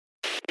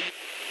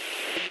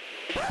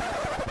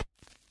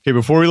Okay,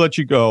 before we let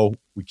you go,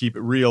 we keep it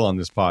real on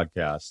this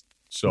podcast.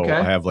 So Okay.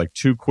 I have like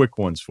two quick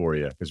ones for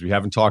you because we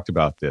haven't talked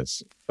about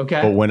this.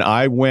 Okay. But when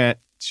I went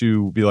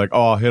to be like,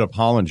 oh, I'll hit up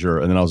Hollinger,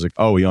 and then I was like,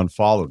 oh, he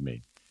unfollowed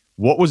me.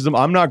 What was the?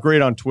 I'm not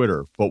great on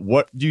Twitter, but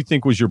what do you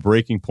think was your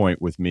breaking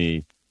point with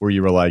me where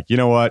you were like, you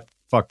know what?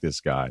 Fuck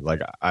this guy.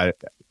 Like,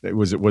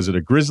 was it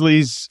a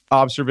Grizzlies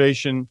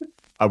observation?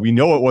 We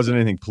know it wasn't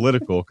anything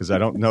political because I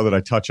don't know that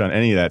I touch on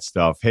any of that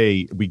stuff.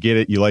 Hey, we get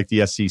it. You like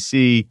the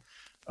SEC.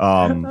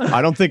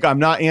 I don't think I'm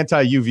not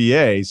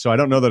anti-UVA, so I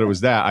don't know that it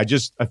was that. I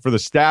just, for the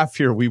staff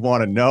here, we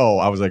want to know.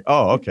 I was like,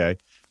 oh, okay.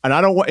 And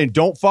I don't want, and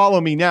don't follow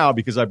me now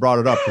because I brought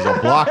it up because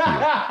I'll block you.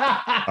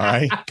 All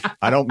right.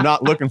 I'm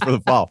not looking for the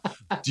follow.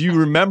 Do you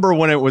remember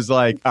when it was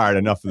like, all right,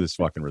 enough of this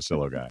fucking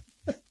Russillo guy?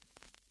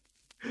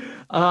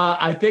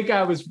 I think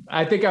I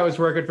was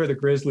working for the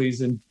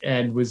Grizzlies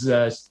and was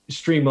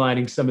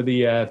streamlining some of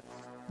the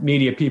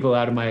media people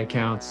out of my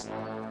accounts.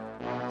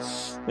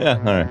 Yeah.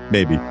 All right.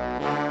 Maybe.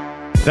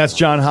 That's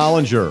John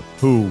Hollinger,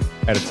 who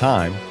at a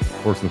time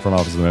works in the front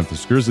office of the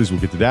Memphis Grizzlies.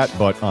 We'll get to that.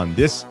 But on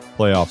this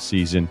playoff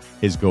season,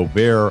 his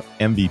Gobert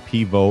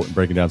MVP vote and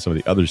breaking down some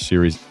of the other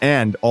series,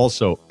 and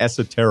also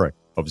Esoteric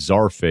of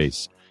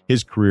Czarface,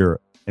 his career,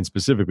 and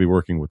specifically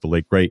working with the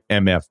late, great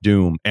MF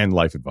Doom and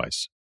life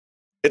advice.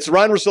 It's the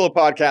Ryan Russillo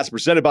podcast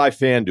presented by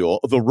FanDuel.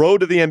 The road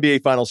to the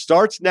NBA Finals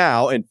starts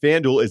now, and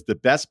FanDuel is the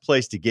best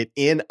place to get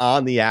in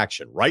on the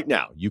action. Right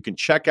now, you can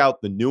check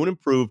out the new and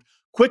improved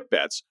Quick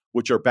Bets,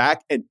 which are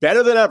back and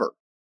better than ever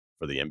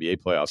for the NBA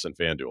playoffs on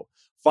FanDuel.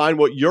 Find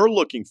what you're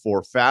looking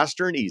for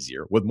faster and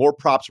easier with more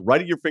props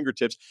right at your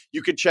fingertips.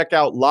 You can check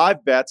out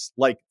live bets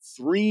like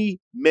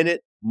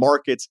 3-minute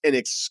markets and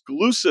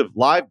exclusive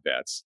live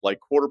bets like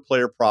quarter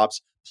player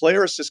props,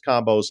 player assist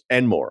combos,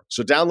 and more.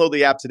 So download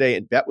the app today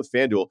and bet with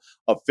FanDuel,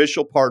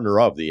 official partner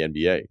of the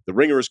NBA. The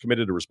Ringer is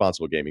committed to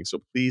responsible gaming, so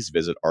please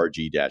visit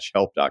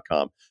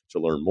rg-help.com to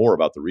learn more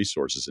about the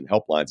resources and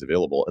helplines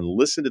available and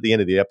listen to the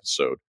end of the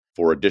episode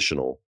for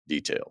additional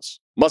details.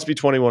 Must be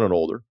 21 and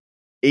older,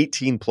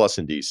 18 plus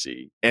in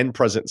DC, and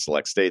present in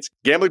select states.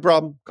 Gambling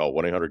problem? Call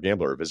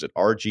 1-800-GAMBLER or visit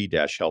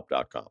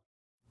rg-help.com.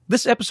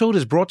 This episode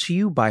is brought to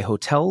you by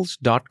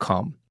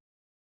Hotels.com.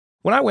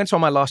 When I went on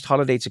my last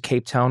holiday to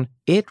Cape Town,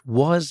 it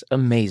was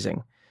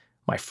amazing.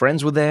 My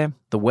friends were there,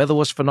 the weather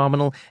was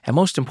phenomenal, and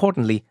most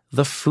importantly,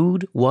 the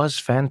food was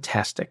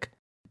fantastic.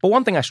 But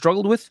one thing I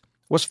struggled with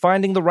was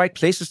finding the right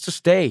places to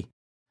stay.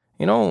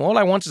 You know, all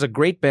I want is a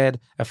great bed,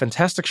 a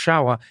fantastic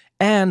shower,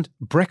 and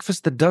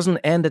breakfast that doesn't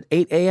end at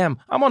 8 a.m.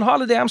 I'm on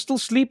holiday, I'm still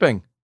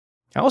sleeping.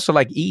 I also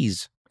like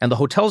ease, and the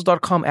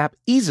Hotels.com app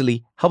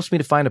easily helps me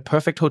to find a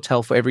perfect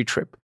hotel for every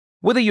trip.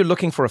 Whether you're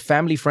looking for a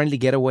family-friendly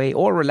getaway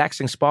or a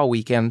relaxing spa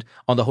weekend,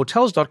 on the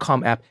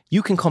Hotels.com app,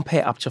 you can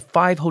compare up to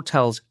 5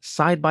 hotels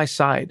side by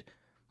side.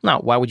 Now,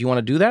 why would you want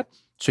to do that?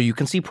 So you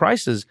can see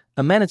prices,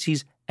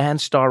 amenities, and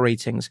star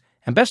ratings.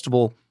 And best of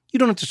all, you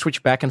don't have to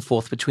switch back and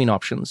forth between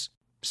options.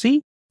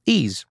 See?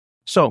 Ease.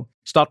 So,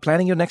 start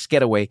planning your next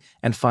getaway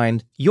and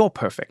find your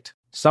perfect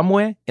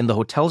somewhere in the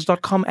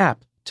Hotels.com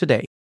app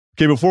today.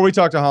 Okay, before we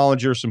talk to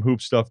Hollinger, some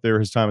hoop stuff there,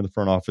 his time in the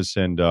front office,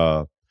 and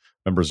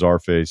remember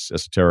Czarface,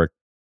 Esoteric.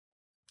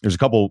 There's a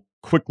couple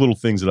quick little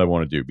things that I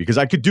want to do because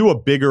I could do a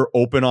bigger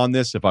open on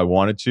this if I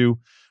wanted to,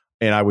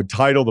 and I would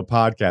title the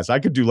podcast. I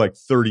could do like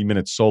 30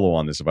 minutes solo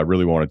on this if I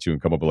really wanted to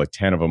and come up with like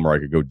 10 of them, or I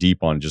could go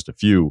deep on just a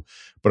few.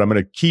 But I'm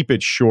going to keep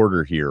it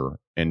shorter here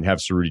and have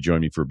Cerruti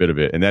join me for a bit of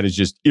it. And that is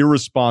just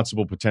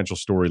irresponsible potential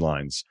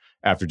storylines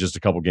after just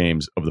a couple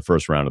games of the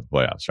first round of the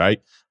playoffs,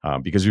 right?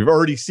 Because we've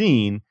already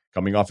seen,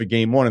 coming off of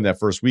game one in that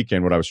first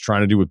weekend, what I was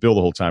trying to do with Bill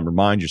the whole time,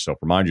 remind yourself.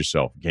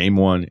 Game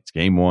one.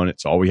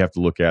 It's all we have to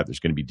look at. There's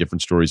going to be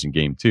different stories in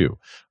game two.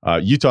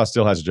 Utah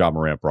still has a Ja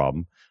Morant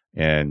problem,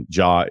 and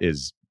Ja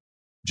is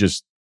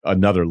just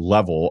another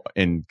level.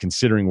 And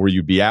considering where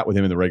you'd be at with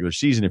him in the regular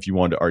season, if you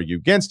wanted to argue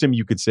against him,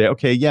 you could say,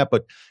 okay, yeah,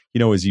 but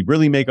does he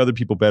really make other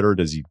people better?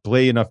 Does he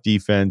play enough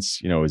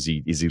defense? Is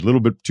he a little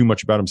bit too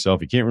much about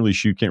himself? He can't really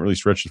shoot, can't really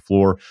stretch the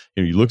floor.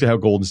 You looked at how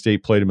Golden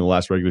State played him in the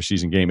last regular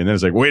season game, and then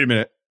it's like, wait a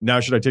minute, now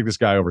should I take this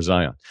guy over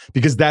Zion?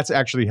 Because that's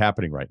actually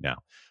happening right now.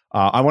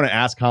 I want to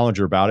ask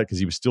Hollinger about it because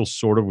he was still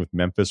sort of with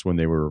Memphis when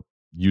they were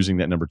using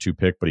that number 2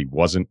 pick, but he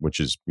wasn't, which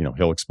is,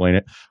 he'll explain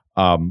it.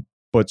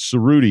 But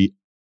Cerruti,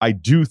 I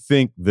do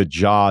think the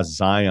Ja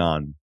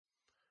Zion,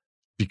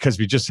 because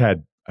we just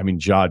had,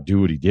 Ja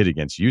do what he did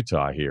against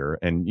Utah here.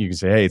 And you can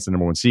say, hey, it's the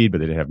number 1 seed, but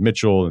they didn't have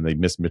Mitchell, and they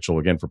missed Mitchell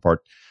again for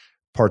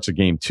parts of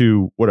game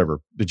 2, whatever.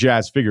 The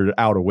Jazz figured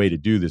out a way to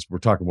do this. We're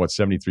talking,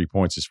 73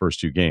 points his first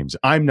 2 games.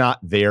 I'm not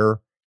there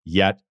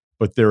yet,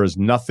 but there is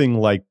nothing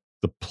like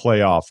the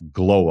playoff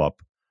glow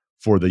up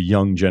for the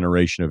young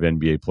generation of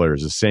NBA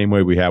players, the same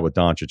way we had with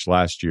Doncic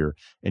last year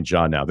and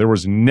Ja now. There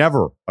was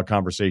never a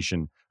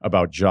conversation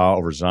about Ja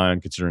over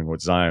Zion, considering what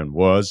Zion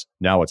was.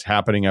 Now it's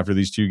happening after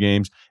these 2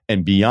 games.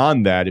 And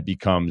beyond that, it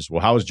becomes,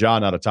 well, how is Ja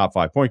not a top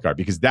 5 point guard?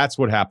 Because that's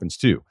what happens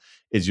too,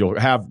 is you'll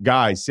have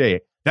guys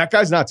say, that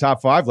guy's not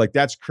top 5. Like,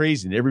 that's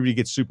crazy. And everybody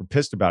gets super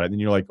pissed about it. And then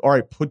you're like, all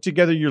right, put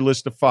together your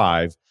list of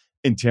 5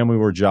 and tell me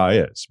where Ja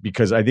is,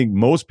 because I think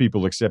most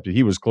people accepted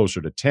he was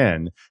closer to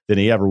 10 than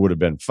he ever would have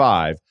been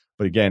 5.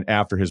 But again,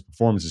 after his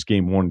performances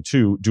game 1 and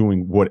 2,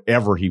 doing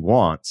whatever he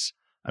wants,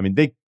 I mean,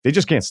 they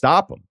just can't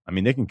stop him. I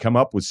mean, they can come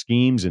up with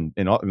schemes, and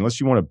unless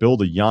you want to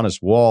build a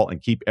Giannis wall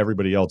and keep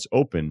everybody else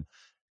open,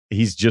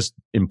 he's just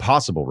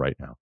impossible right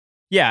now.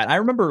 Yeah, and I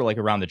remember like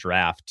around the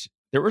draft,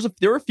 there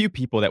were a few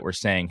people that were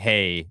saying,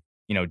 "Hey,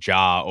 you know,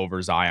 Ja over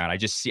Zion." I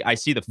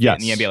see the fit in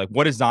the NBA. Like,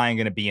 what is Zion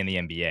going to be in the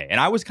NBA? And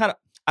I was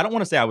I don't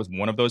want to say I was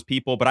one of those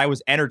people, but I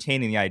was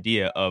entertaining the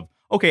idea of,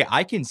 okay,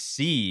 I can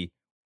see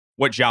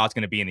what Ja is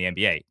going to be in the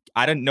NBA.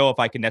 I didn't know if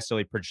I could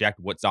necessarily project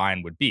what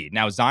Zion would be.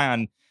 Now,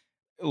 Zion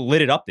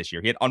lit it up this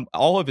year. He had on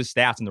all of his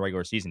stats in the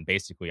regular season,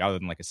 basically, other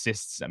than like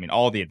assists. I mean,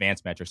 all the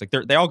advanced metrics, like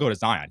they all go to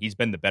Zion. He's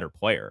been the better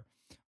player.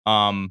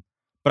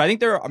 But I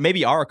think there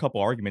maybe are a couple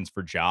arguments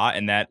for Ja,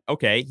 and that,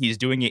 okay, he's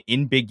doing it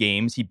in big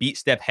games. He beat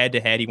Steph head to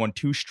head. He won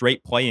 2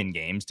 straight play-in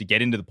games to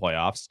get into the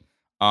playoffs.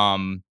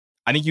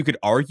 I think you could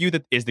argue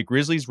that is the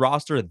Grizzlies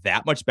roster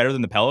that much better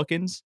than the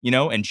Pelicans, you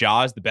know, and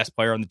Ja is the best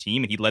player on the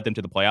team, and he led them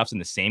to the playoffs in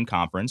the same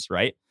conference,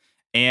 right?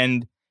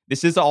 And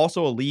this is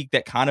also a league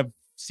that kind of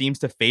seems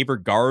to favor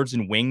guards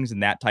and wings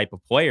and that type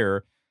of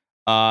player.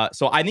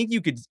 So I think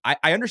you could,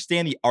 I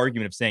understand the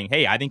argument of saying,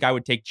 hey, I think I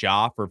would take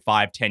Ja for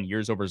 5-10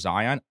 years over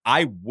Zion.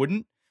 I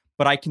wouldn't,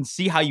 but I can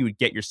see how you would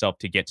get yourself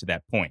to get to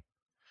that point.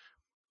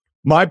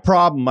 My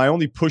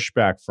only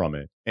pushback from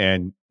it,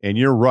 and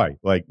you're right,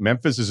 like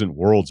Memphis isn't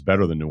worlds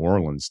better than New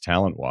Orleans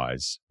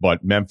talent-wise,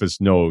 but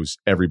Memphis knows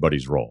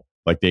everybody's role.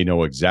 Like they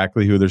know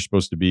exactly who they're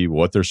supposed to be,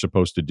 what they're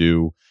supposed to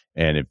do,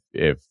 and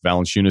if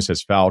Valanciunas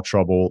has foul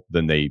trouble,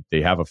 then they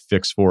have a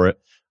fix for it.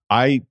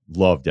 I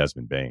love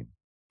Desmond Bane.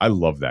 I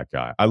love that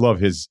guy. I love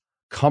his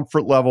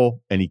comfort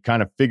level, and he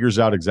kind of figures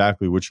out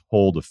exactly which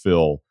hole to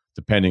fill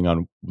depending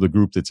on the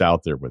group that's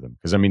out there with him.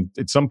 Because, I mean,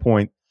 at some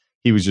point,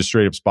 he was just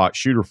straight up spot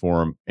shooter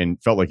for him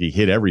and felt like he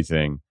hit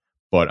everything.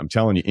 But I'm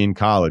telling you, in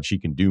college, he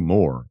can do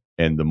more.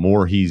 And the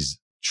more he's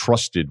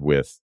trusted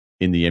with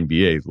in the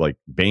NBA, like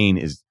Bane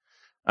is,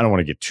 I don't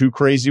want to get too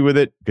crazy with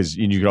it, because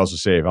you could also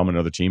say, if I'm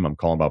another team, I'm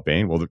calling about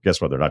Bane. Well, guess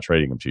what? They're not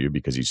trading him to you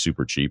because he's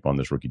super cheap on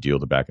this rookie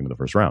deal to back into the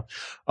first round.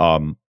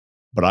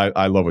 But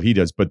I love what he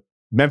does. But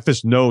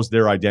Memphis knows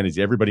their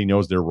identity. Everybody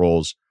knows their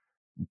roles.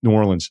 New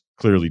Orleans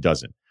clearly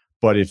doesn't.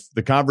 But if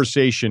the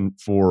conversation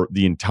for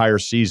the entire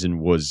season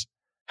was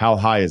how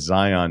high is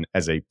Zion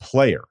as a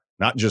player,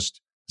 not just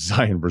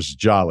Zion versus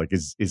Ja, like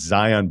is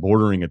Zion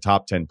bordering a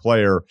top 10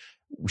 player?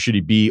 Should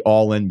he be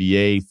all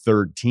NBA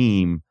third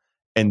team?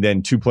 And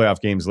then 2 playoff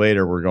games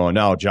later, we're going,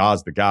 no,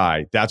 Ja's the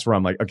guy. That's where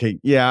I'm like, okay,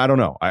 yeah, I don't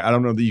know. I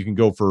don't know that you can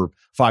go for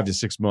 5 to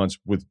 6 months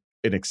with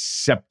an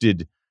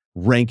accepted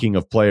ranking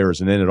of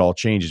players, and then it all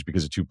changes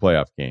because of 2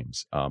 playoff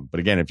games. But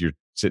again, if you're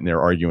sitting there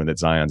arguing that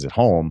Zion's at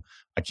home,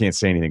 I can't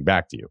say anything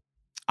back to you.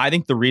 I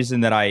think the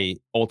reason that I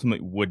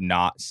ultimately would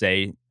not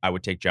say I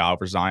would take Ja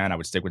over Zion, I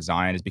would stick with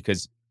Zion, is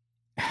because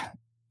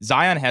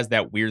Zion has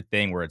that weird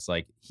thing where it's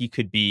like he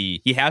could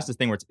be a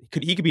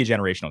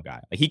generational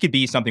guy. Like he could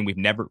be something we've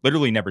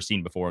literally never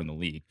seen before in the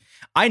league.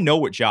 I know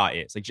what Ja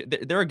is. Like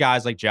there are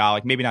guys like Ja,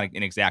 like maybe not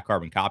an exact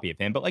carbon copy of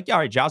him, but like, yeah,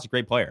 all right, Ja's a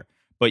great player,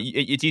 but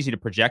it's easy to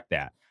project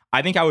that.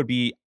 I think I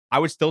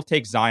would still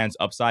take Zion's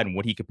upside and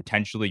what he could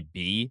potentially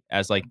be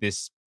as like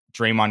this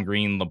Draymond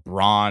Green,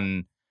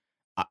 LeBron,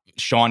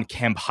 Sean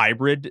Kemp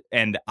hybrid.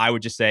 And I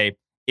would just say,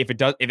 if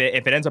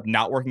it ends up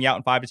not working out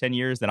in 5 to 10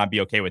 years, then I'd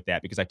be okay with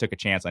that, because I took a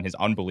chance on his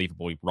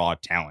unbelievably raw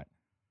talent.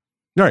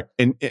 All right.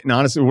 And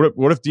honestly,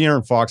 what if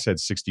De'Aaron Fox had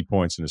 60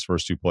 points in his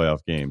first 2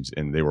 playoff games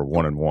and they were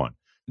 1-1?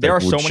 There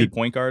are so many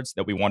point guards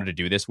that we wanted to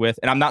do this with.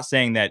 And I'm not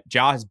saying that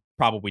Ja has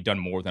probably done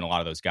more than a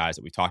lot of those guys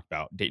that we talked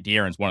about.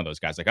 De'Aaron's one of those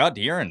guys. Like, oh,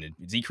 De'Aaron,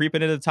 is he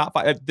creeping into the top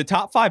 5? The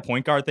top 5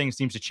 point guard thing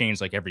seems to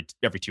change like every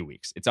 2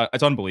 weeks.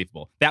 It's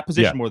unbelievable. That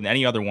position more than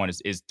any other one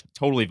is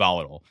totally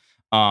volatile.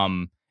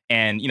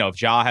 And, you know,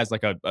 if Ja has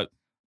like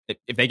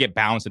if they get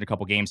bounced in a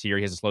couple games here,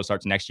 he has a slow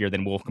start to next year,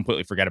 then we'll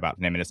completely forget about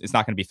him. And it's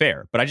not going to be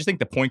fair. But I just think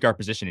the point guard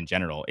position in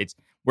general,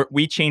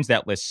 we change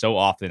that list so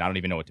often, I don't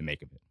even know what to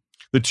make of it.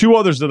 The 2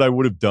 others that I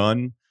would have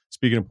done,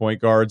 speaking of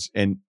point guards,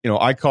 and, you know,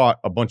 I caught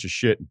a bunch of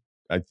shit,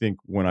 I think,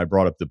 when I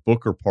brought up the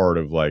Booker part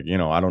of like, you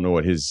know, I don't know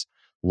what his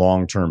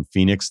long-term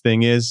Phoenix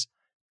thing is.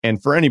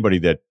 And for anybody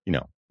that, you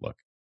know, look,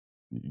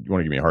 you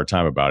want to give me a hard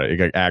time about it, it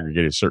got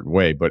aggregated a certain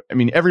way. But I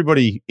mean,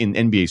 everybody in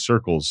NBA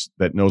circles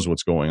that knows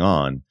what's going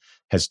on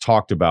has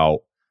talked about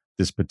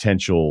this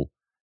potential,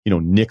 you know,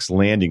 Knicks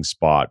landing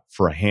spot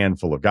for a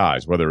handful of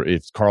guys, whether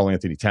if Karl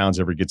Anthony Towns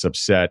ever gets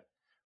upset,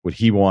 would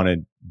he want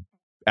to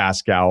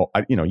ask out?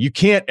 You know, you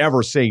can't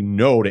ever say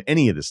no to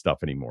any of this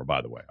stuff anymore,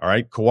 by the way. All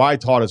right. Kawhi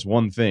taught us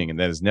one thing, and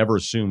that is never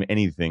assume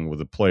anything with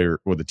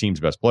the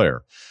team's best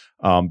player.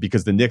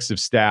 Because the Knicks have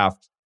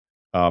staffed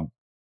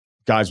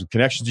guys with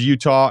connections to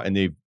Utah, and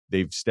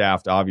they've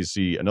staffed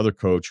obviously another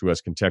coach who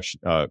has connection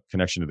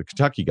to the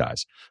Kentucky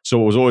guys.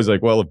 So it was always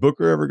like, well, if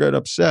Booker ever got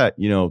upset,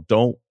 you know,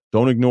 don't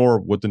Don't ignore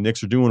what the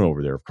Knicks are doing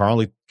over there. If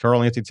Karl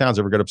Anthony Towns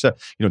ever got upset,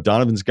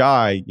 Donovan's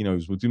guy,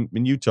 he's with him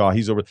in Utah.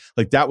 He's over.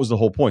 Like, that was the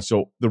whole point.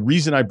 So the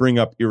reason I bring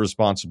up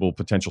irresponsible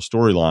potential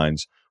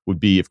storylines would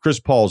be if Chris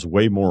Paul's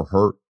way more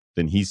hurt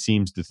than he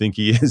seems to think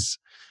he is,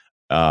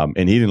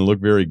 and he didn't look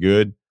very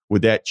good,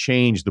 would that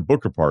change the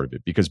Booker part of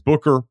it? Because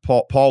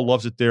Paul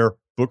loves it there.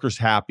 Booker's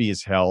happy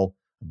as hell.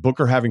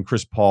 Booker having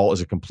Chris Paul is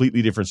a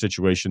completely different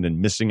situation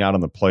than missing out on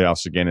the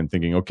playoffs again and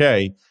thinking,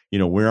 okay,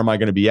 where am I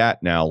going to be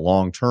at now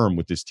long term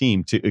with this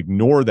team? To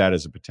ignore that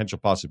as a potential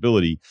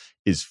possibility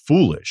is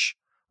foolish.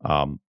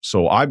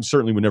 So I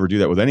certainly would never do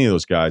that with any of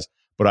those guys,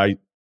 but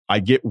I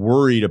get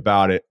worried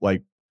about it.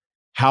 Like,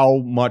 how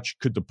much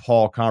could the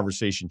Paul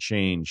conversation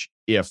change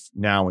if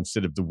now,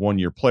 instead of the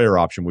 1-year player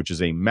option, which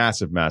is a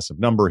massive, massive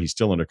number, he's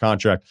still under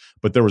contract,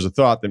 but there was a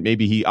thought that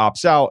maybe he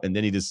opts out and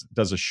then he just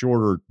does a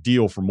shorter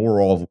deal for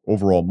more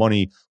overall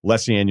money,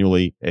 less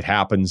annually. It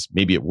happens.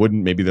 Maybe it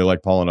wouldn't. Maybe they're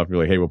like Paul enough to be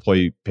like, hey,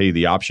 we'll pay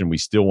the option. We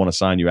still want to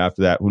sign you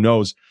after that. Who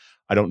knows?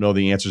 I don't know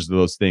the answers to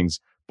those things,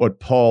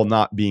 but Paul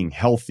not being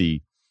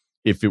healthy,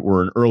 if it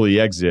were an early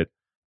exit,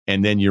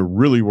 and then you're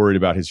really worried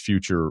about his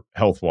future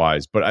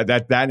health-wise. But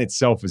that in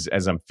itself, is,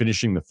 as I'm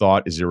finishing the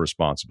thought, is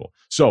irresponsible.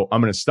 So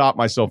I'm going to stop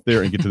myself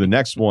there and get to the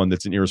next one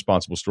that's an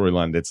irresponsible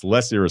storyline that's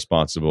less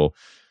irresponsible.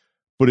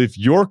 But if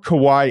your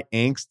Kawhi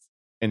angst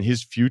and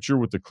his future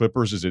with the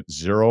Clippers is at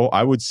 0,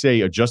 I would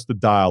say adjust the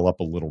dial up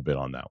a little bit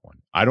on that one.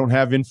 I don't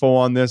have info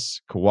on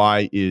this.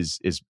 Kawhi is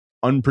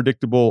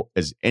unpredictable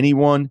as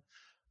anyone.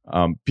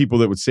 People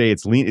that would say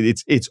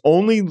it's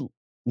only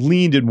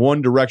leaned in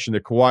one direction,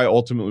 that Kawhi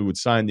ultimately would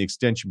sign the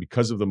extension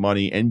because of the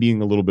money and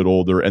being a little bit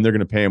older, and they're going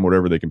to pay him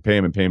whatever they can pay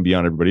him and pay him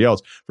beyond everybody else,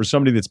 for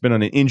somebody that's been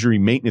on an injury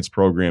maintenance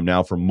program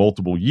now for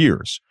multiple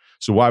years.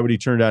 So why would he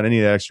turn down any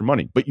of that extra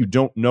money? But you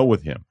don't know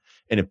with him.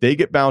 And if they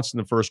get bounced in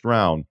the first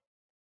round,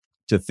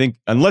 to think,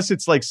 unless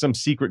it's like some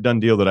secret done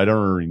deal that I don't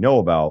already know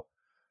about,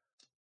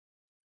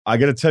 I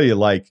got to tell you,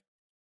 like,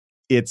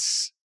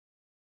 it's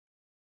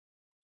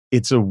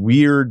a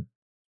weird.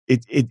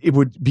 It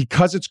would,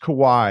 because it's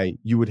Kawhi,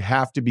 you would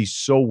have to be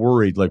so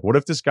worried. Like, what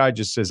if this guy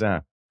just says,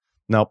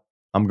 nope,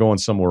 I'm going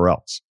somewhere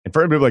else? And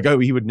for everybody like, oh,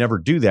 he would never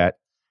do that.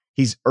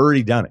 He's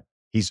already done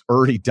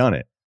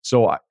it.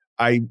 So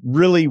I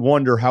really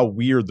wonder how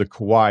weird the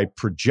Kawhi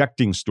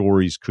projecting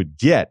stories could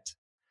get.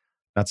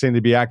 Not saying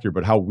they'd be accurate,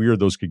 but how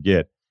weird those could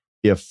get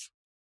if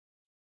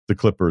the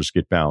Clippers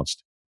get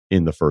bounced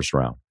in the first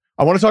round.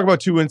 I want to talk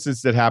about 2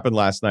 incidents that happened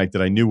last night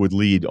that I knew would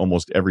lead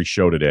almost every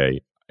show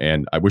today.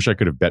 And I wish I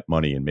could have bet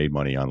money and made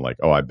money on, like,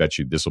 oh, I bet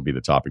you this will be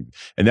the topic.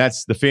 And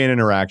that's the fan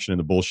interaction and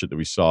the bullshit that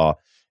we saw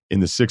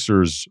in the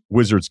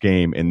Sixers-Wizards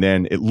game. And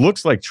then it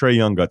looks like Trae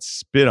Young got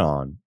spat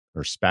on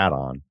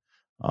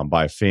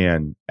by a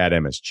fan at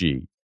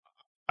MSG.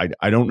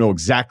 I don't know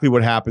exactly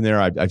what happened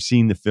there. I've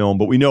seen the film,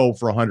 but we know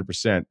for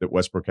 100% that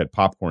Westbrook had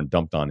popcorn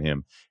dumped on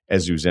him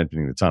as he was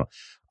entering the tunnel.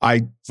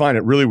 I find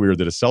it really weird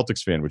that a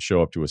Celtics fan would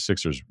show up to a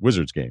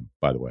Sixers-Wizards game,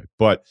 by the way.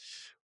 But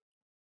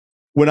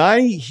when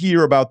I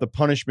hear about the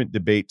punishment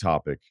debate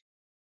topic,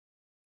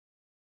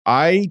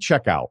 I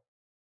check out.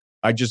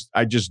 I just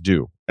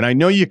do. And I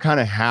know you kind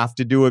of have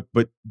to do it,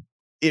 but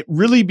it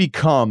really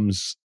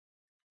becomes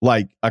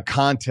like a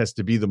contest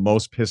to be the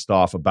most pissed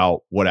off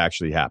about what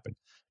actually happened.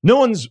 No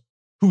one's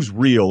who's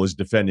real is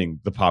defending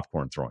the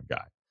popcorn throwing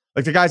guy.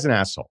 Like, the guy's an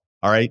asshole.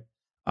 All right.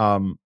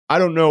 I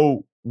don't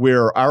know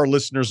where our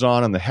listeners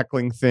on the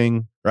heckling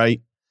thing,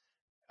 right?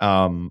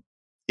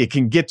 It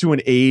can get to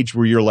an age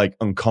where you're like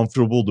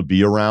uncomfortable to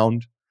be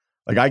around.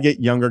 Like, I get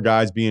younger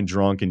guys being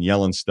drunk and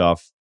yelling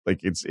stuff. Like,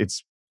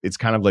 it's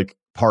kind of like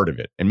part of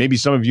it. And maybe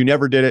some of you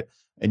never did it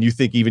and you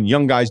think even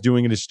young guys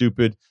doing it is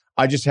stupid.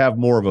 I just have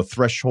more of a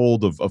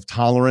threshold of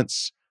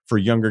tolerance for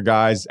younger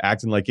guys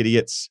acting like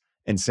idiots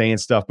and saying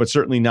stuff, but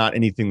certainly not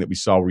anything that we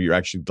saw where you're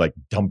actually like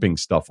dumping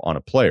stuff on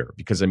a player,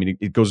 because I mean,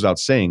 it goes without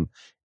saying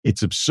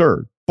it's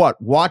absurd.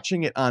 But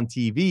watching it on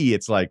TV,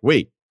 it's like,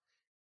 wait,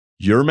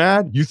 you're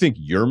mad? You think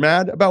you're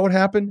mad about what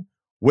happened?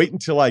 Wait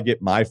until I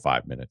get my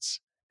 5 minutes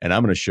and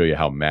I'm going to show you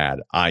how mad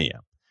I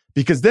am.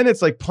 Because then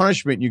it's like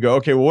punishment. And you go,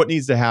 okay, well, what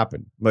needs to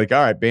happen? Like,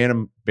 all right,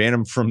 ban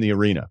him from the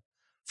arena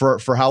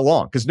for how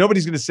long? Because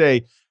nobody's going to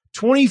say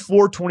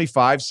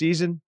 24-25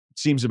 season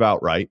seems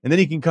about right. And then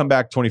he can come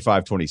back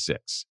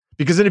 25-26.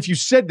 Because then if you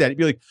said that, you'd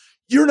be like,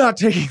 you're not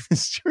taking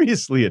this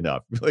seriously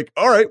enough. You're like,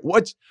 all right,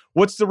 what's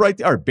the right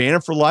thing? All right, ban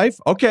him for life?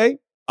 Okay.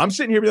 I'm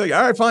sitting here be like,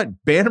 all right, fine,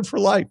 ban him for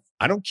life.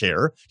 I don't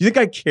care. You think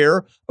I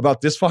care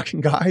about this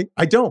fucking guy?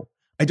 I don't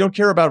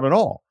care about him at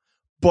all.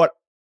 But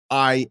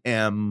I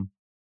am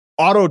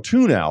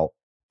auto-tune out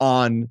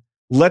on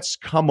let's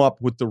come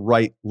up with the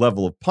right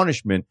level of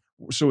punishment.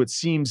 So it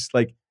seems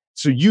like,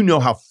 so you know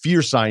how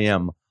fierce I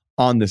am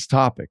on this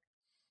topic.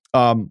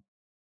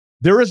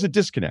 There is a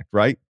disconnect,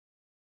 right?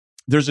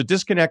 There's a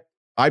disconnect,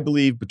 I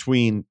believe,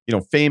 between,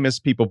 famous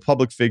people,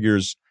 public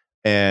figures,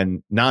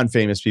 and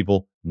non-famous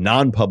people,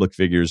 non-public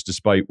figures,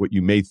 despite what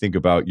you may think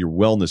about your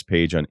wellness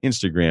page on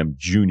Instagram,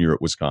 Junior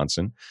at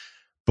Wisconsin.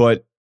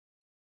 But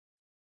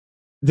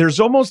there's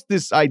almost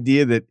this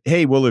idea that,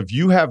 hey, well, if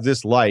you have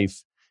this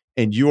life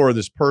and you are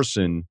this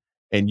person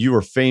and you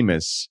are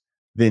famous,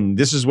 then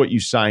this is what you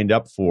signed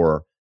up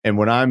for. And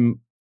when I'm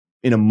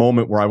in a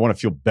moment where I want to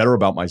feel better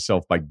about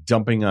myself by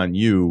dumping on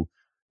you,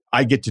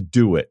 I get to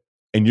do it.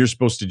 And you're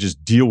supposed to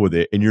just deal with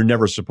it, and you're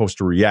never supposed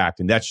to react.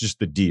 And that's just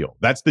the deal.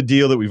 That's the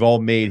deal that we've all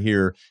made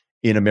here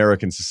in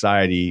American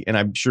society. And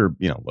I'm sure,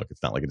 look,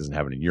 it's not like it doesn't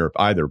happen in Europe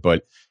either,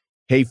 but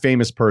hey,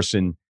 famous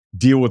person,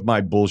 deal with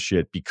my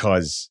bullshit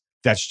because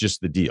that's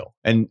just the deal.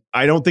 And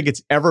I don't think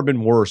it's ever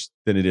been worse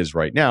than it is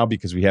right now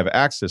because we have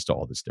access to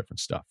all this different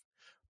stuff.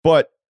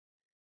 But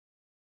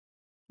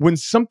when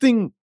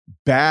something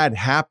bad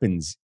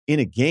happens in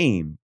a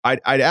game,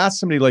 I'd ask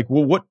somebody like,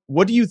 well,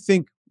 what do you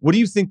think? What do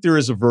you think there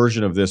is a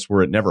version of this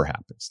where it never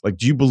happens? Like,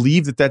 do you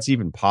believe that that's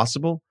even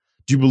possible?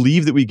 Do you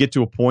believe that we get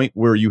to a point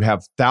where you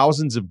have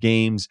thousands of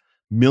games,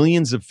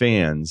 millions of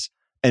fans,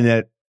 and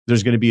that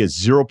there's going to be a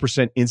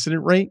 0%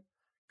 incident rate?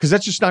 Because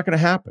that's just not going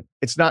to happen.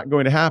 It's not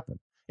going to happen.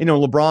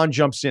 LeBron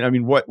jumps in. I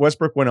mean,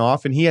 Westbrook went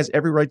off, and he has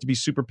every right to be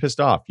super pissed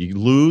off. You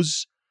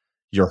lose,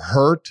 you're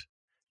hurt,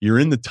 you're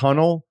in the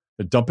tunnel,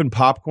 they're dumping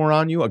popcorn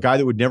on you, a guy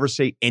that would never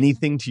say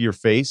anything to your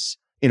face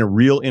in a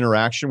real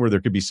interaction where there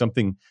could be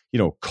something,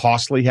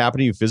 costly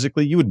happening to you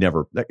physically. You would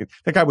never, that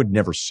guy would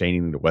never say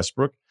anything to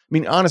Westbrook. I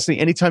mean, honestly,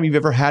 anytime you've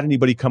ever had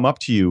anybody come up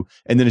to you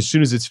and then as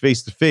soon as it's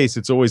face to face,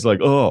 it's always like,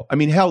 oh, I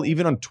mean, hell,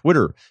 even on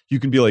Twitter, you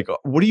can be like,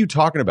 what are you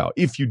talking about?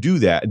 If you do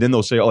that, and then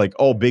they'll say like,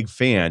 oh, big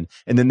fan.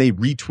 And then they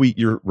retweet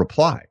your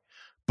reply.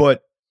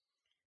 But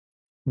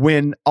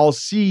when I'll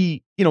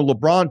see,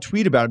 LeBron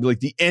tweet about it, be like,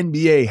 the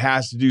NBA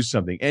has to do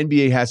something.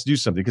 NBA has to do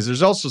something. Because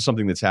there's also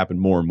something that's happened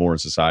more and more in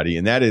society.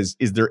 And that is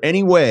there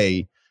any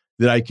way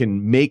that I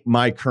can make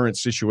my current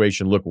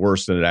situation look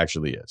worse than it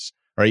actually is?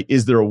 Right?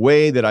 Is there a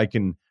way that I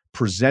can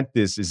present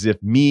this as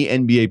if me,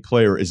 NBA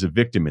player, is a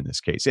victim in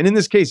this case? And in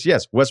this case,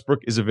 yes,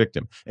 Westbrook is a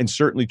victim. And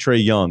certainly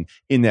Trae Young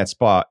in that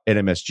spot at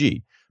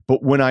MSG.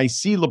 But when I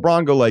see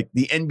LeBron go like,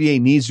 the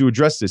NBA needs to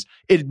address this,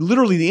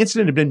 the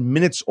incident had been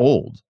minutes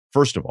old,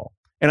 first of all.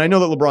 And I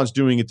know that LeBron's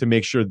doing it to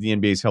make sure that the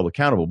NBA is held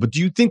accountable. But do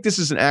you think this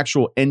is an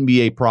actual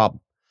NBA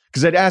problem?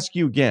 Because I'd ask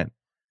you again,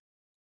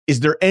 is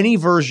there any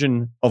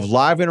version of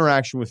live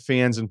interaction with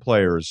fans and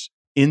players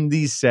in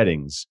these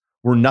settings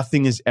where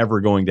nothing is ever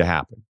going to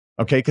happen?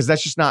 Okay, because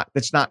that's not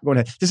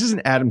going to, this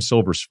isn't Adam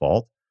Silver's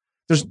fault.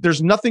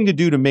 There's nothing to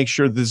do to make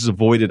sure this is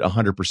avoided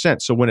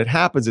 100%. So when it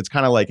happens, it's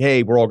kind of like,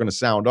 hey, we're all going to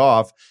sound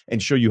off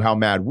and show you how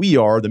mad we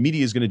are. The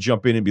media is going to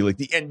jump in and be like,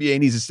 the NBA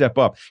needs to step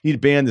up. You need to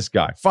ban this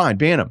guy. Fine,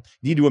 ban him.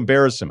 You need to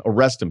embarrass him,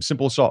 arrest him,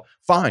 simple assault.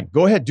 Fine,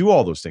 go ahead, do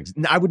all those things.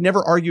 I would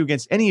never argue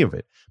against any of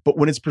it. But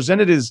when it's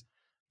presented as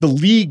the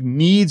league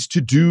needs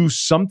to do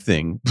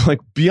something, like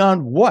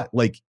beyond what?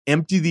 Like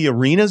empty the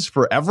arenas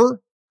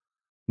forever?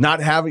 Not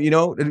have,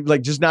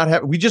 just not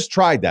have. We just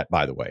tried that,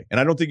 by the way. And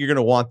I don't think you're going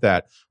to want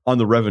that on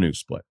the revenue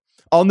split.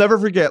 I'll never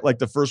forget like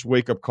the first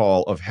wake up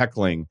call of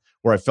heckling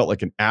where I felt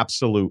like an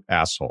absolute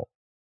asshole.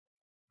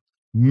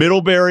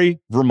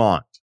 Middlebury,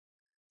 Vermont.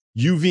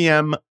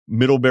 UVM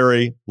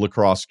Middlebury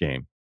lacrosse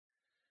game.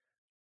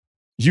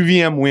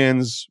 UVM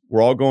wins.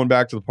 We're all going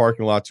back to the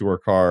parking lot to our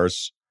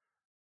cars.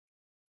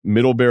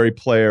 Middlebury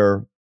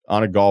player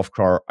on a golf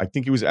cart. I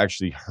think he was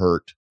actually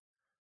hurt.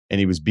 And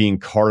he was being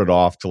carted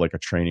off to like a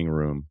training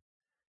room.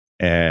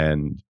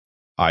 And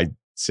I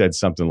said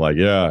something like,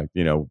 yeah,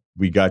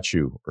 we got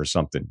you, or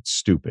something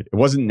stupid. It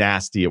wasn't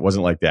nasty. It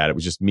wasn't like that. It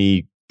was just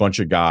me, bunch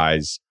of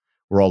guys.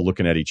 We're all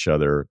looking at each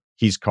other.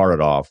 He's carted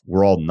off.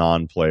 We're all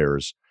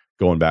non-players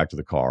going back to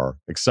the car.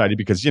 Excited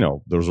because,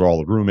 those are all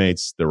the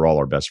roommates. They were all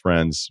our best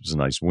friends. It was a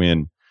nice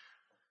win.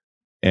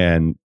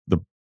 And the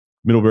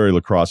Middlebury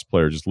lacrosse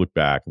player just looked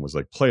back and was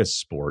like, play a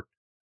sport.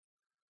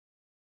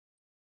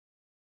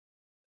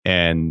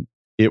 And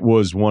it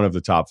was one of the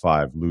top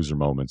 5 loser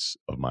moments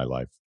of my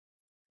life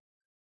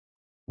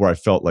where I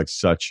felt like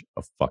such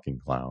a fucking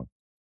clown.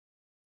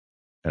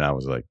 And I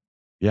was like,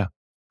 yeah,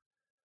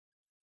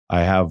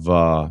 I have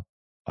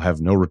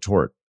no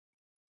retort.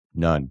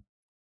 None.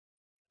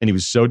 And he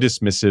was so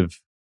dismissive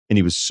and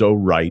he was so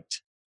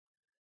right.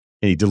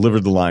 And he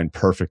delivered the line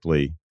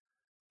perfectly.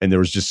 And there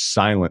was just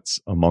silence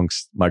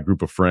amongst my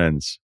group of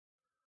friends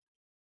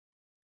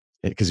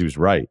because he was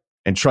right.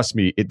 And trust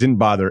me, it didn't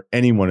bother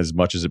anyone as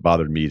much as it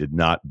bothered me to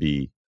not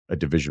be a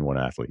Division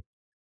I athlete.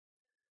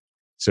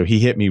 So he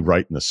hit me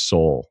right in the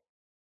soul.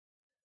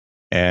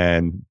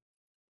 And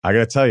I got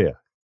to tell you,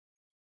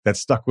 that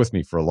stuck with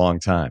me for a long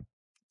time.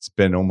 It's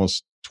been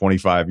almost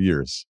 25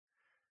 years.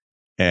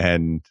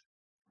 And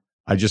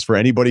for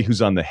anybody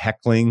who's on the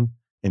heckling,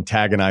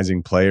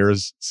 antagonizing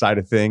players side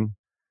of thing,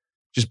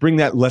 just bring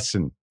that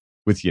lesson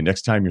with you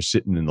next time you're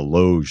sitting in the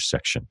loge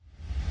section.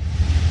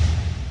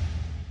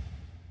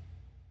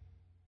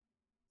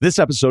 This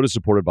episode is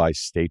supported by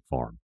State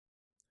Farm.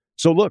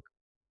 So look,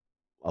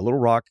 a little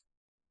rock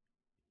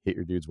hit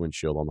your dude's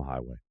windshield on the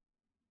highway.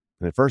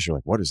 And at first you're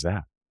like, what is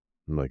that?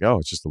 I'm like, oh,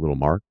 it's just a little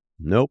mark.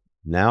 Nope.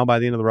 Now by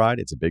the end of the ride,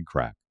 it's a big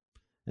crack.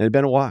 And it'd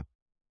been a while.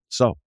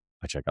 So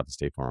I check out the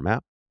State Farm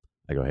app.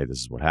 I go, hey, this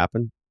is what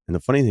happened. And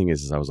the funny thing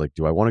is I was like,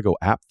 do I want to go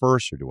app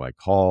first or do I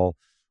call?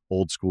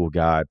 old school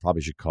guy,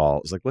 probably should call.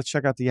 It's like, let's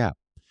check out the app.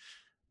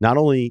 Not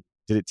only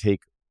did it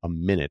take a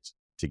minute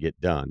to get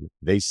done,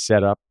 they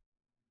set up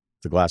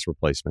the glass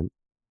replacement.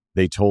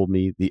 They told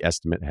me the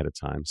estimate ahead of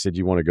time, said,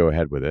 you want to go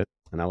ahead with it?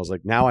 And I was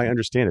like, now I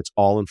understand. It's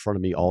all in front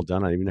of me, all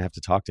done. I don't even have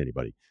to talk to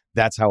anybody.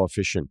 That's how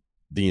efficient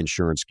the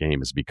insurance game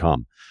has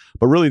become.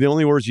 But really, the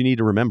only words you need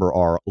to remember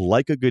are,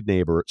 like a good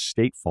neighbor,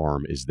 State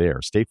Farm is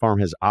there. State Farm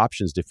has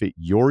options to fit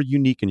your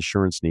unique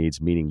insurance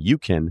needs, meaning you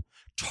can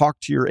talk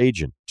to your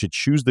agent to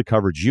choose the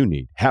coverage you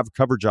need, have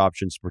coverage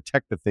options to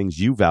protect the things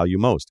you value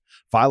most,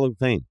 file a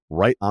claim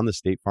right on the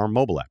State Farm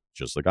mobile app,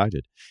 just like I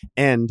did,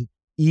 and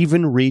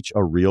even reach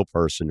a real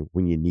person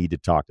when you need to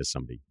talk to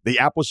somebody. The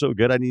app was so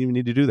good, I didn't even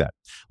need to do that.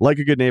 Like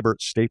a good neighbor,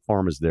 State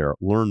Farm is there.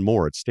 Learn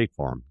more at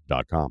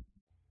statefarm.com.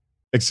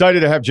 Excited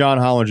to have John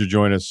Hollinger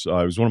join us. He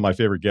was one of my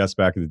favorite guests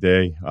back in the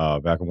day,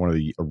 back in one of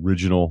the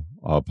original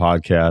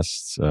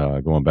podcasts,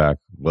 going back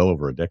well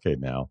over a decade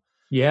now.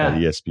 Yeah. At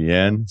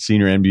ESPN,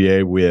 senior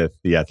NBA with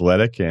The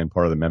Athletic and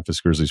part of the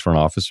Memphis Grizzlies front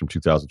office from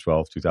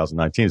 2012,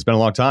 2019. It's been a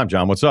long time,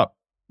 John. What's up?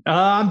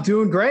 I'm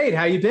doing great.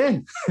 How you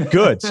been?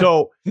 Good.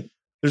 So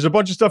there's a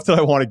bunch of stuff that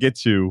I want to get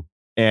to.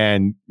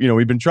 And,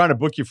 we've been trying to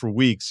book you for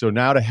weeks. So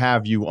now to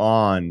have you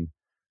on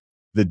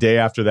the day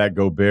after that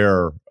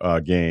Gobert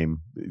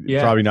game,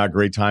 probably not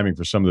great timing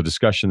for some of the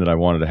discussion that I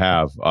wanted to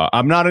have.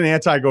 I'm not an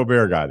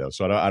anti-Gobert guy, though,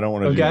 so I don't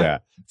want to do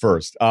that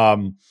first.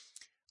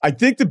 I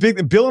think the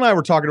big Bill and I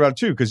were talking about it,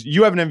 too, because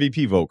you have an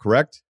MVP vote,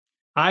 correct?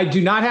 I do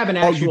not have an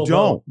actual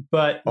vote,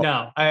 but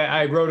no,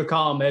 I wrote a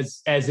column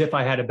as if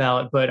I had a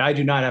ballot, but I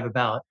do not have a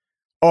ballot.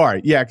 All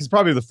right. Yeah, because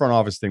probably the front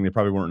office thing, they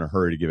probably weren't in a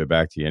hurry to give it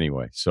back to you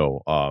anyway.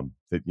 So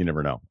you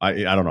never know. I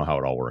don't know how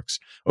it all works.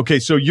 Okay,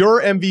 so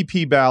your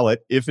MVP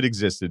ballot, if it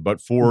existed, but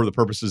for the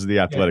purposes of The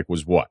Athletic,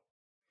 was what?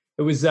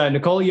 It was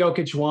Nikola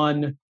Jokic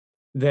 1,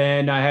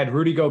 then I had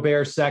Rudy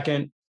Gobert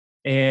 2nd,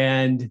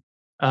 and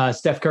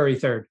Steph Curry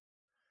 3rd.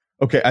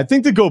 Okay, I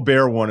think the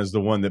Gobert one is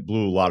the one that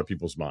blew a lot of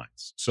people's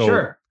minds. So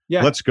sure.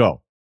 Yeah. Let's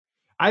go.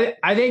 I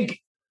think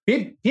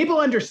people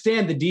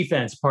understand the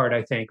defense part,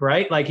 I think,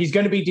 right? Like, he's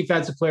going to be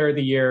defensive player of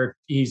the year.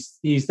 He's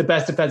the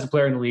best defensive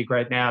player in the league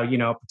right now,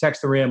 protects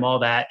the rim, all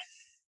that.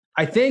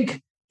 I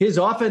think his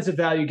offensive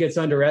value gets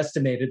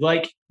underestimated.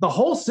 Like, the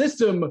whole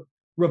system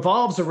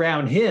revolves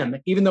around him,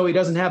 even though he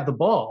doesn't have the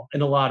ball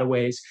in a lot of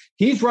ways.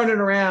 He's running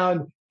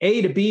around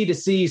A to B to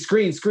C,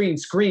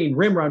 screen,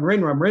 rim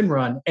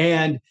run.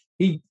 And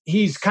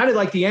he's kind of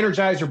like the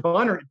Energizer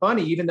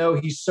Bunny, even though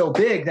he's so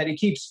big that he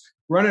keeps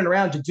running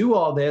around to do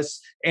all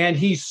this. And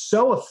he's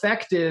so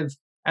effective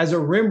as a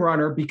rim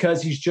runner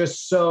because he's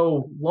just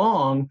so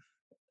long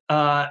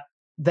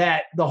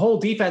that the whole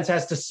defense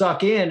has to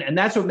suck in. And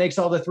that's what makes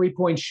all the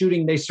three-point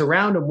shooting they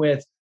surround him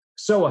with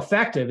so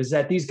effective, is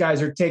that these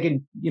guys are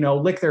taking,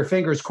 lick their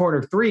fingers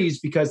corner threes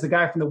because the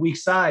guy from the weak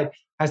side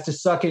has to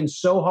suck in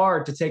so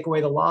hard to take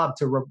away the lob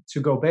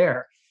to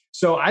Gobert.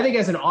 So I think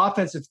as an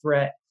offensive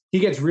threat, he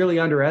gets really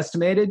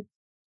underestimated.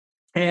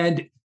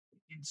 And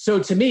so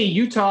to me,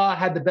 Utah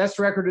had the best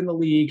record in the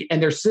league,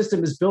 and their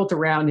system is built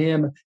around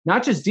him,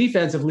 not just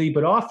defensively,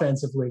 but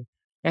offensively.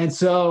 And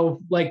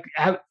so,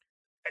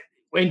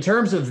 in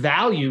terms of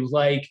value,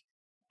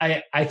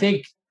 I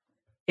think,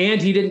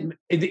 and he didn't,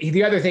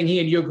 the other thing he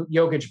and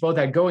Jokic both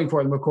had going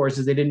for them, of course,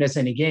 is they didn't miss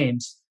any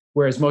games,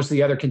 whereas most of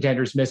the other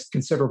contenders missed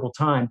considerable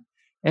time.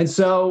 And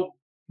so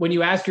when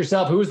you ask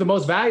yourself, who was the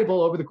most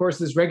valuable over the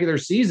course of this regular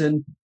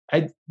season,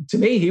 to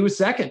me, he was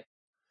second.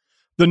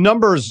 The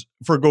numbers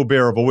for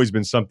Gobert have always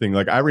been something.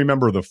 Like, I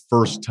remember the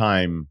first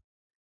time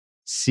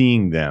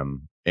seeing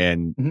them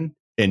and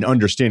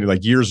understanding,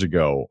 like, years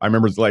ago. I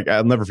remember,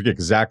 I'll never forget,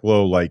 because Zach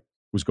Lowe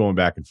was going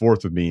back and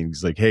forth with me, and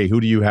he's like, "Hey,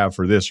 who do you have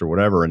for this or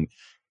whatever?" And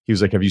he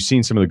was like, "Have you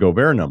seen some of the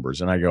Gobert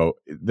numbers?" And I go,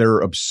 "They're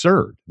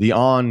absurd. The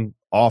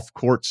off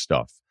court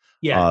stuff,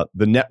 the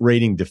net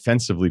rating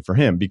defensively for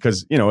him,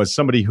 because as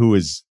somebody who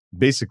has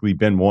basically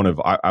been one of,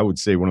 I would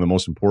say, one of the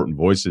most important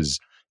voices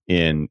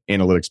in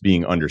analytics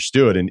being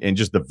understood, and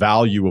just the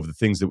value of the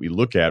things that we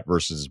look at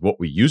versus what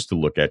we used to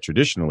look at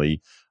traditionally,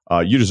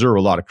 you deserve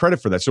a lot of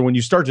credit for that. So when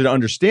you started to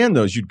understand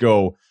those, you'd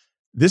go,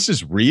 this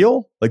is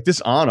real? Like,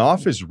 this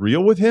on-off is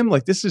real with him?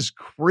 Like, this is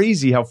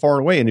crazy how far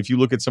away. And if you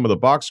look at some of the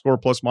box score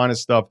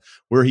plus-minus stuff,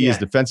 where he is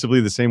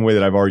defensively, the same way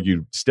that I've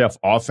argued Steph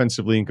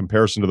offensively in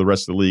comparison to the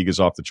rest of the league is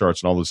off the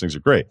charts, and all those things are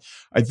great.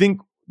 I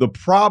think the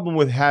problem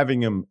with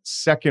having him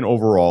second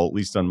overall, at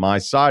least on my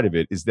side of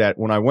it, is that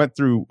when I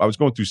was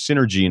going through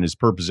synergy and his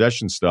per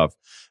possession stuff,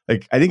 I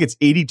think it's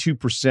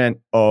 82%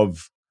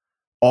 of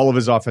all of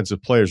his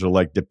offensive players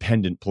are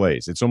dependent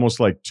plays. It's almost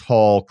like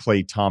tall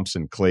Klay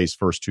Thompson, Klay's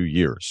first 2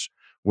 years,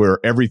 where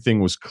everything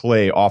was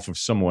Klay off of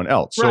someone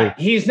else. Right.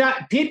 So he's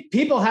not,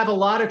 people have a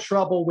lot of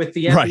trouble with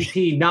the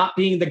MVP not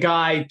being the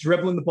guy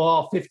dribbling the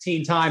ball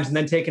 15 times and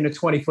then taking a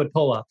 20-foot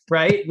pull-up,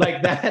 right?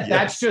 Like that.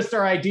 That's just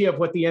our idea of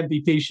what the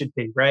MVP should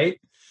be, right?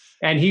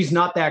 And he's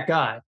not that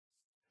guy.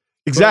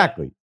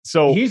 Exactly. But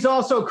so he's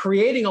also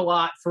creating a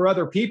lot for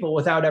other people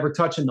without ever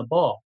touching the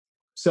ball.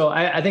 So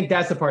I think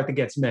that's the part that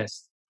gets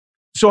missed.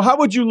 So how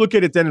would you look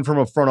at it then from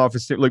a front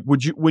office?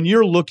 When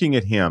you're looking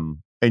at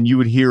him, and you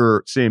would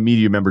hear, say, a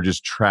media member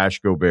just trash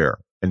Gobert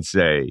and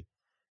say,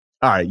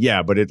 all right,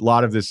 yeah, but a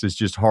lot of this is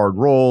just hard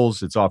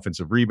rolls. It's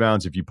offensive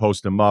rebounds. If you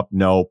post them up,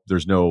 no,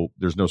 there's no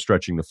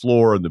stretching the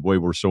floor. And the way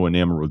we're so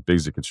enamored with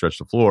bigs that can stretch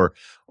the floor,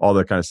 all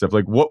that kind of stuff.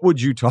 Like, what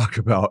would you talk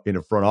about in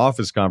a front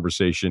office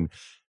conversation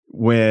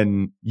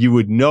when you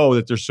would know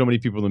that there's so many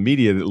people in the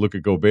media that look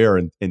at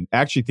Gobert and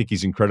actually think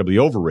he's incredibly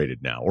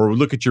overrated now, or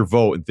look at your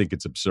vote and think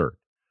it's absurd?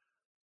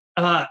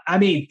 I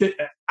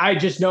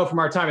just know from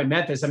our time in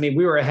Memphis,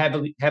 we were a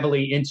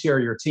heavily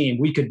interior team.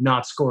 We could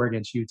not score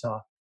against Utah.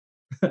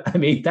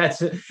 That's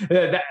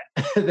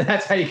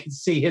how you can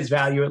see his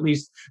value, at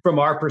least from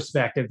our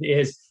perspective,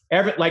 is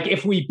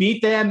if we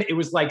beat them, it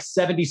was like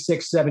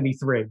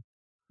 76-73,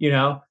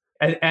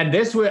 and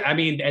this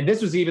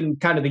was even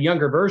kind of the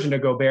younger version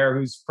of Gobert,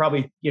 who's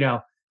probably,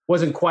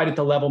 wasn't quite at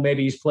the level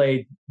maybe he's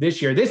played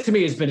this year. This to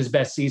me has been his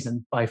best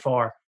season by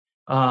far.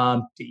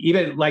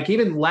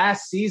 Even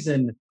last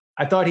season,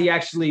 I thought he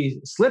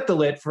actually slipped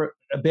a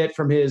bit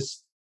from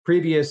his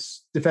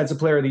previous Defensive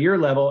Player of the Year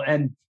level.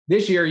 And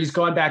this year he's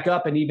gone back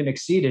up and even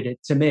exceeded it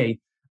to me.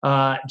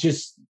 To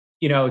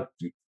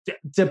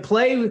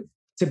play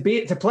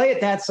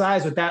at that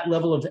size with that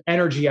level of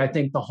energy, I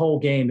think the whole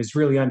game is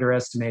really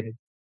underestimated.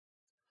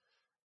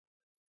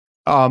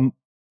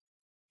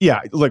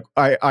 Yeah, look,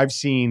 I've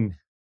seen,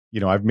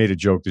 I've made a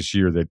joke this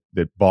year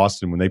that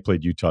Boston, when they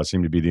played Utah,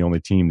 seemed to be the only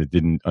team that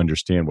didn't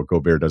understand what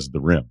Gobert does at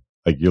the rim.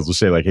 Like, you'll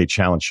say, like, hey,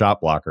 challenge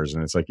shot blockers.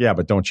 And it's like, yeah,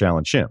 but don't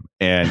challenge him.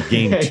 And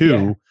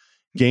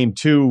game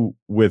two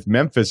with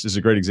Memphis is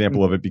a great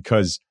example of it,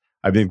 because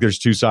I think there's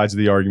two sides of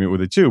the argument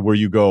with it too, where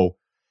you go,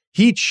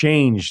 he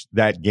changed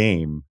that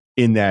game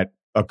in that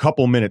a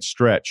couple minute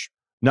stretch,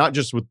 not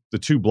just with the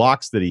 2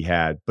 blocks that he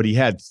had, but he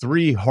had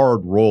 3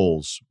 hard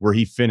rolls where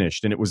he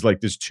finished. And it was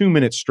like this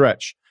 2-minute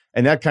stretch.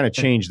 And that kind of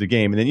changed the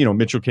game. And then,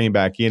 Mitchell came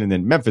back in, and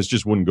then Memphis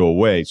just wouldn't go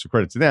away. So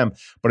credit to them.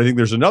 But I think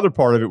there's another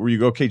part of it where you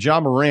go, okay,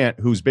 John Morant,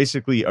 who's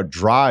basically a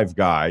drive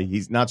guy,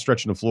 he's not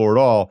stretching the floor at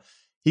all.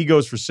 He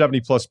goes for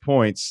 70-plus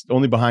points,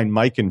 only behind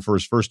Mikan for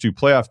his first 2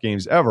 playoff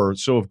games ever.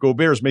 So if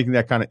Gobert is making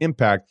that kind of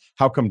impact,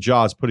 how come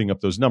Ja's putting up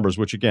those numbers?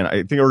 Which, again,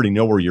 I think I already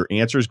know where your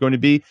answer is going to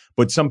be,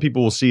 but some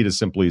people will see it as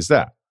simply as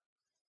that.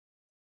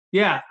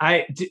 Yeah,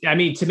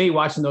 to me,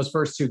 watching those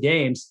first 2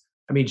 games,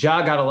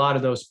 Ja got a lot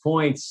of those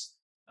points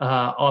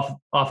off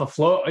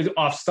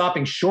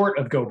stopping short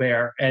of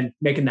Gobert and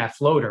making that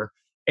floater.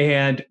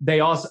 And they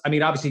also,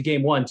 obviously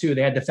game 1 too,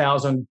 they had the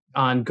fouls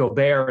on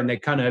Gobert, and they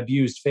kind of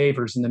abused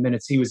favors in the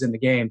minutes he was in the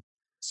game.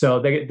 So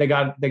they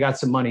got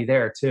some money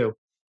there too.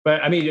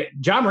 But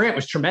John Morant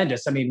was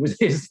tremendous. Was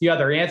the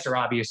other answer,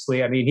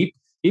 obviously.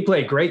 He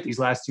played great these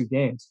last 2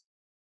 games.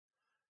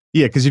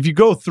 Yeah, because if you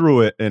go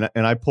through it, and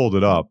I pulled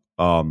it up,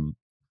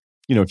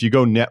 if you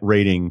go net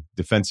rating,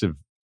 defensive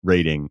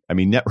rating,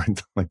 net rating,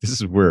 like, this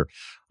is where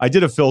I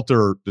did a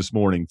filter this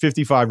morning,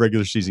 55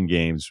 regular season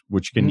games,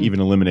 which can even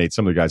eliminate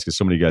some of the guys because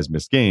so many guys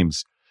missed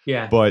games.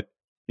 Yeah. But,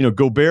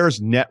 Gobert's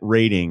net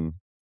rating,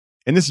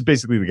 and this is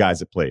basically the guys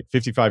that played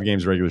 55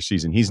 games regular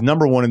season. He's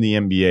number 1 in the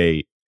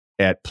NBA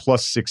at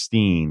plus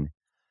 16.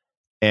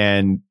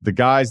 And the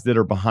guys that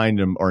are behind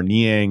him are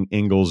Niang,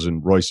 Ingles,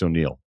 and Royce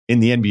O'Neal in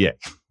the NBA,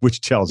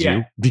 which tells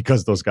you,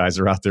 because those guys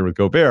are out there with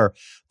Gobert,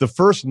 the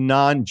first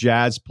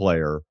non-Jazz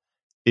player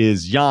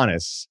is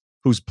Giannis,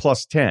 who's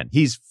plus 10.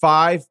 He's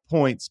 5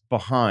 points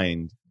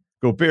behind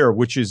Gobert,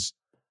 which is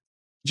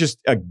just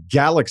a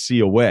galaxy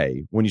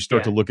away when you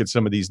start to look at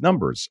some of these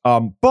numbers.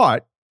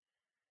 But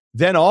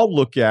then I'll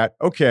look at,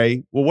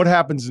 okay, well, what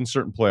happens in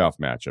certain playoff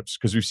matchups?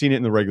 Because we've seen it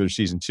in the regular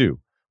season too.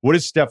 What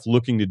is Steph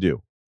looking to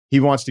do?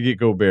 He wants to get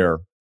Gobert,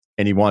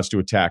 and he wants to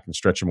attack and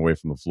stretch him away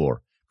from the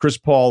floor. Chris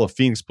Paul, if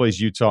Phoenix plays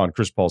Utah and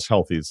Chris Paul's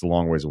healthy, it's a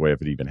long ways away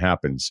if it even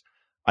happens.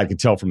 I can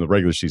tell from the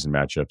regular season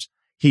matchups,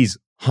 he's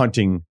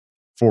hunting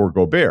for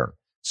Gobert.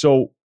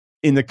 So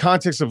in the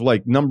context of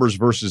like numbers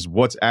versus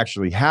what's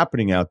actually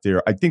happening out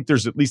there, I think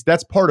there's at least,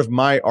 that's part of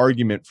my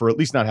argument for at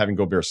least not having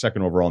Gobert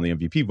second overall in the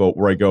MVP vote,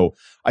 where I go,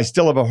 I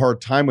still have a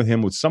hard time with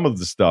him with some of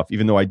the stuff,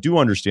 even though I do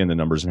understand the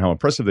numbers and how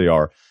impressive they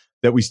are,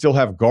 that we still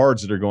have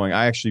guards that are going,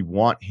 I actually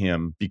want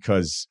him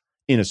because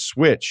in a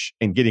switch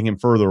and getting him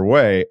further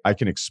away, I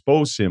can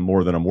expose him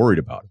more than I'm worried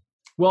about.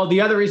 Well,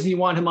 the other reason you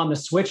want him on the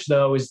switch,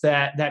 though, is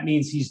that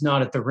means he's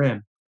not at the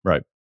rim.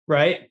 Right.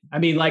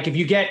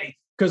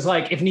 Because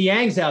if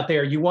Niang's out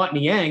there, you want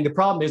Niang. The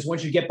problem is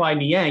once you get by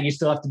Niang, you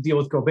still have to deal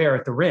with Gobert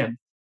at the rim.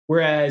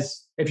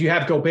 Whereas if you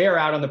have Gobert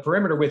out on the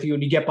perimeter with you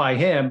and you get by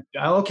him,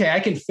 okay, I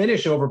can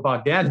finish over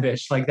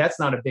Bogdanovich. Like, that's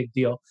not a big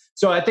deal.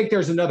 So I think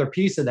there's another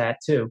piece of that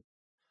too.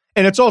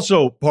 And it's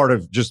also part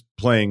of just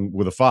playing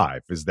with a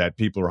 5 is that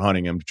people are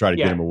hunting him to try to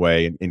get him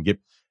away and get,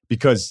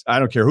 because I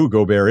don't care who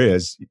Gobert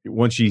is,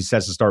 once he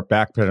has to start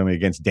backpedaling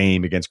against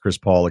Dame, against Chris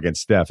Paul,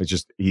 against Steph, it's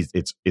just,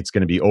 it's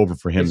going to be over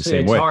for him the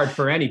same way. It's hard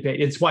for any big.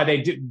 It's why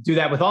they do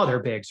that with all their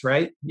bigs,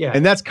 right? Yeah.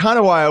 And that's kind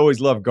of why I always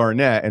love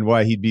Garnett and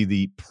why he'd be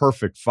the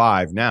perfect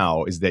 5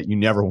 now, is that you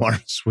never want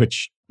to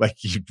switch. Like,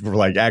 you were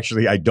like,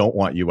 actually, I don't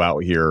want you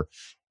out here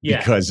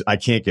because I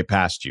can't get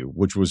past you,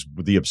 which was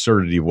the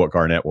absurdity of what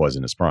Garnett was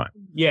in his prime.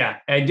 Yeah.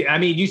 And I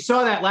mean, you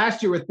saw that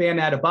last year with Bam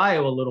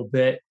Adebayo a little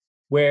bit,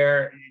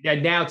 where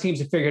now teams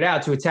have figured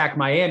out to attack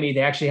Miami, they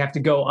actually have to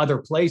go other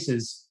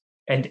places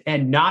and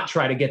not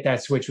try to get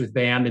that switch with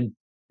Bam, and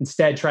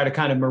instead try to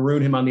kind of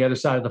maroon him on the other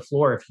side of the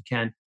floor if you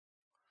can.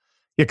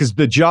 Yeah, because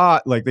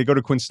the like they go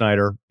to Quinn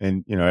Snyder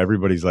and,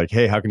 everybody's like,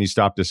 hey, how can you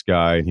stop this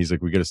guy? And he's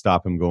like, we got to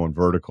stop him going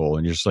vertical.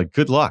 And you're just like,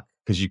 good luck,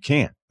 because you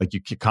can't. Like,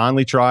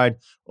 Conley tried,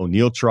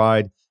 O'Neal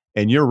tried,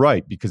 and you're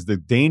right, because the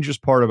dangerous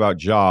part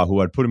about Ja,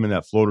 who I'd put him in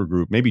that floater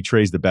group, maybe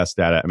Trey's the best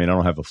at it. I mean, I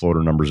don't have the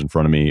floater numbers in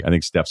front of me. I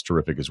think Steph's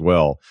terrific as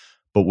well.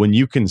 But when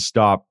you can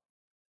stop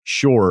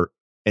short,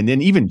 and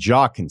then even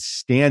Ja can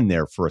stand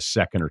there for a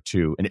second or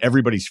two, and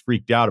everybody's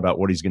freaked out about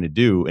what he's going to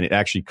do, and it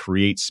actually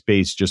creates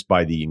space just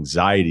by the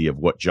anxiety of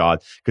what Ja,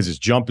 because his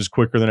jump is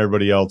quicker than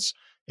everybody else.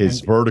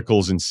 His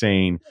vertical's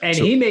insane. And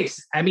he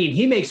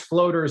makes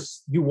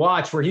floaters you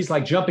watch where he's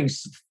like jumping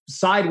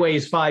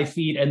sideways 5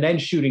 feet and then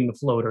shooting the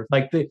floater.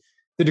 Like the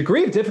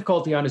degree of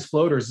difficulty on his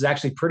floaters is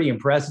actually pretty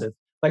impressive.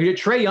 Like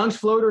Trae Young's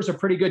floaters are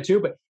pretty good too,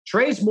 but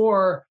Trae's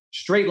more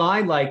straight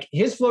line. Like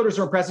his floaters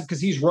are impressive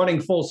because he's running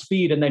full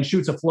speed and then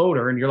shoots a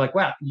floater. And you're like,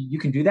 wow, you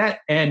can do that.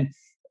 And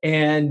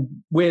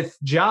with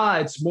Ja,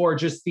 it's more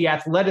just the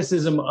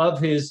athleticism of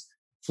his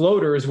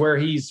floaters, where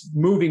he's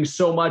moving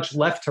so much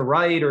left to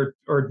right or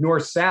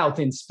north-south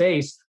in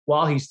space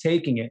while he's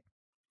taking it.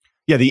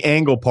 Yeah, the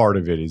angle part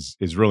of it is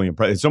really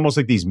impressive. It's almost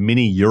like these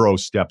mini Euro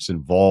steps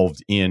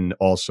involved in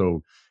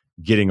also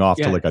getting off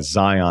to like a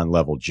Zion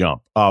level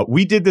jump.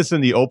 We did this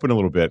in the Open a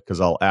little bit,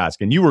 because I'll ask,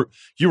 and you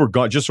were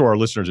gone, just so our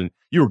listeners, and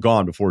you were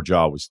gone before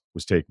Ja was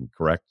taken,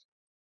 correct?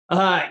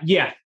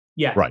 Yeah.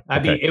 Right. I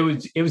mean,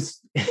 it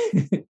was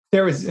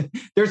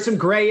there's some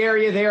gray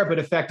area there, but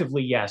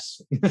effectively,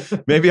 yes.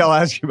 Maybe I'll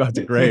ask you about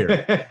the gray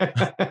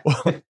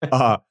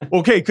area.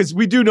 Okay, because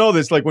we do know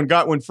this. Like when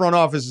front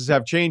offices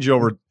have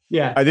changeover,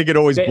 I think it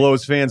always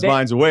blows fans'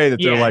 minds away that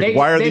they're like,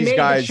 why are these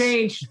guys?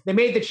 They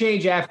made the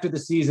change after the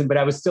season, but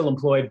I was still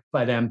employed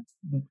by them.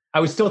 I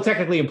was still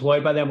technically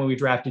employed by them when we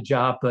drafted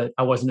Ja, but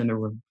I wasn't in the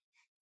room.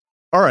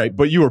 All right,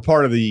 but you were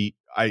part of the.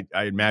 I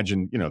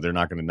imagine they're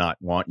not going to not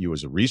want you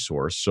as a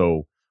resource.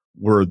 So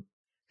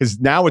because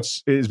now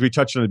it's, as we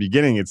touched on the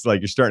beginning, it's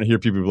like you're starting to hear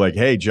people be like,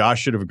 hey, Josh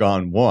should have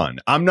gone 1.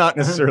 I'm not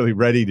necessarily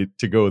ready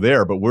to go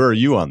there, but where are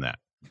you on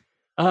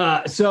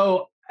that?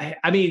 So,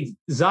 I mean,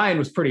 Zion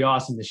was pretty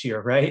awesome this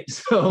year, right?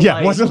 So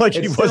it wasn't like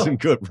he wasn't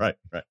good, right?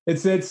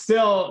 It's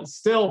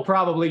still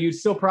probably, you'd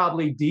still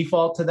probably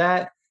default to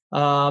that.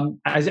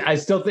 I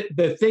still think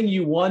the thing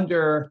you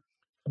wonder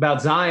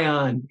about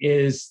Zion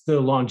is the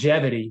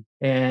longevity.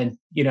 And,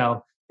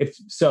 if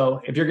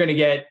you're going to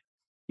get,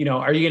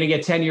 are you going to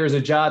get 10 years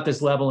of Ja at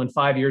this level and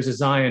 5 years of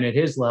Zion at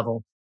his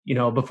level,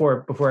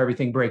 before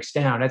everything breaks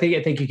down? I think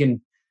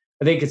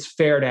it's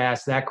fair to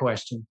ask that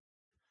question.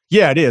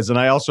 Yeah, it is. And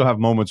I also have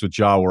moments with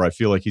Ja where I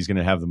feel like he's going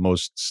to have the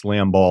most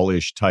slam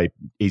ball-ish type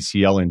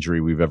ACL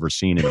injury we've ever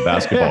seen in a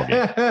basketball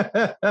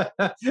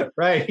game.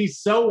 Right. He's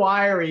so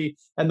wiry,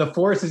 and the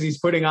forces he's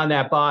putting on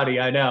that body,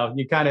 I know.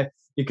 You kind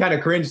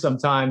of cringe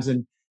sometimes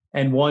and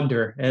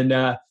wonder. And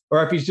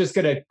or if he's just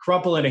going to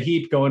crumple in a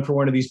heap going for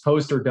one of these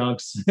poster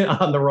dunks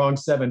on the wrong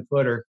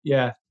 7-footer.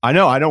 Yeah. I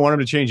know. I don't want him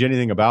to change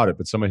anything about it,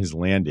 but some of his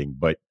landing.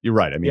 But you're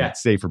right. I mean,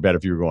 it's safe or bet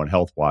if you were going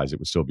health-wise, it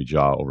would still be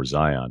Ja over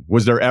Zion.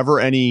 Was there ever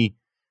any...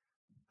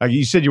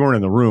 you said you weren't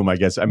in the room, I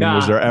guess. I mean,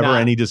 was there ever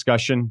any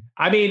discussion?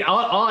 I mean,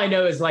 all I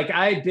know is, like,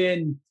 I'd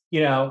been,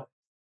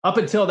 up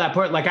until that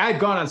point, like, I had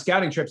gone on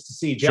scouting trips to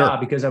see Ja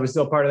because I was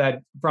still part of that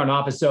front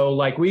office. So,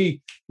 like,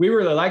 we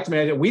really liked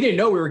him. We didn't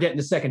know we were getting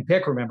the second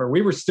pick, remember?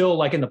 We were still,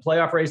 like, in the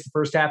playoff race the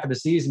first half of the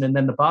season, and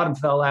then the bottom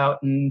fell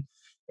out, and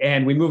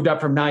we moved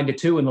up from 9 to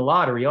 2 in the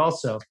lottery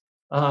also.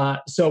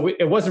 So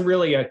it wasn't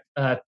really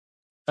a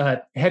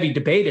heavy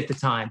debate at the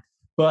time.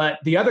 But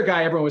the other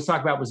guy everyone was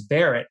talking about was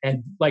Barrett.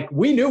 And, like,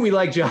 we knew we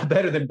liked Ja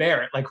better than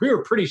Barrett. Like, we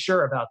were pretty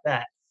sure about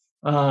that.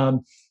 Ja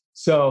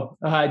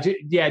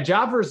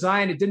versus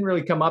Zion, it didn't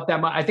really come up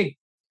that much. I think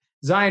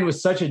Zion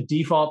was such a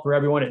default for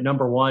everyone at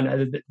number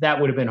 1.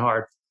 That would have been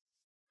hard.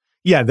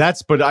 Yeah,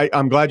 but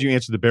I'm glad you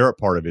answered the Barrett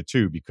part of it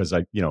too, because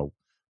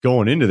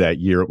going into that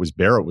year, it was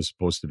Barrett was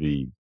supposed to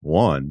be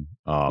 1.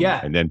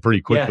 And then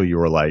pretty quickly you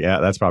were like,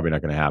 that's probably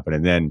not going to happen.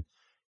 And then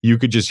you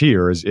could just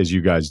hear, as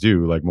you guys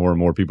do, like more and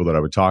more people that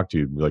I would talk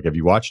to, like, have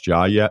you watched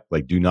Ja yet?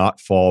 Like, do not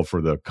fall for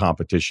the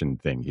competition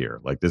thing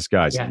here. Like, this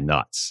guy's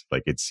nuts.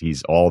 Like,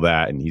 he's all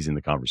that, and he's in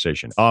the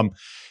conversation.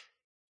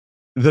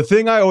 The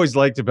thing I always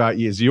liked about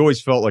you is you always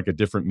felt like a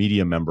different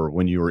media member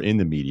when you were in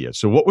the media.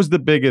 So what was the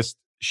biggest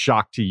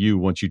shock to you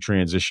once you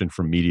transitioned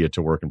from media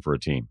to working for a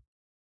team?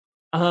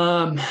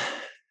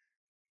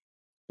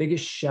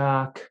 Biggest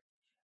shock.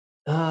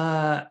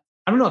 I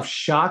don't know if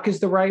shock is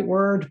the right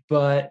word,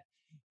 but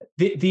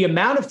the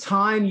amount of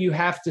time you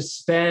have to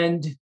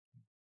spend,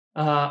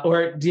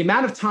 or the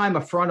amount of time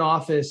a front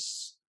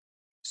office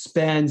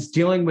spends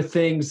dealing with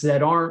things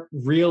that aren't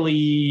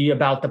really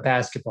about the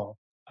basketball,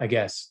 I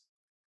guess.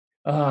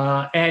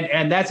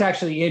 And that's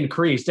actually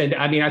increased. And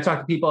I mean, I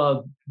talked to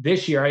people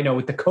this year, I know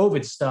with the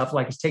COVID stuff,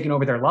 like it's taken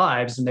over their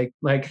lives, and they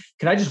like,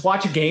 can I just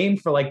watch a game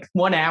for like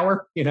 1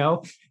 hour,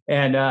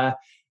 And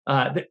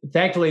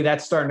thankfully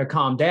that's starting to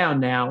calm down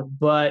now.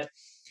 But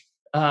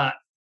a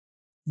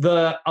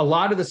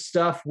lot of the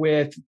stuff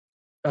with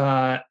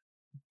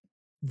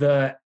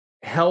the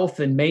health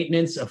and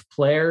maintenance of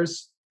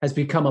players has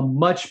become a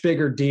much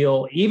bigger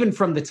deal. Even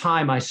from the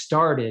time I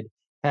started,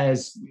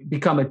 has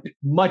become a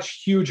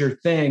much huger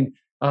thing.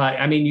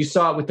 I mean, you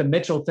saw it with the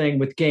Mitchell thing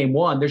with game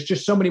one. There's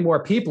just so many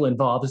more people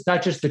involved. It's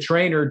not just the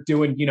trainer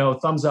doing,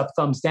 thumbs up,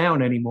 thumbs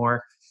down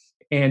anymore.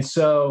 And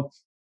so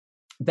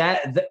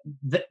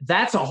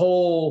that's a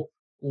whole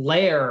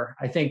layer,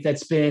 I think,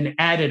 that's been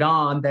added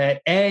on,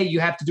 that A, you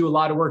have to do a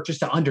lot of work just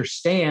to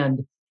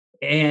understand,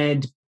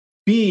 and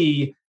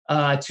B,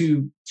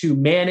 to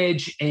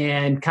manage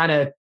and kind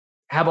of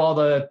have all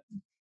the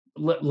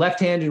left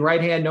hand and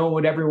right hand knowing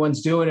what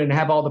everyone's doing and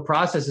have all the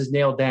processes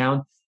nailed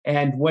down.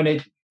 And when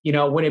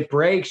it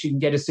breaks, you can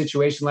get a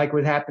situation like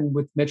what happened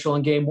with Mitchell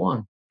in game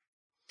one.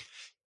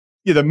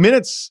 Yeah, the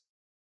minutes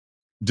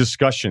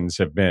discussions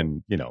have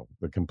been,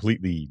 a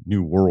completely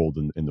new world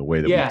in the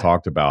way that we've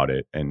talked about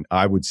it. And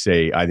I would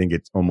say, I think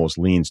it almost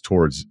leans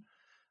towards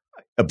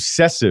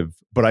obsessive,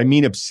 but I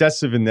mean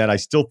obsessive in that I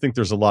still think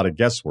there's a lot of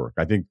guesswork.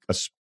 I think a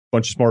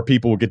bunch of smart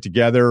people will get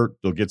together.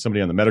 They'll get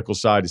somebody on the medical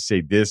side to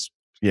say this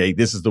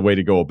is the way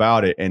to go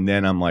about it. And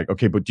then I'm like,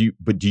 okay, but do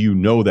you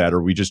know that? Or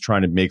are we just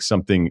trying to make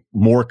something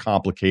more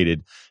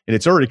complicated? And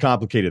it's already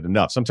complicated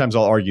enough. Sometimes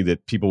I'll argue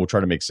that people will try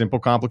to make simple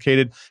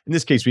complicated. In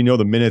this case, we know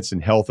the minutes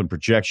and health and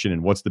projection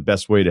and what's the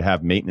best way to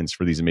have maintenance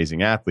for these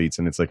amazing athletes.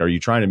 And it's like, are you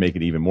trying to make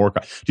it even more?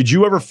 Did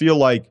you ever feel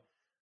like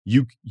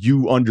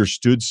you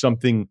understood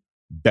something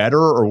better,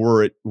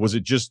 or was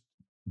it just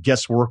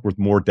guesswork with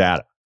more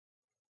data?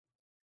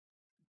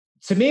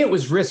 To me, it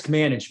was risk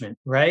management,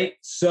 right?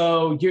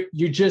 So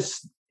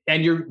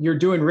you're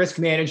doing risk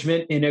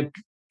management in an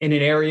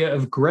area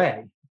of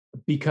gray,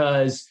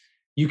 because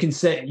you can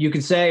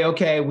say,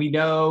 okay, we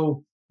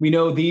know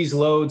these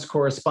loads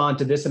correspond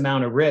to this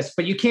amount of risk,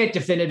 but you can't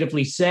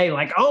definitively say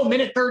like, oh,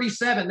 minute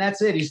 37,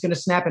 that's it, he's going to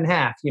snap in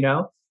half,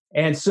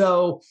 And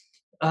so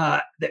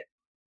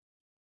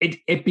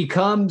it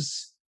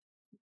becomes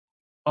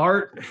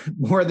art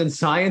more than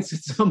science at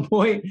some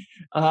point,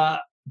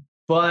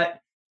 but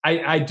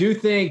I do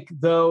think,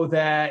 though,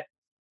 that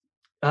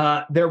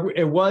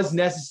it was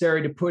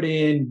necessary to put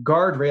in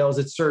guardrails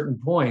at certain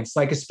points,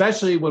 like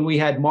especially when we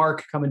had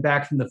Mark coming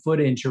back from the foot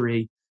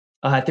injury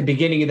at the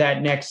beginning of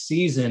that next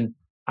season.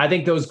 I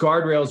think those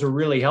guardrails were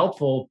really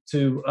helpful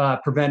to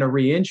prevent a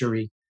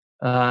re-injury.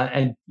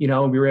 And we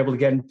were able to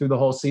get him through the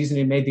whole season.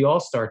 He made the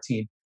All-Star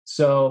team.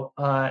 So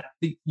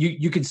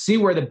you can see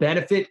where the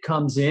benefit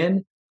comes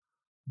in,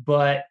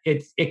 but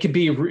it could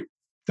be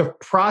the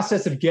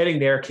process of getting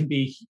there can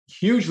be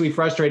hugely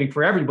frustrating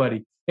for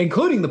everybody,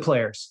 including the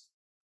players.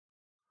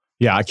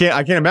 Yeah, I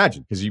can't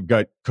imagine, because you've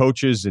got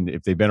coaches, and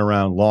if they've been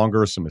around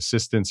longer, some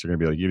assistants are going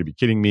to be like, "You're going to be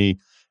kidding me."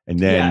 And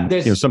then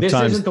sometimes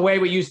this isn't the way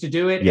we used to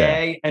do it.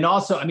 Yeah. And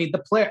also, I mean, the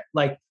player,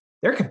 like,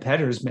 they're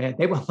competitors, man.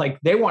 They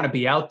want to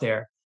be out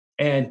there,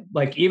 and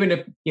like even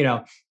if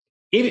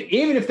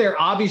even if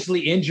they're obviously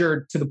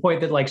injured to the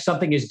point that like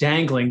something is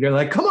dangling, they're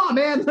like, "Come on,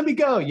 man, let me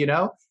go."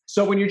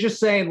 So when you're just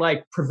saying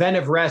like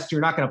preventive rest, you're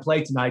not going to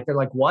play tonight, they're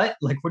like, what?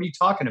 Like, what are you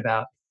talking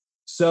about?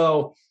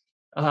 So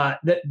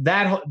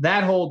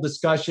that whole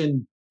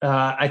discussion,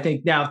 I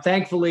think now,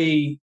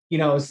 thankfully,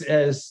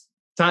 as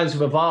times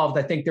have evolved,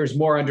 I think there's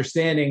more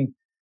understanding,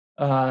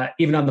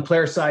 even on the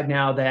player side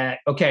now, that,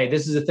 okay,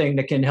 this is a thing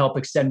that can help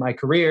extend my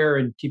career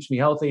and keeps me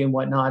healthy and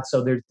whatnot.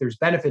 So there's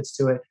benefits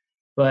to it,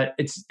 but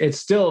it's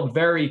still a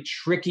very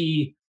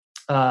tricky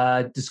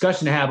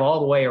discussion to have all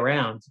the way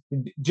around.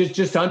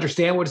 Just to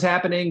understand what's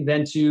happening,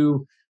 then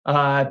to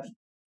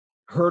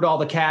herd all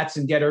the cats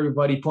and get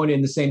everybody pointed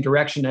in the same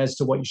direction as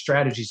to what your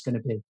strategy is going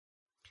to be.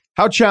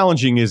 How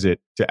challenging is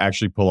it to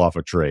actually pull off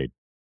a trade?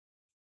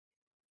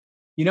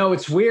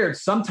 It's weird.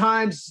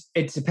 Sometimes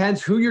it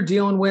depends who you're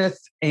dealing with,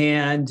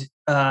 and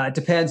it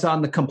depends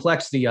on the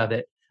complexity of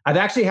it. I've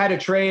actually had a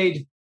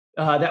trade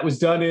that was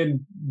done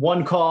in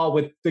one call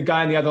with the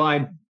guy on the other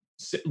line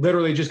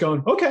literally just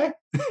going, okay.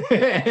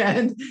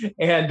 and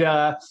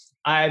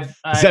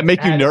does that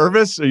make you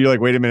nervous? Or you're like,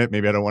 wait a minute,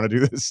 maybe I don't want to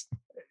do this?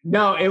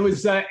 No, it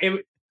was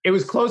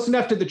close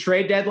enough to the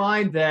trade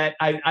deadline that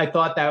I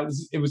thought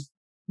it was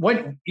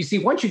when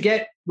once you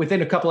get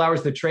within a couple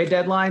hours of the trade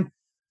deadline,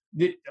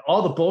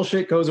 all the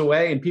bullshit goes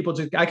away, and people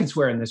I can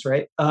swear in this,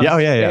 right?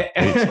 Yeah.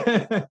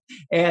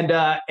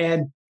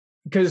 And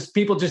because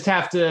people just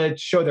have to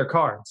show their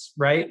cards,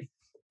 right?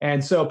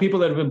 And so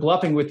people that have been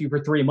bluffing with you for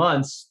 3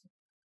 months,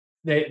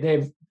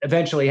 they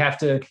eventually have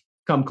to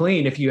come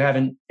clean if you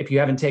haven't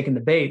taken the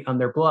bait on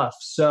their bluff.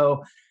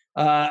 So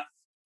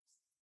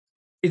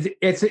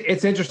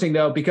it's interesting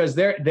though, because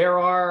there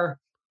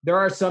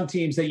are some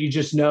teams that you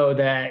just know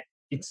that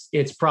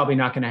it's probably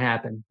not going to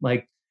happen.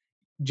 Like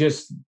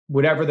just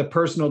whatever the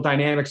personal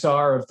dynamics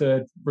are of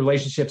the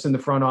relationships in the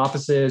front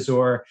offices,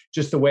 or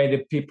just the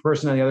way the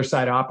person on the other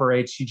side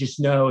operates, you just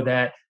know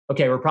that,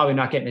 okay, we're probably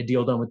not getting a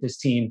deal done with this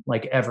team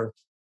like ever.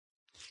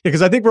 Yeah,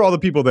 because I think for all the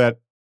people that,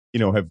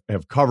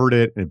 have covered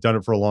it and have done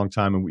it for a long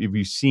time, and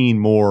we've seen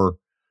more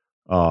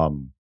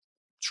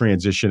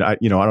transition. I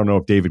don't know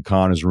if David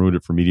Kahn has ruined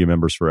it for media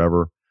members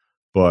forever,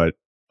 but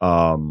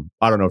I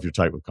don't know if you're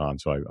tight with Kahn,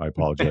 so I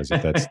apologize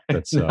if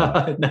that's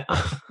No.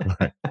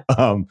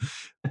 right.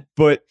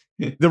 But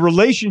the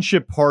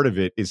relationship part of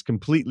it is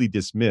completely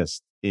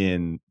dismissed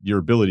in your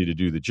ability to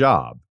do the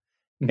job.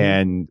 Mm-hmm.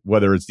 And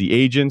whether it's the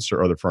agents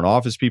or other front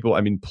office people,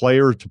 I mean,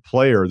 player to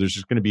player, there's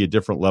just going to be a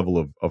different level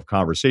of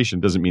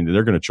conversation. Doesn't mean that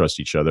they're going to trust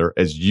each other.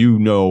 As you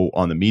know,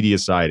 on the media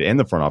side and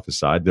the front office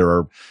side,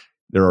 there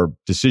are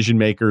decision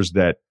makers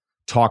that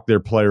talk their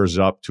players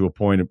up to a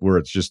point where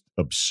it's just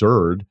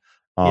absurd.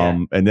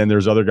 And then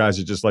there's other guys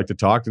that just like to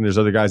talk, and there's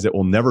other guys that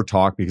will never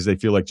talk because they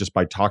feel like just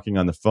by talking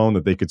on the phone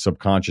that they could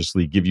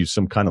subconsciously give you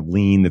some kind of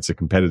lean that's a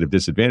competitive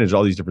disadvantage,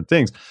 all these different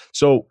things.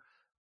 So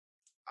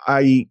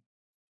I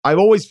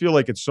always feel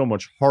like it's so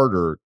much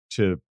harder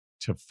to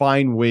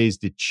find ways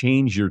to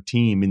change your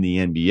team in the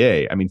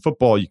NBA. I mean,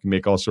 football, you can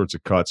make all sorts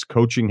of cuts.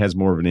 Coaching has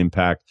more of an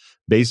impact.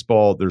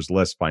 Baseball, there's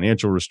less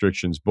financial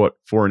restrictions. But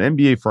for an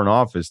NBA front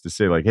office to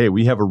say like, hey,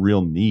 we have a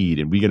real need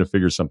and we got to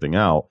figure something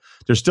out,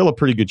 there's still a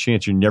pretty good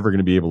chance you're never going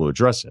to be able to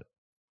address it.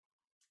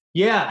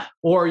 Yeah,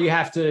 or you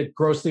have to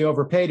grossly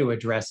overpay to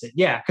address it.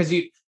 Yeah, because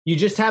you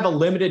just have a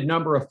limited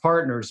number of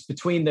partners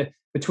between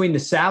the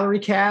salary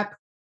cap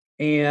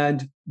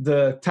and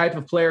the type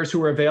of players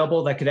who are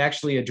available that could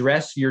actually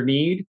address your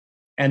need.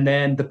 And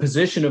then the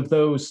position of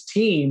those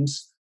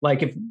teams,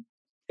 like if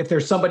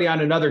there's somebody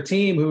on another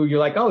team who you're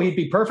like, oh, he'd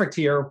be perfect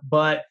here,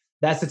 but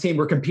that's the team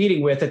we're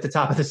competing with at the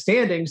top of the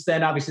standings,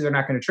 then obviously they're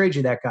not going to trade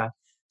you that guy.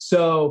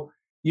 So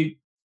you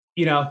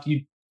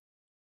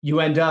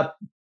end up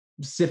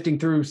sifting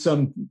through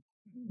some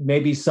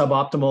maybe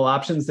suboptimal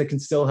options that can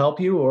still help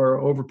you, or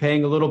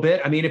overpaying a little bit.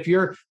 I mean,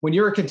 when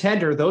you're a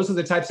contender, those are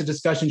the types of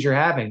discussions you're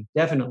having,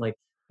 definitely.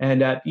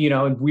 And,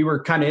 and we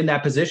were kind of in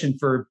that position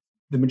for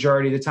the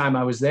majority of the time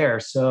I was there.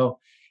 So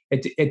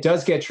it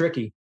does get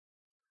tricky.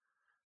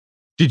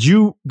 Did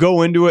you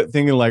go into it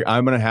thinking like,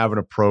 I'm going to have an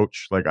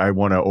approach, like I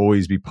want to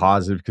always be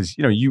positive? Because,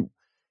 you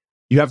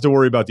have to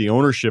worry about the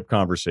ownership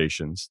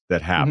conversations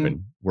that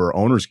happen where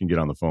owners can get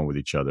on the phone with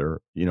each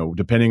other,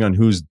 depending on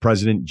who's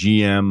president,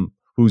 GM,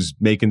 who's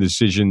making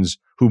decisions,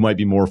 who might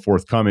be more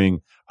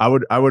forthcoming. I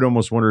would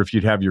almost wonder if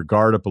you'd have your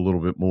guard up a little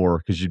bit more,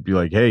 because you'd be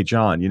like, hey,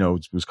 John,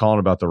 was calling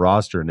about the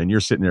roster. And then you're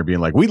sitting there being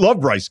like, we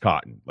love Bryce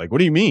Cotton. Like, what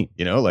do you mean?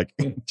 Like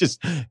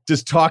just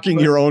talking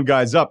your own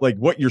guys up, like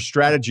what your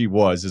strategy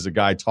was as a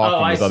guy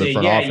talking with other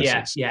front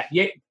offices.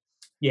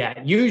 Yeah.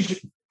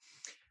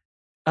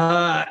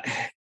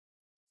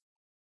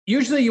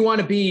 Usually you want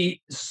to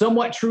be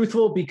somewhat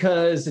truthful,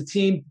 because a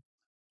team,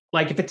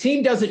 like if a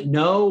team doesn't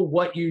know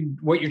what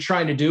you're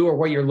trying to do or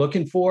what you're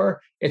looking for,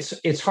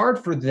 it's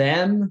hard for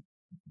them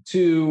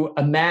to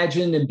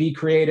imagine and be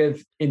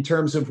creative in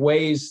terms of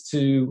ways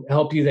to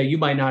help you that you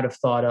might not have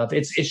thought of.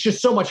 It's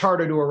just so much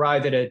harder to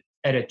arrive at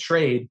a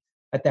trade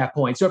at that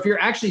point. So if you're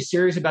actually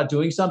serious about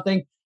doing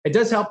something, it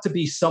does help to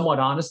be somewhat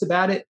honest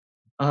about it.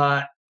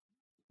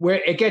 Where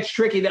it gets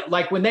tricky, that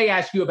like when they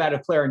ask you about a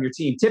player on your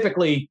team,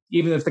 typically,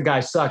 even if the guy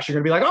sucks, you're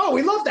going to be like, oh,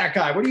 we love that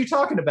guy. What are you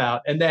talking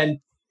about? And then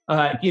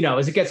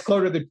as it gets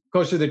closer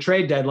to the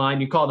trade deadline,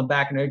 you call them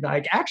back and they're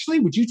like, actually,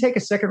 would you take a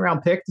second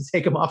round pick to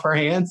take him off our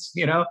hands?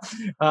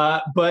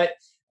 But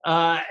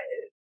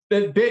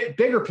the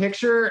bigger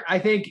picture, I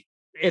think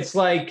it's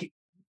like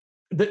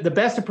the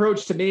best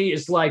approach to me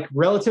is like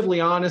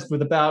relatively honest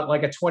with about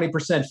like a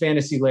 20%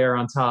 fantasy layer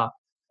on top.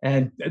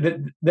 And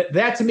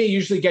that to me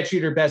usually gets you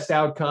your best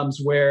outcomes,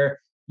 where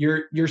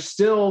you're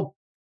still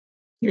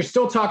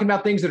talking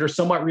about things that are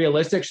somewhat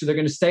realistic. So they're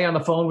going to stay on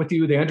the phone with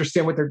you. They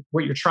understand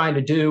what you're trying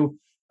to do.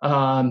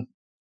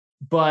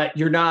 But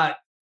you're not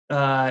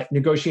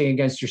negotiating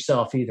against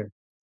yourself either.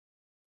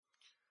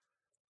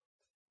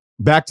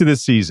 Back to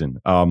this season.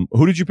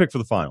 Who did you pick for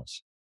the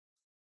finals?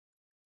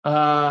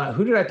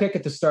 Who did I pick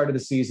at the start of the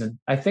season?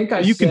 I think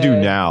you can do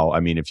now.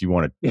 I mean, if you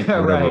want to.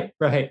 Yeah,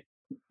 right.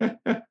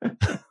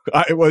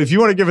 Well, if you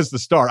want to give us the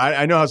start,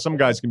 I know how some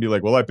guys can be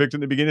like, well, I picked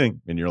in the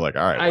beginning, and you're like,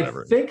 all right,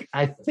 whatever.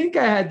 I think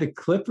I had the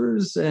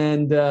Clippers,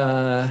 and did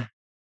I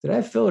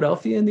have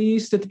Philadelphia in the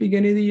East at the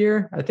beginning of the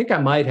year? I think I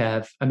might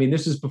have. I mean,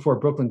 this is before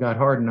Brooklyn got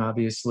Harden,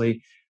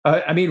 obviously.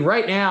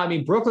 Right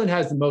now, Brooklyn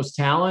has the most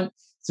talent.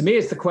 To me,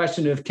 it's the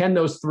question of, can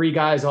those three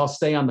guys all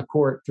stay on the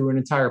court through an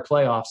entire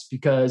playoffs?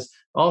 Because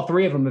all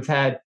three of them have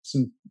had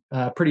some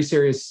pretty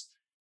serious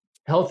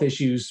health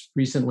issues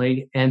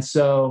recently, and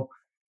so.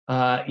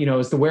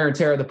 Is the wear and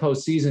tear of the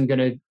postseason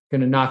going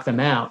to knock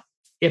them out?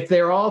 If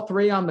they're all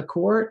three on the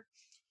court,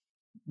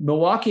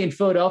 Milwaukee and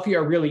Philadelphia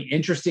are really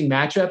interesting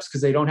matchups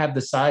because they don't have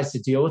the size to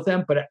deal with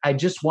them. But I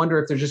just wonder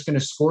if they're just going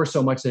to score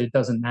so much that it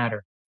doesn't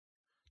matter.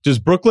 Does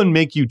Brooklyn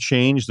make you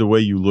change the way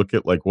you look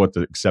at like what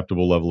the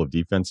acceptable level of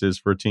defense is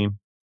for a team?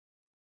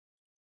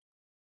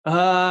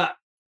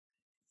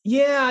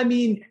 Yeah, I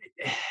mean,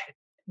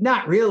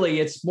 not really.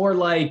 It's more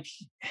like,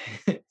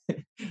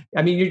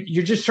 I mean,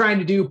 you're just trying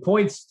to do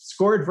points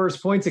scored versus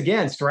points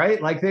against,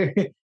 right? Like,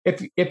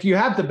 if you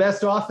have the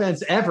best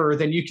offense ever,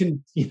 then you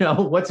can,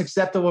 what's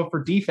acceptable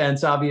for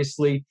defense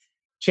obviously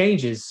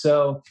changes.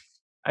 So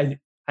I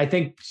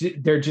think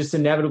they're just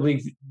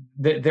inevitably,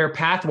 their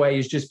pathway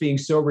is just being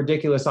so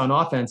ridiculous on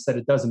offense that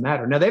it doesn't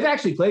matter. Now, they've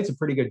actually played some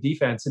pretty good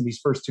defense in these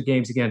first two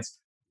games against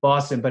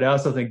Boston, but I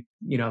also think,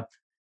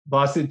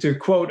 Boston, to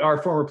quote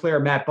our former player,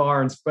 Matt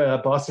Barnes,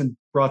 Boston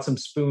brought some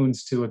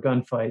spoons to a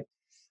gunfight.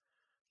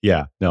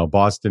 Yeah. Now,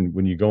 Boston,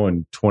 when you go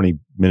in 20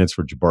 minutes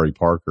for Jabari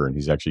Parker and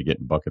he's actually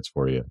getting buckets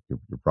for you, you're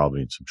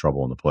probably in some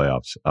trouble in the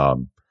playoffs.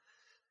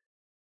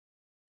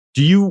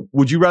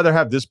 Would you rather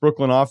have this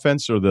Brooklyn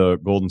offense or the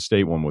Golden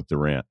State one with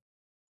Durant?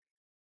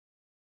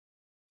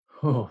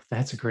 Oh,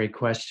 that's a great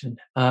question.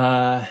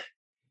 I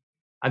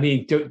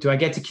mean, do I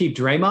get to keep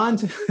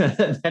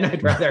Draymond? Then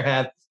I'd rather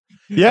have.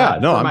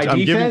 I'm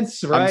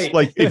defense, giving, right? I'm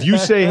like, if you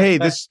say, hey,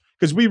 this,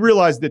 because we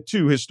realized that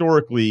too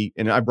historically,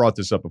 and I brought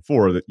this up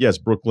before, that yes,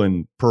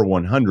 Brooklyn per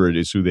 100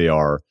 is who they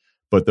are,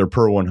 but they're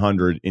per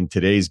 100 in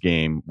today's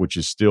game, which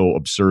is still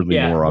absurdly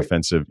more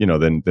offensive,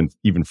 than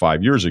even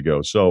 5 years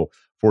ago. So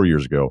 4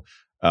 years ago.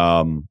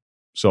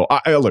 So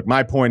I look,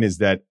 my point is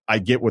that I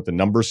get what the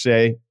numbers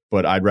say,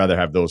 but I'd rather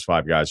have those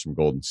five guys from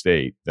Golden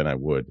State than I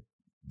would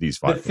these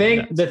five.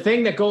 The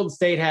thing that Golden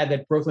State had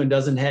that Brooklyn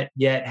doesn't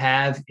yet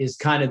have is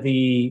kind of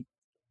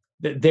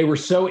they were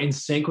so in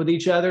sync with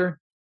each other,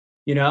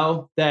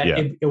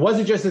 that it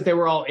wasn't just that they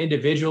were all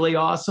individually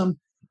awesome.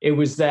 It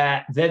was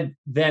that then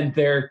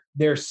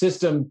their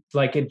system,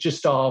 like, it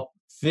just all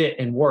fit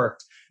and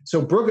worked.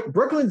 So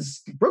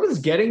Brooklyn's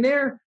getting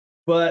there,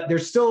 but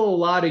there's still a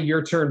lot of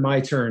your turn, my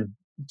turn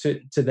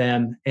to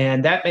them,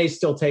 and that may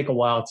still take a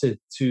while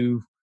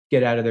to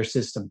get out of their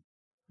system.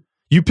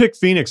 You picked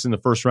Phoenix in the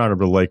first round of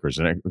the Lakers,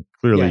 and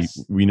clearly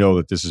we know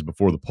that this is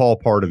before the Paul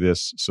part of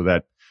this, so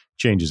that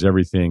changes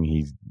everything.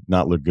 He's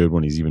not looked good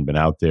when he's even been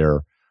out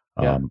there.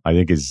 I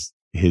think his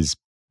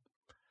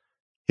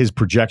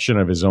projection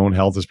of his own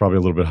health is probably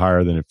a little bit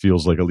higher than it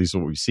feels like, at least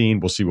what we've seen.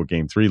 We'll see what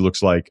game 3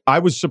 looks like. I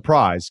was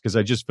surprised because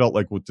I just felt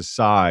like with the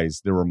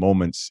size, there were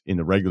moments in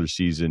the regular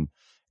season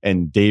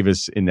and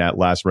Davis in that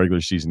last regular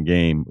season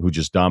game who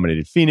just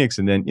dominated Phoenix.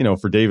 And then,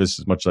 for Davis,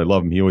 as much as I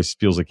love him, he always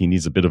feels like he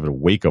needs a bit of a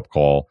wake-up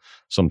call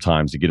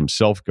sometimes to get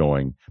himself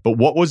going. But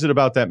what was it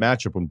about that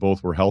matchup when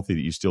both were healthy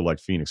that you still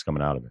liked Phoenix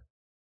coming out of it?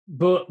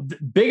 But the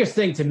biggest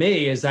thing to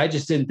me is I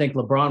just didn't think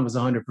LeBron was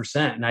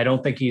 100%, and I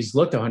don't think he's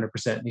looked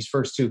 100% in these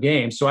first two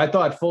games. So I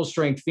thought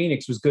full-strength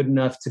Phoenix was good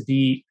enough to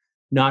beat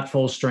not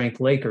full-strength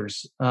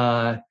Lakers.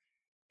 And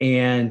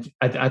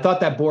I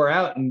thought that bore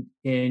out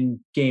in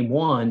game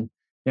 1.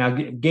 Now,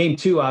 game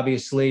 2,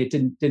 obviously, it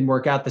didn't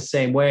work out the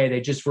same way. They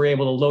just were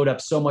able to load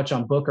up so much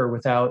on Booker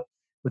without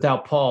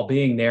Paul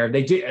being there.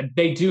 They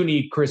do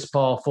need Chris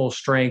Paul full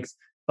strength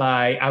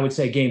by, I would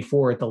say, game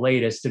 4 at the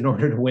latest in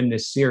order to win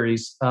this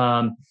series.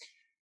 So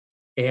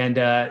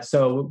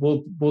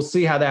we'll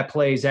see how that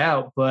plays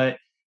out. But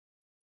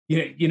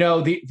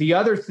the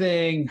other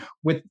thing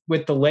with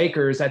the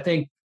Lakers, I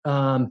think,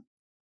 I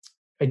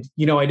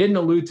didn't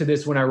allude to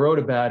this when I wrote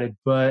about it,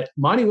 but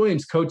Monty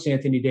Williams coached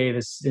Anthony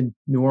Davis in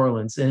New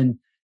Orleans, and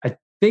I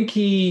think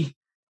he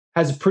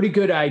has a pretty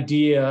good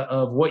idea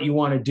of what you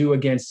want to do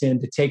against him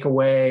to take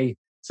away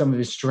some of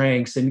his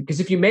strengths. And because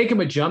if you make him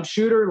a jump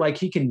shooter, like,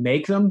 he can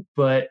make them,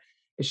 but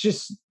it's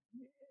just,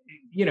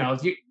 you're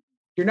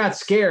not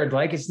scared.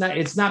 Like, it's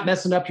not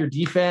messing up your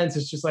defense.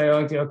 It's just like,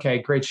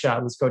 okay, great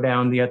shot. Let's go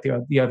down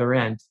the other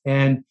end.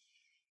 And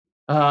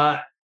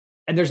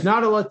there's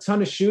not a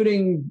ton of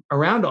shooting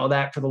around all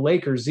that for the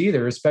Lakers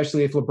either,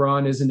 especially if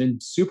LeBron isn't in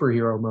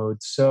superhero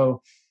mode.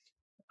 So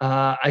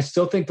I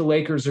still think the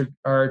Lakers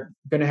are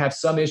going to have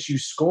some issue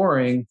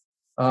scoring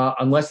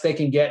unless they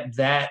can get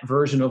that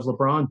version of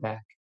LeBron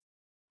back.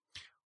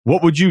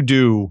 What would you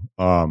do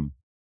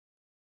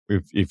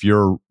if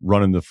you're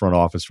running the front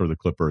office for the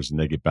Clippers and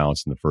they get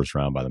bounced in the first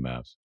round by the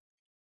Mavs?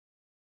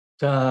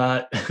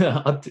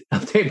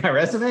 Update my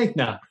resume?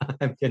 No,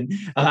 I'm kidding.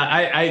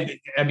 I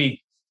mean,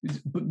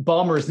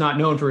 Ballmer is not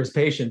known for his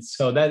patience,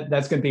 so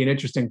that's going to be an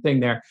interesting thing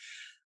there.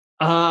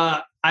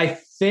 I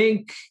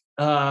think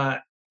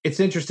it's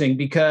interesting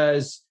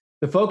because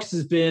the focus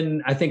has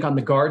been, I think, on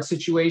the guard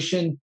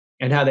situation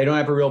and how they don't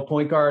have a real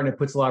point guard, and it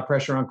puts a lot of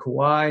pressure on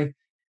Kawhi.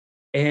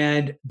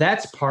 And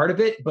that's part of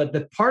it. But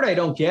the part I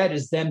don't get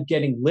is them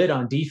getting lit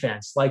on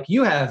defense. Like,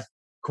 you have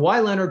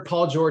Kawhi Leonard,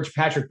 Paul George,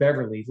 Patrick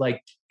Beverley.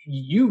 Like,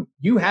 you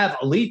have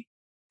elite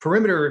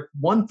perimeter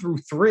 1 through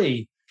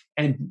 3.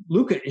 And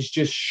Luka is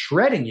just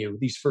shredding you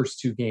these first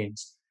two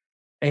games,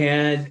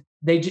 and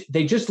they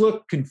just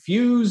look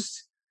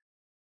confused,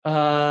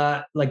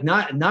 like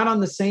not on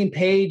the same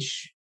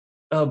page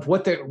of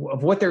what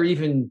they're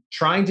even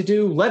trying to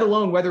do, let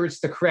alone whether it's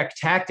the correct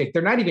tactic.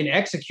 They're not even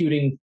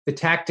executing the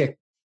tactic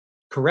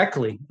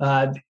correctly.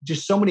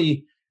 Just so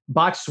many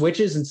botched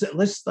switches and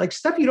like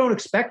stuff you don't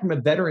expect from a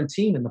veteran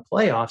team in the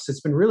playoffs.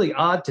 It's been really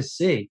odd to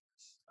see.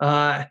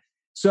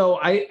 So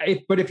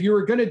but if you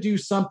were going to do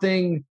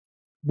something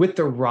with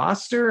the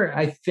roster,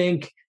 I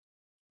think,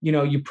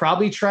 you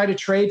probably try to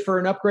trade for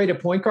an upgraded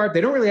point guard.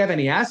 They don't really have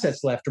any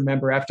assets left,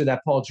 remember, after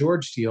that Paul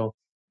George deal.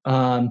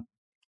 But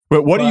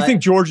what do you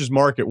think George's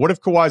market? What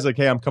if Kawhi's like,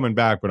 hey, I'm coming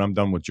back, but I'm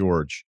done with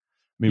George?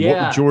 I mean,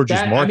 what would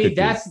George's market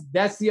be?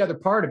 That's the other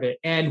part of it.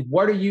 And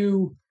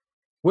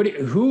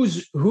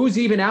who's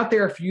even out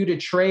there for you to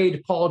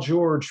trade Paul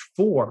George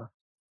for,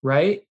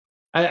 right?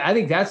 I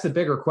think that's the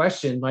bigger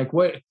question. Like,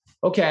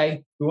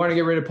 okay, we want to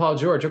get rid of Paul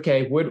George.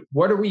 Okay,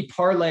 what are we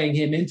parlaying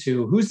him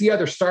into? Who's the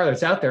other star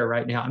that's out there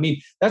right now? I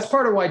mean, that's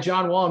part of why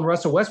John Wall and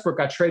Russell Westbrook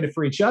got traded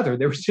for each other.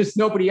 There was just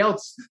nobody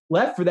else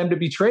left for them to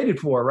be traded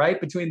for,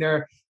 right? Between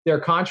their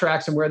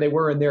contracts and where they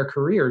were in their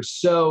careers.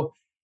 So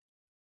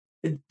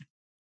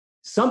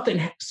something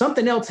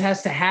else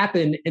has to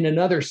happen in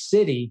another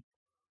city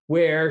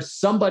where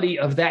somebody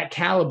of that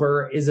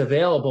caliber is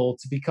available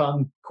to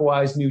become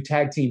Kawhi's new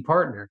tag team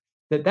partner.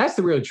 That's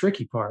the really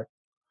tricky part.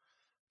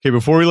 Okay,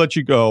 before we let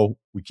you go,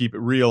 we keep it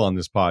real on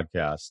this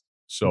podcast.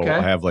 So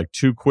I have like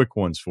 2 quick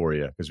ones for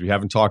you because we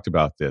haven't talked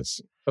about this.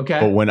 Okay.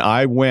 But when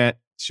I went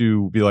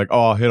to be like,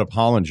 I'll hit up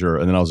Hollinger,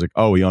 and then I was like,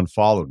 he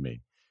unfollowed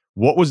me.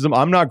 What was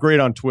I'm not great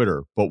on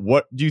Twitter, but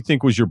what do you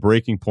think was your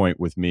breaking point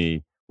with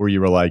me where you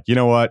were like, you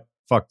know what?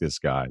 Fuck this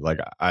guy. Like,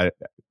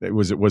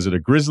 was it a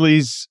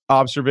Grizzlies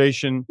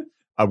observation?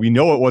 We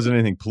know it wasn't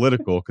anything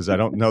political because I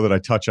don't know that I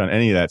touch on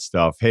any of that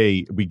stuff.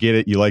 Hey, we get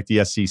it. You like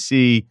the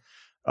SEC.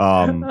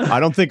 I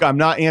don't think I'm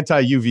not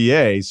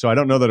anti-UVA, so I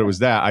don't know that it was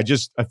that. I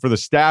just, for the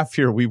staff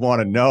here, we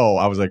want to know.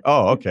 I was like,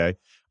 okay.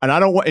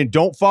 And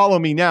don't follow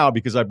me now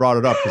because I brought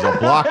it up because I'll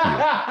block you.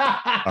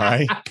 All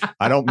right.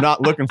 I'm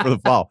not looking for the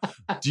follow.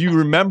 Do you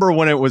remember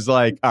when it was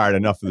like, all right,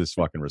 enough of this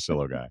fucking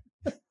Russillo guy?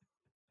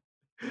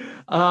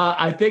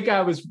 I think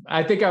I was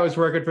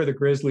working for the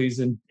Grizzlies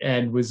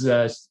and was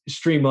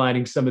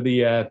streamlining some of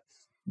the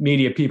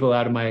media people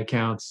out of my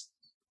accounts.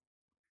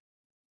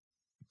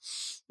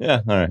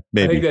 Yeah, all right,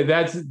 maybe.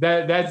 I think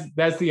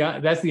that's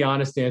the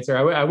honest answer.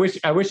 I wish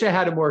I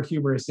had a more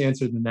humorous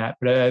answer than that,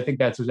 but I think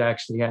that's what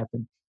actually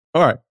happened.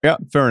 All right, yeah,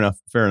 fair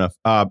enough.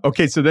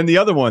 Okay, so then the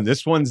other one,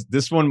 this one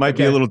might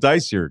be a little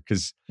dicier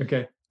because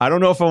I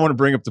don't know if I want to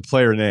bring up the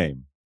player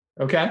name.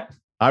 Okay,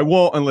 I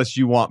won't unless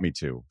you want me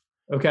to.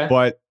 Okay,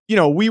 but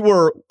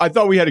I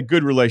thought we had a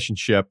good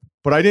relationship,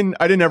 but I didn't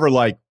ever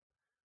like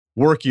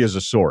work you as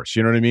a source.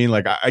 You know what I mean?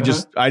 Like I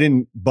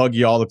didn't bug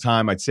you all the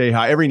time. I'd say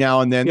hi every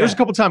now and then. Yeah. There's a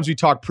couple times we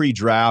talked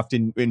pre-draft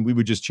and we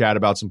would just chat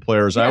about some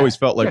players. Yeah. I always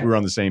felt like we were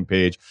on the same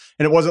page.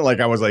 And it wasn't like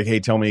I was like,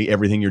 hey, tell me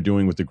everything you're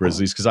doing with the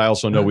Grizzlies. Cause I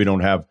also know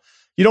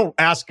you don't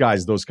ask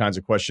guys those kinds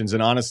of questions.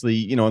 And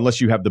honestly,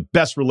 unless you have the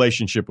best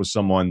relationship with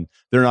someone,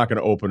 they're not going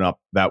to open up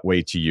that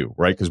way to you.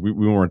 Right. Cause we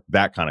weren't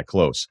that kind of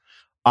close.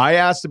 I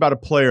asked about a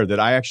player that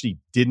I actually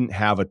didn't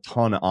have a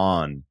ton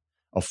on,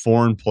 a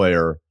foreign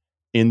player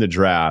in the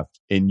draft,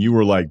 and you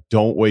were like,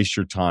 don't waste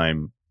your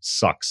time,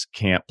 sucks,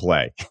 can't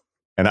play.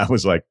 And I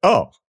was like,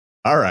 oh,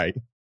 all right.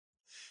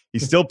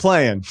 He's still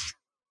playing.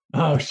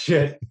 Oh,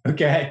 shit.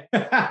 Okay.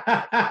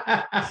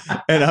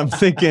 And I'm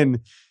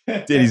thinking,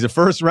 he's a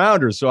first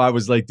rounder. So I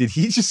was like, did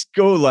he just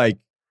go like,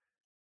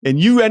 and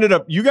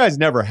you guys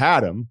never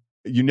had him.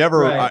 You never,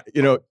 right.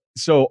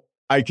 So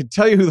I could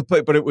tell you who the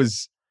player, but it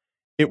was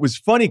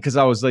funny because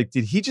I was like,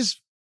 did he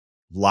just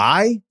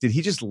lie? Did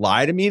he just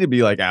lie to me to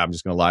be like, I'm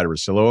just going to lie to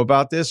Russillo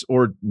about this?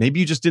 Or maybe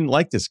you just didn't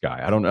like this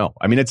guy. I don't know.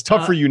 I mean, it's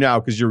tough for you now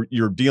because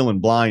you're dealing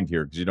blind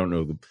here because you don't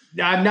know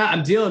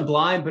I'm dealing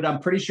blind, but I'm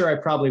pretty sure I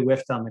probably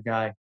whiffed on the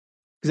guy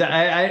because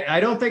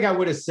I don't think I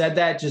would have said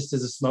that just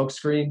as a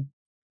smokescreen.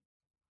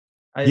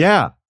 That's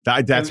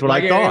what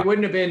I thought. It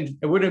wouldn't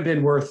have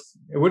been worth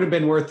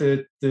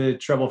the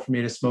trouble for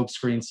me to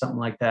smokescreen something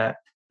like that.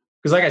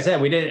 Because like I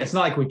said, it's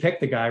not like we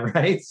picked the guy,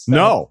 right? So,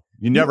 no,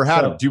 you never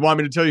had him. Do you want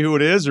me to tell you who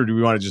it is, or do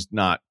we want to just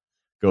not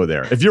go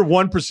there? If you're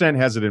 1%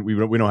 hesitant, we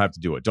don't have to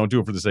do it. Don't do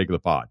it for the sake of the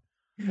pod.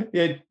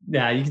 You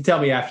can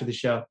tell me after the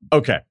show.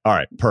 Okay. All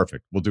right.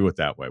 Perfect. We'll do it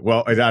that way.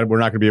 Well, we're not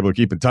going to be able to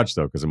keep in touch,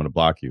 though, because I'm going to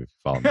block you if you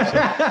follow me.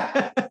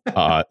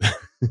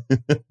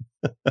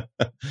 So.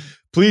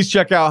 Please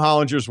check out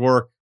Hollinger's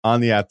work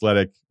on The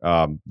Athletic.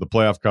 The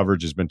playoff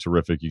coverage has been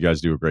terrific. You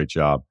guys do a great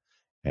job.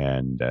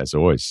 And as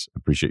always,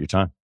 appreciate your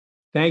time.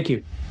 Thank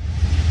you.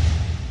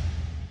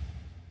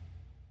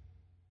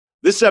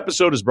 This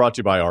episode is brought to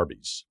you by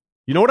Arby's.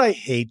 You know what I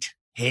hate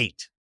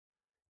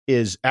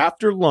is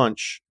after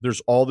lunch,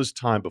 there's all this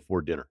time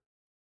before dinner.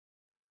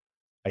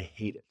 I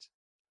hate it.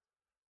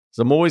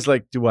 So I'm always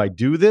like, do I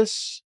do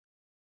this?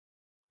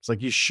 It's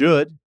like, you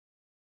should.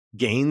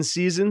 Gain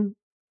season,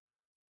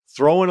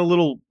 throw in a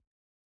little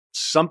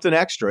something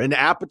extra, an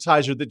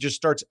appetizer that just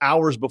starts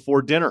hours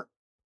before dinner.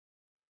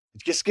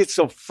 It just gets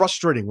so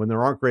frustrating when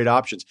there aren't great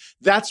options.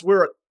 That's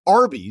where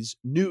Arby's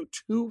new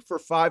 2 for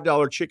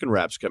 $5 chicken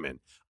wraps come in.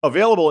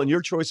 Available in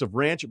your choice of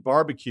ranch,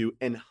 barbecue,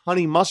 and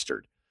honey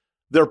mustard.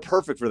 They're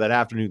perfect for that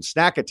afternoon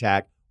snack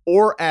attack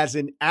or as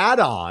an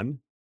add-on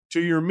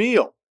to your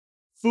meal.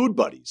 Food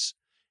buddies.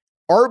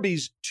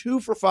 Arby's 2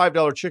 for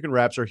 $5 chicken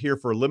wraps are here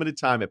for a limited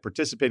time at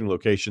participating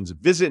locations.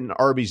 Visit an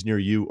Arby's near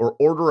you or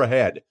order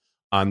ahead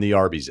on the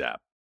Arby's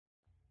app.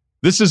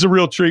 This is a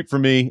real treat for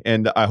me,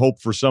 and I hope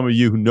for some of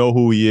you who know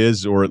who he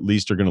is or at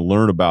least are going to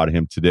learn about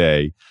him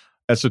today.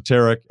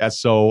 Esoteric,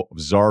 S-O,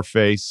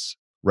 Czarface,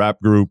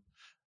 rap group,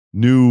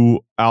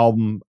 new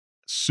album,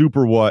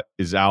 Super What,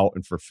 is out,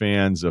 and for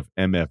fans of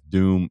MF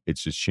Doom,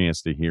 it's a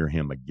chance to hear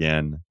him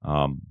again.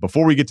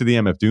 Before we get to the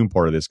MF Doom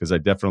part of this, because I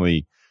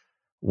definitely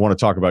want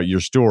to talk about your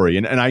story,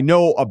 and I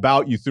know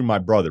about you through my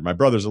brother. My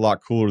brother's a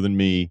lot cooler than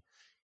me.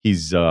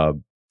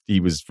 He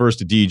was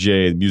first a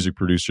DJ, music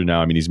producer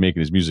now. I mean, he's making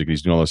his music and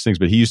he's doing all those things,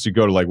 but he used to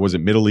go to, like, was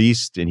it Middle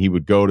East? And he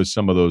would go to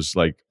some of those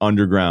like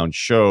underground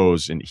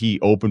shows, and he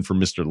opened for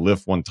Mr.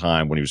 Lift one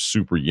time when he was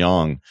super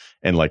young,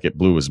 and like it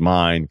blew his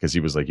mind because he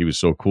was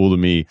so cool to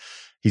me.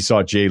 He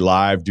saw Jay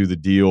Live do the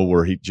deal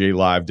where Jay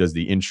Live does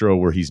the intro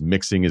where he's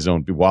mixing his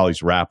own while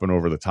he's rapping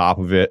over the top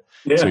of it.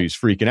 Yeah. So he's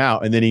freaking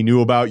out. And then he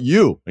knew about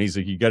you. And he's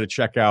like, you got to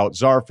check out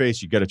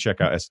Czarface. You got to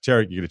check out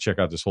Esoteric. You got to check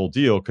out this whole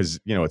deal because,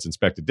 it's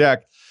Inspector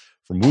Deck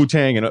from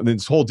Wu-Tang and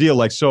this whole deal.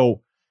 Like,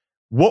 so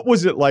what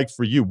was it like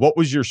for you? What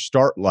was your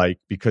start like?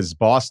 Because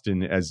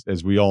Boston, as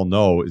we all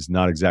know, is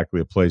not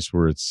exactly a place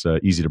where it's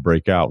easy to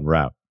break out and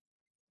rap.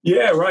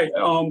 Yeah, right.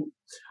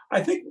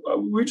 I think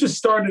we just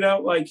started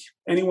out like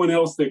anyone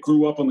else that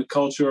grew up on the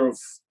culture of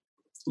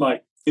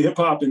like hip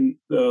hop in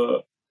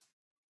the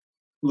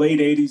late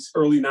 80s,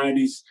 early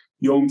 90s.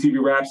 Yo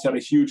MTV Raps had a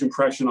huge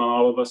impression on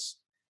all of us.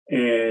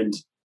 And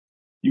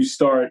you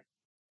start,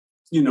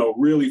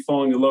 really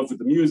falling in love with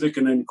the music.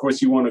 And then, of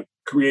course, you want to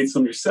create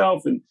some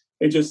yourself. And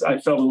I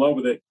fell in love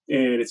with it.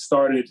 And it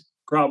started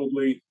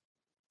probably,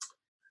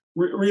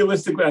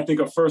 realistically, I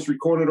think I first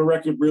recorded a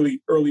record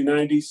really early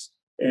 90s.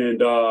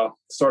 And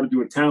started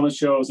doing talent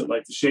shows at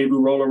like the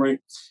Shabu Roller Rink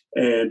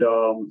and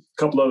a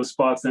couple other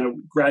spots. Then I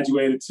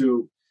graduated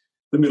to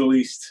the Middle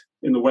East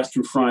in the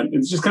Western Front.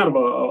 It's just kind of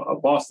a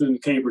Boston,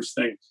 Cambridge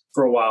thing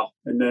for a while.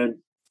 And then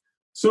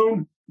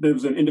soon there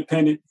was an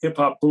independent hip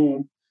hop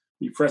boom.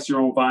 You press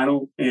your own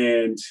vinyl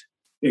and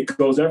it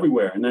goes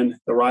everywhere. And then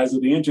the rise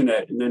of the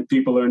internet. And then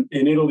people in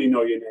Italy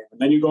know your name.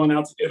 And then you're going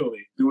out to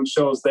Italy, doing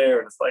shows there.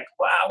 And it's like,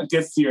 wow, it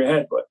gets to your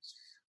head. But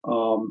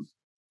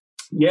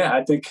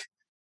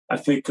I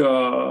think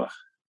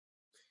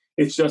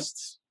it's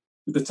just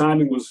the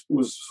timing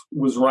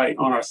was right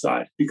on our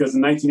side because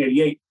in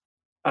 1988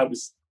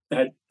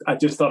 I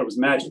just thought it was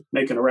magic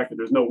making a record.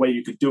 There's no way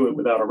you could do it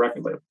without a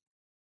record label.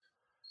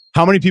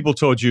 How many people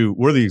told you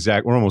we're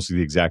almost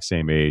the exact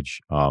same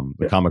age?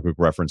 The comic book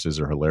references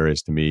are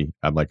hilarious to me.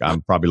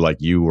 I'm probably like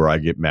you, where I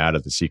get mad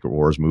at the Secret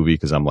Wars movie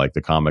because I'm like,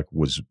 the comic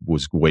was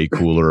way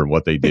cooler and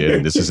what they did,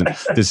 and this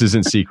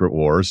isn't Secret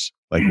Wars.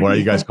 Like, what are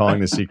you guys calling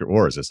this Secret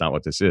Wars? That's not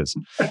what this is.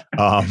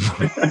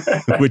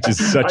 Which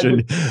is such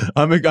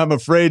I'm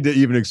afraid to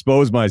even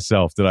expose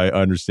myself that I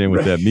understand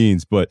what that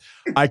means. But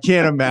I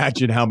can't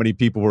imagine how many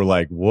people were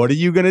like, "What are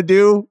you gonna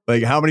do?"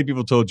 Like, how many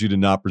people told you to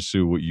not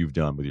pursue what you've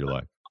done with your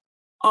life?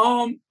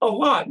 A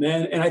lot,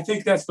 man. And I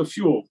think that's the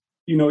fuel.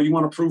 You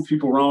want to prove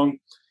people wrong.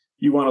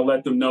 You want to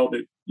let them know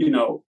that,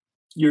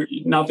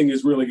 nothing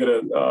is really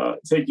going to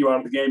take you out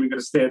of the game. You're going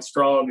to stand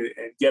strong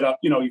and get up.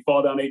 You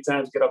fall down 8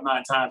 times, get up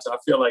 9 times. I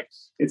feel like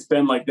it's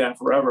been like that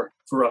forever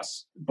for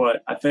us.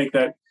 But I think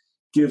that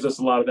gives us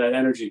a lot of that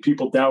energy.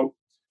 People doubt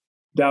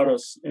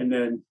us. And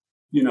then,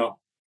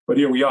 but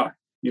here we are,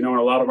 and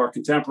a lot of our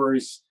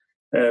contemporaries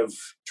have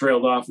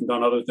trailed off and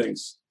done other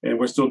things, and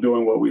we're still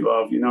doing what we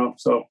love,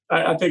 So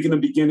I think in the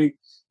beginning,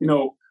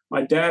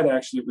 my dad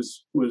actually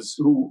was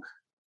who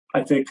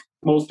I think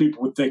most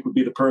people would think would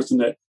be the person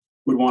that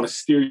would want to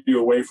steer you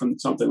away from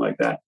something like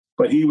that.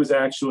 But he was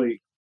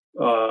actually,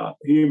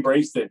 he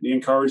embraced it, he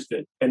encouraged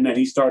it. And then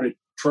he started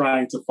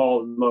trying to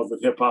fall in love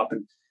with hip hop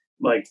and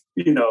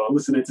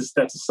listening to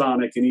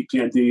Stetsasonic and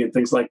EPMD and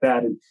things like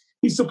that. And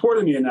he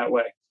supported me in that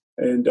way.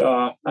 And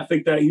I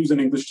think that he was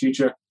an English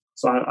teacher.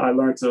 So I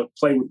learned to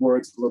play with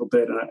words a little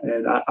bit,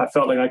 and I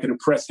felt like I could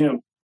impress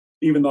him,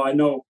 even though I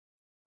know,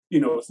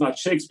 it's not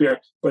Shakespeare,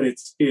 but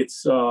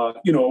it's a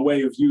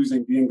way of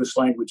using the English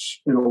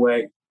language in a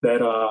way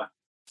that I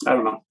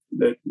don't know,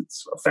 that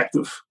it's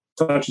effective,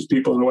 touches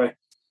people in a way.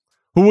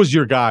 Who was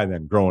your guy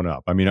then growing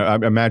up? I mean, I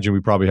imagine we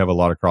probably have a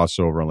lot of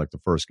crossover on like the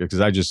first guy, because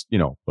I just,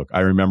 look,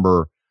 I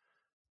remember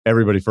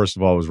everybody, first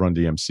of all, was Run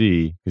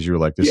DMC because you were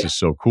like, this is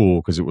so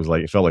cool, because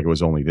it felt like it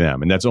was only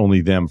them. And that's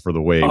only them for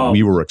the way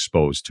we were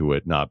exposed to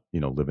it, not,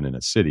 living in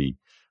a city,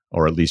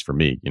 or at least for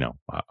me,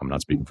 I'm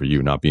not speaking for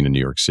you, not being in New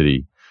York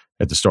City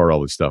at the start,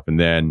 all this stuff. And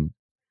then,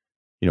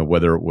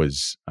 whether it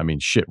was,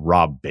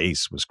 Rob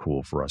Bass was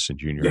cool for us in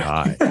junior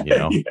high,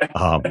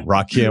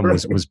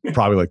 Rakim was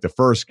probably like the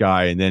first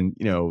guy. And then,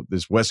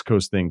 this West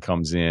Coast thing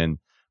comes in,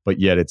 but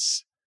yet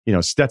it's,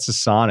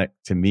 Stetsasonic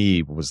to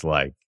me was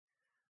like,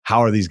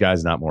 how are these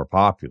guys not more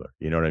popular?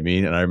 You know what I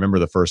mean? And I remember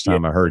the first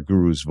time I heard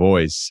Guru's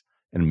voice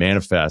and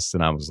Manifest,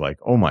 and I was like,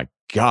 oh my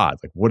God,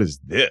 like, what is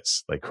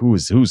this? Like,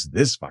 who's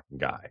this fucking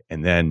guy?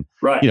 And then,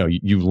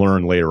 you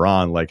learn later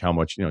on, like how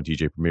much,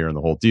 DJ Premier and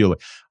the whole deal.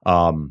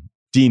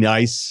 D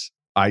Nice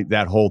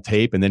that whole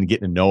tape and then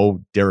getting to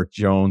know Derek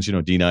Jones,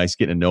 D Nice,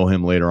 getting to know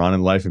him later on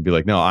in life and be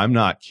like, no, I'm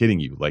not kidding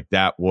you. Like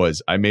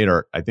I made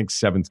our, I think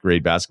 7th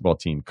grade basketball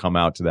team come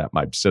out to that.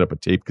 I set up a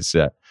tape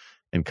cassette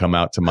and come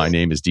out to My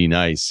Name is D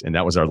Nice. And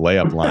that was our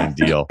layup line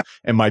deal.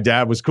 And my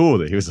dad was cool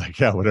with it. He was like,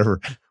 yeah,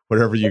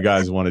 whatever you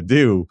guys want to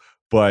do.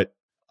 But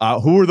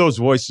who were those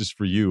voices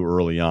for you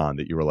early on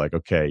that you were like,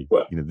 okay,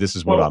 this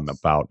is what I'm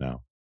about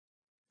now?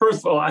 First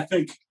of all, I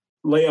think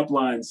layup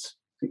lines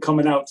and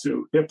coming out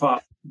to hip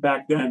hop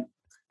back then,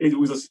 it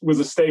was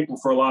a staple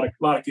for a lot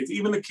of kids.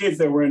 Even the kids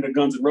that were into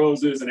Guns N'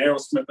 Roses and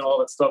Aerosmith and all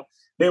that stuff,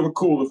 they were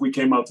cool if we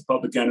came out to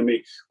Public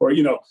Enemy, or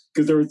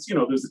because there's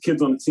the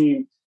kids on the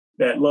team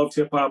that loved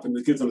hip hop and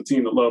the kids on the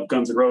team that loved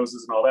Guns N'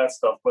 Roses and all that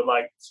stuff. But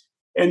like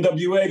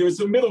NWA, there was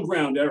a middle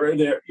ground right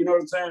there. You know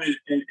what I'm saying?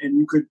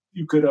 And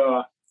you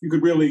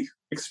could really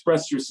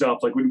express yourself.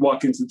 Like we'd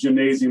walk into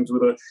gymnasiums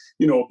with a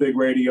big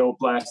radio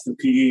blasting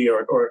PE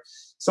or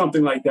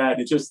something like that.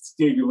 It just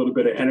gave you a little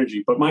bit of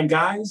energy. But my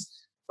guys,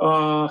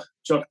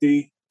 Chuck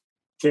D,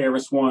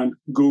 KRS-One,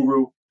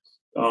 Guru,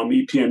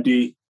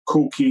 EPMD,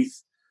 Kool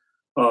Keith,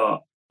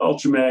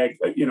 Ultramag,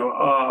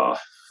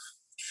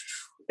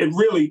 it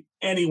really,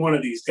 any one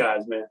of these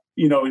guys, man.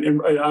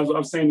 And I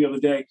was saying the other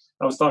day,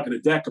 I was talking to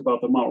Deck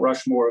about the Mount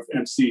Rushmore of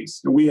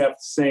MCs, and we have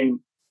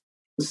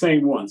the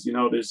same ones.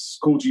 There's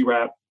Cool G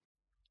Rap,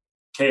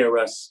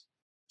 KRS,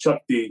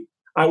 Chuck D.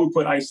 I would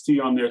put Ice-T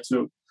on there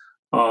too.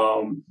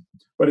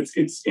 But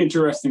it's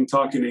interesting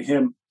talking to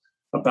him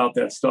about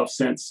that stuff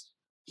since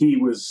he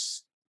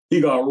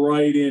got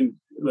right in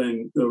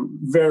the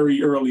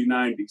very early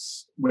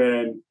 90s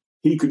when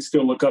he could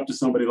still look up to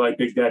somebody like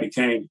Big Daddy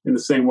Kane in the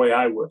same way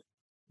I would.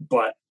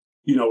 But,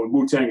 when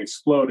Wu-Tang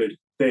exploded,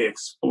 they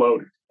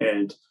exploded.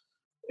 And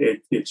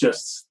it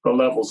just, the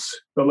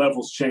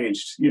levels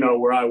changed,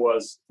 where I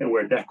was and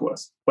where Deck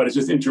was. But it's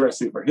just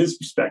interesting for his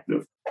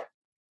perspective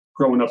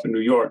growing up in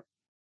New York.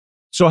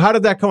 So how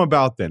did that come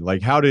about then?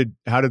 Like how did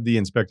the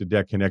Inspector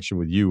Deck connection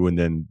with you and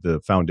then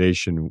the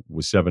foundation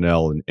with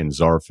 7L and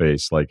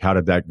Czarface, like how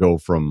did that go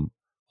from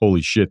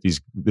holy shit,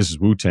 this is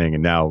Wu-Tang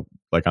and now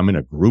like I'm in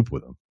a group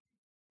with them?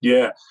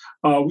 Yeah.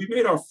 We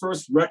made our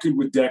first record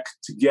with Deck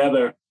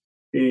together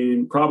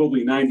in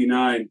probably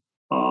 99.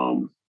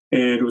 And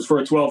it was for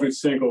a 12-inch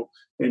single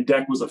and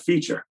Deck was a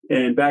feature.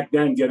 And back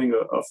then getting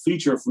a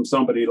feature from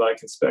somebody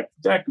like Inspector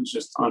Deck was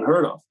just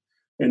unheard of.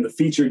 And the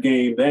feature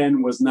game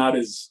then was not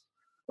as,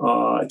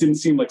 it didn't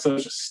seem like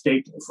such a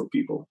staple for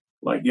people.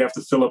 Like you have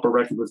to fill up a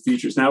record with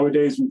features.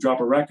 Nowadays, we drop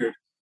a record,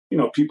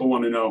 people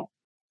want to know,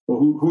 well,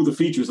 who the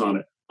features on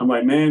it? I'm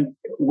like, man,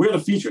 we're the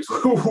features.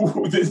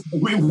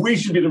 we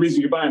should be the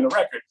reason you're buying the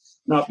record,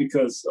 not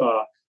because,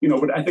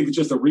 but I think it's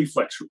just a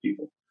reflex for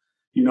people.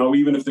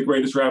 Even if the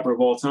greatest rapper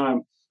of all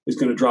time is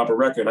going to drop a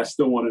record, I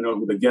still want to know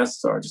who the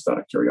guests are, just out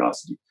of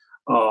curiosity.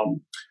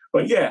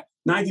 But yeah,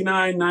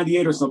 99,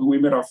 98 or something, we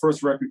made our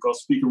first record called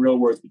Speaking Real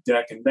Words with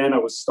Deck. And then I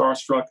was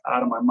starstruck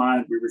out of my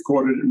mind. We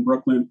recorded it in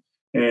Brooklyn.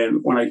 And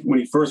when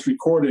he first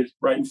recorded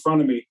right in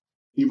front of me,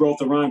 he wrote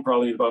the rhyme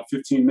probably in about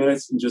 15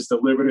 minutes and just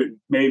delivered it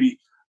maybe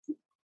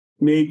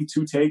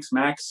 2 takes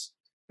max.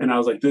 And I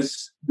was like,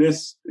 this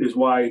is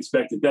why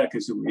Inspector Deck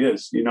is who he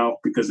is,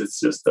 because it's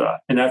just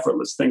an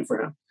effortless thing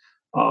for him.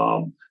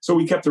 So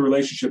we kept a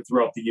relationship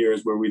throughout the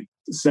years where we'd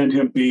send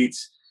him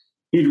beats,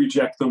 he'd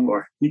reject them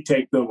or he'd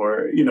take them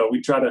or,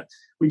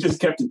 we just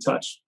kept in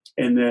touch.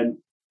 And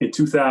then in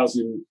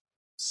 2000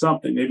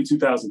 something, maybe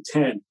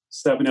 2010,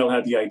 7L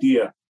had the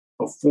idea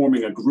of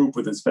forming a group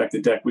with Inspector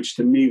Deck, which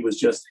to me was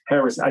just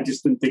heresy. I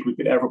just didn't think we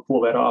could ever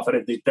pull that off. I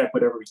didn't think Deck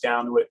would ever be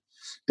down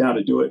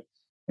to do it.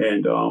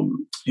 And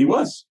he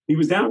was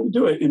down to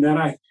do it. And then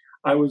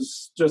I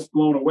was just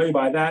blown away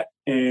by that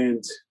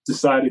and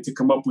decided to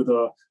come up with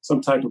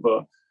some type of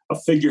a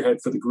figurehead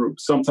for the group,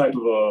 some type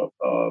of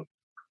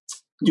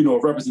a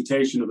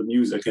representation of the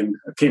music, and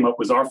came up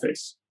with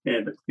Czarface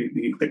and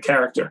the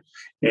character.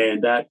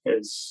 And that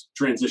has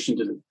transitioned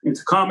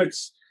into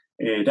comics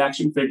and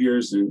action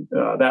figures and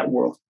that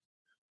world.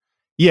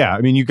 Yeah,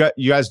 I mean, you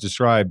guys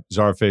describe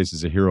Czarface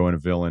as a hero and a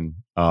villain.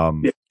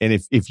 Yeah. And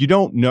if you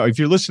don't know, if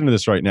you're listening to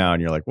this right now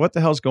and you're like, what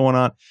the hell's going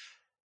on?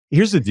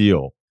 Here's the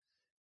deal.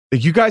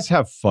 Like, you guys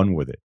have fun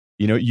with it.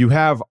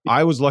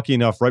 I was lucky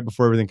enough right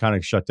before everything kind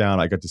of shut down,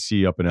 I got to see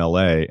you up in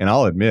LA. And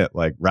I'll admit,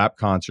 like, rap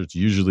concerts,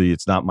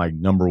 it's not my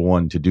number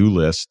one to-do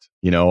list.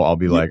 I'll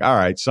be like, all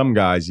right, some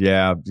guys,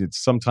 yeah,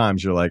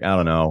 sometimes you're like, I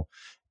don't know.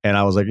 And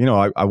I was like,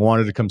 I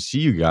wanted to come see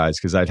you guys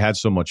because I'd had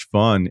so much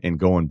fun and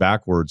going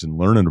backwards and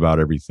learning about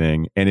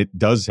everything. And it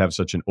does have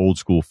such an old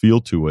school feel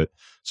to it.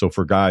 So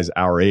for guys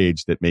our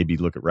age that maybe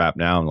look at rap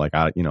now and like,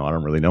 I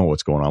don't really know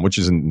what's going on, which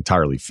isn't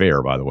entirely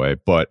fair, by the way.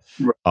 But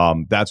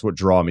that's what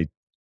draw me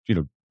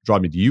to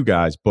you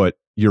guys. But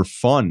you're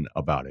fun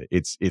about it.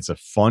 It's a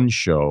fun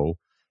show.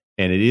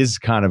 And it is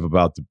kind of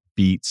about the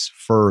beats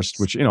first,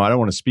 which, I don't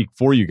want to speak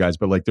for you guys,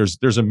 but like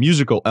there's a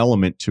musical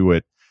element to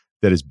it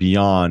that is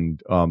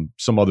beyond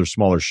some other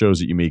smaller shows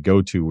that you may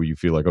go to where you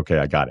feel like, okay,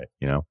 I got it,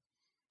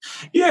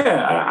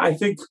 Yeah, I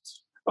think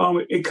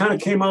it kind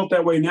of came out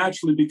that way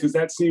naturally because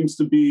that seems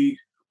to be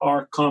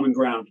our common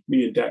ground,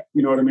 me and Deck.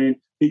 You know what I mean?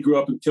 He grew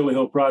up in Killer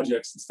Hill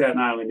Projects in Staten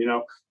Island, you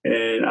know,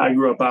 and I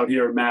grew up out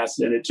here in Mass,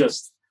 and it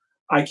just,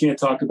 I can't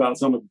talk about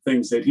some of the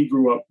things that he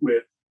grew up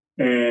with.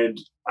 And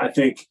I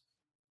think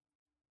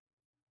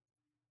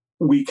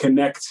we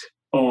connect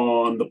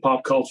on the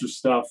pop culture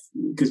stuff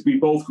because we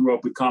both grew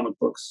up with comic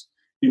books.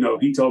 You know,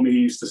 he told me he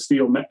used to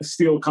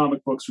steal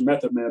comic books from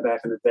Method Man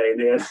back in the day. And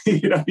they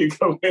had, you know, you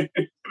go in,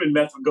 and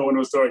Method would go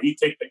into a store, he'd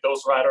take the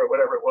Ghost Rider or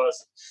whatever it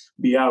was,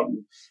 be out.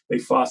 And they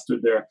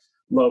fostered their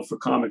love for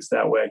comics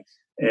that way.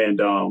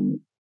 And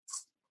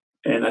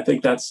I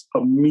think that's a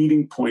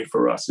meeting point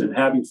for us and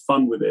having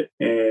fun with it.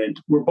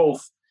 And we're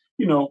both,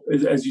 you know,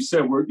 as you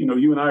said, we're, you know,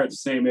 you and I are the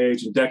same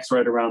age, and Deck's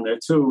right around there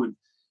too. And,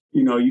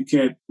 you know, you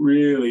can't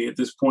really at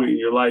this point in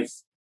your life,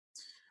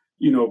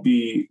 you know,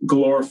 be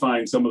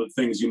glorifying some of the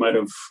things you might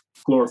have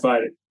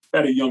glorified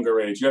at a younger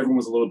age.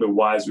 Everyone's a little bit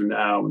wiser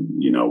now.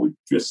 And, you know, we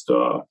just,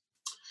 I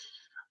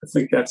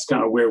think that's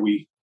kind of where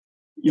we,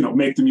 you know,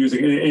 make the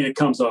music, and it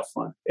comes off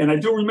fun. And I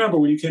do remember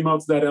when you came out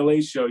to that LA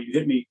show, you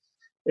hit me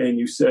and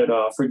you said,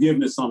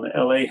 forgiveness on the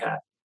LA hat.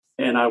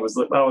 And I was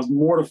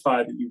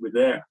mortified that you were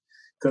there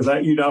because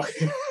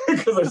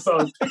because I saw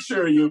a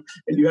picture of you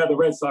and you had the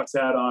Red Sox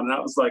hat on, and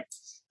I was like,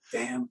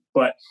 damn.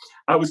 But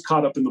I was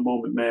caught up in the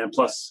moment, man.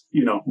 Plus,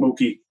 you know,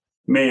 Mookie,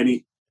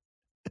 Manny,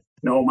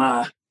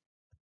 my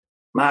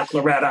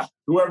Claretta,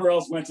 whoever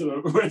else went to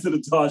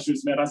the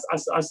Dodgers, man.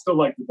 I still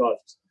like the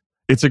Dodgers.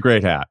 It's a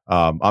great hat.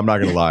 I'm not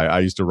gonna lie. I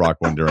used to rock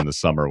one during the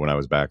summer when I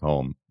was back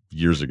home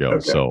years ago.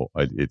 Okay. So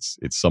it's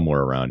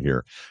somewhere around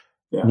here.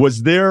 Yeah.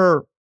 Was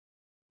there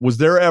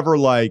ever,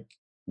 like,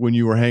 when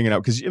you were hanging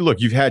out, because look,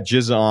 you've had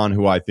Jizza on,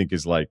 who I think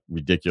is like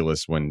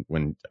ridiculous when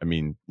I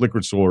mean,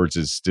 Liquid Swords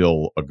is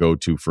still a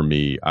go-to for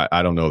me.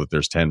 I don't know that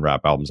there's 10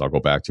 rap albums I'll go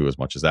back to as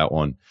much as that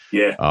one.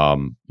 Yeah.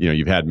 You know,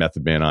 you've had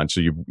Method Man on,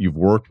 so you've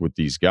worked with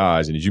these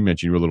guys, and as you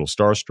mentioned, you were a little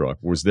starstruck.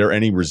 Was there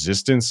any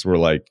resistance where,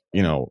 like,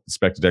 you know,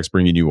 Spectre Deck's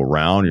bringing you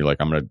around, you're like,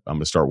 I'm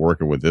gonna start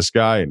working with this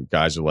guy, and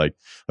guys are like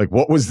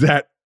what was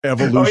that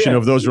evolution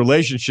of those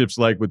relationships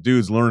like with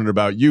dudes learning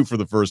about you for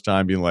the first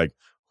time, being like,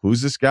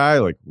 who's this guy?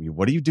 Like,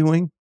 what are you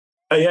doing?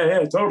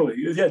 Yeah, totally.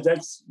 Yeah,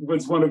 that's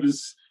was one of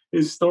his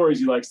stories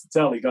he likes to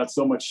tell. He got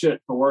so much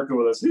shit for working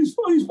with us. These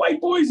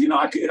white boys, you know,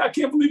 I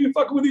can't believe you're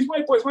fucking with these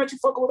white boys. Why aren't you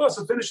fucking with us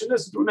and finishing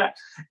this and doing that?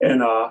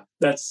 And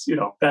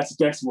that's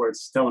Deck's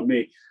words telling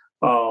me.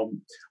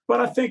 But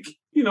I think,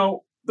 you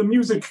know, the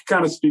music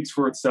kind of speaks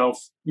for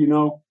itself, you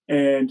know,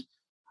 and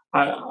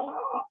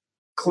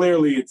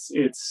clearly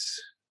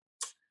it's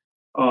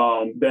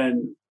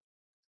been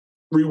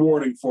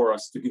rewarding for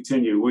us to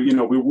continue.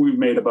 We've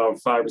made about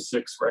 5 or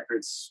 6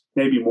 records,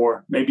 maybe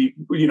more,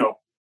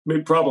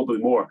 probably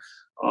more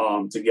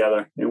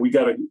together. And we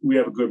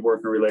have a good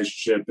working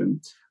relationship.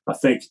 And I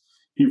think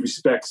he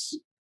respects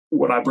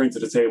what I bring to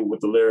the table with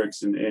the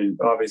lyrics. And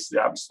obviously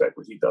I respect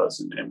what he does.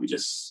 And we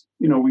just,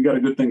 we got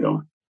a good thing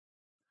going.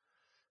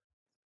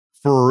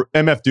 For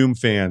MF Doom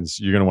fans,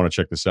 you're going to want to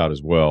check this out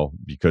as well,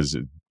 because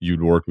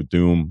you'd worked with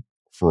Doom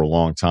for a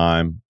long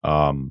time.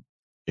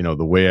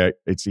 The way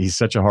he's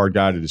such a hard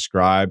guy to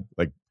describe.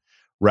 Like,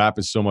 rap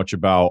is so much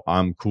about,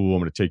 I'm cool,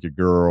 I'm going to take your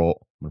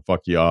girl, I'm going to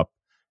fuck you up.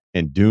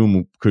 And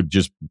Doom could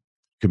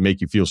make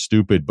you feel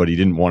stupid, but he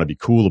didn't want to be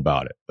cool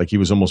about it. Like, he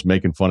was almost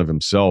making fun of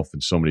himself in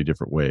so many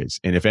different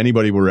ways. And if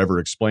anybody were ever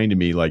explained to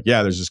me, like,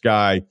 yeah, there's this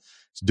guy,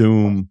 it's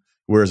Doom,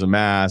 wears a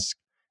mask,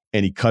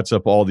 and he cuts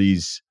up all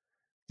these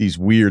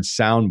weird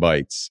sound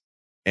bites,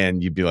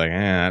 and you'd be like,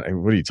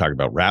 what are you talking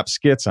about? Rap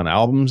skits on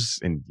albums?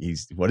 And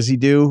what does he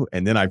do?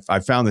 And then I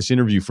found this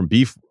interview from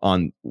Beef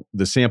on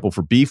the sample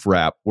for Beef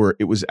Rap, where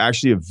it was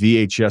actually a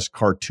VHS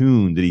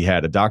cartoon that he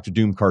had, a Dr.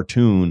 Doom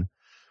cartoon,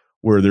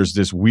 where there's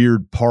this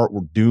weird part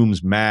where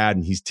Doom's mad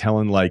and he's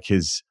telling like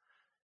his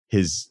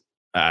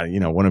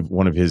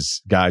one of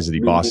his guys that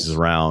he bosses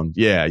around.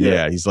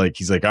 Yeah. He's like,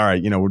 all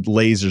right, we're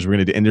lasers, we're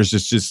gonna do, and there's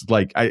just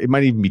like, it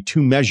might even be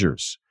 2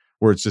 measures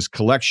where it's this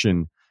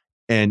collection.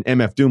 And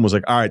MF Doom was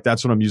like, all right,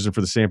 that's what I'm using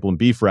for the sample in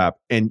Beef Rap.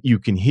 And you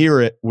can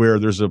hear it where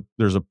there's a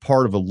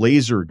part of a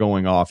laser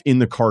going off in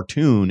the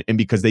cartoon. And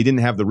because they didn't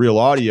have the real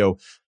audio,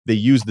 they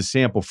used the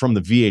sample from the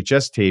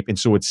VHS tape. And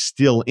so it's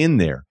still in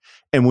there.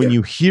 And when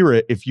you hear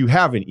it, if you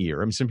have an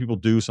ear, I mean, some people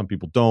do, some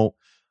people don't.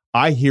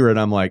 I hear it,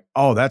 I'm like,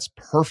 oh, that's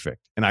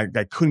perfect. And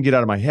I couldn't get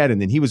out of my head.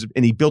 And then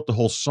he built the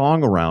whole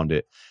song around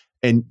it.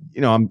 And,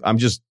 I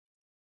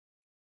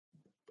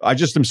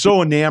just am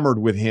so enamored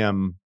with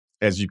him.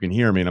 As you can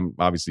hear me, and I'm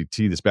obviously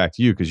tee this back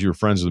to you because you're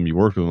friends with him, you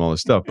worked with him, all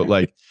this stuff. But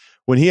like,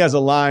 when he has a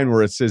line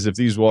where it says, if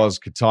these walls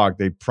could talk,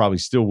 they probably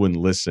still wouldn't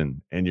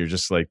listen. And you're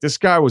just like, this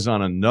guy was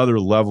on another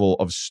level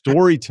of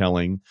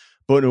storytelling,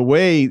 but in a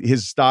way,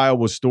 his style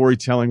was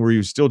storytelling where he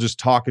was still just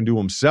talking to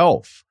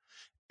himself.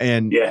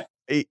 And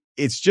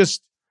it's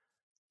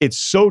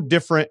so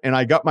different. And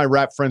I got my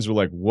rap friends who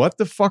were like, what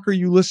the fuck are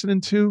you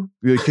listening to?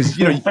 Because,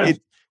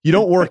 you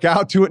don't work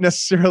out to it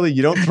necessarily.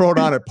 You don't throw it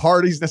on at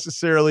parties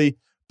necessarily.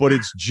 But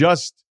it's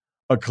just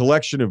a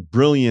collection of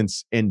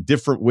brilliance and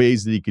different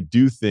ways that he could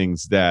do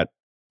things that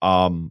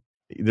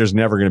there's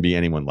never going to be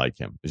anyone like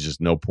him. There's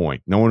just no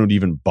point. No one would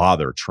even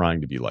bother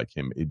trying to be like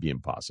him. It'd be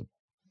impossible.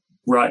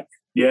 Right.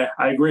 Yeah,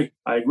 I agree.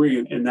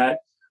 And that,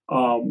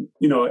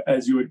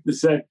 as you had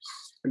said,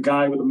 a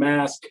guy with a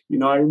mask,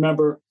 I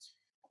remember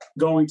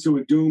going to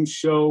a Doom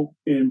show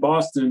in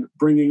Boston,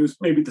 it was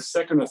maybe the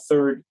second or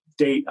third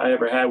date I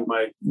ever had with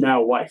my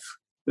now wife.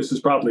 This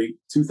was probably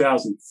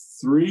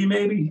 2003,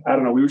 maybe. I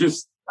don't know. We were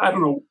just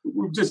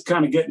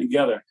kind of getting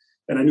together.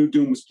 And I knew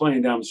Doom was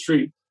playing down the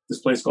street,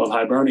 this place called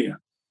Hibernia.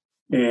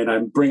 And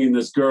I'm bringing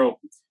this girl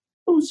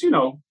who's,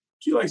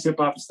 she likes hip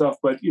hop and stuff,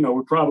 but,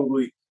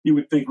 you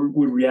would think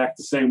would react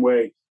the same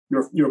way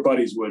your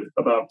buddies would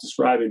about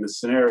describing the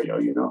scenario,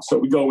 So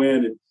we go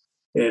in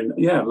and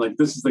yeah, like,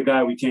 this is the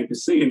guy we came to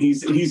see. And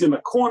he's in the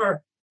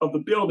corner of the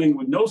building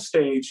with no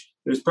stage.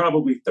 There's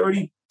probably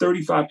 30,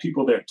 35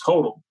 people there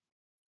total.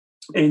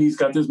 And he's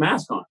got this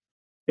mask on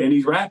and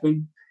he's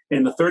rapping.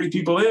 And the 30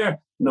 people there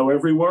know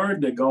every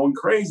word. They're going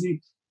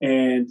crazy.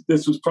 And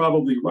this was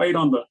probably right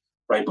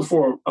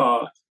before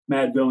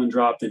Mad Villain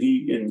dropped, and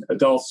he in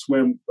Adult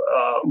Swim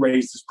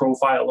raised his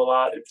profile a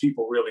lot, and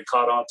people really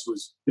caught on to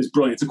his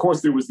brilliance. Of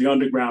course, there was the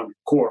underground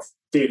core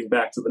dating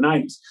back to the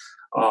 90s.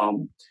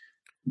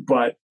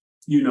 But,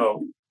 he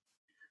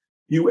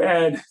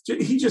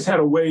just had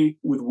a way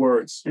with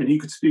words, and he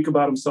could speak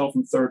about himself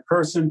in third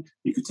person.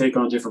 He could take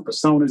on different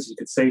personas. He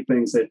could say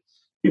things that,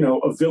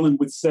 a villain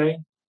would say,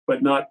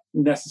 but not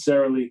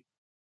necessarily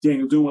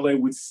Daniel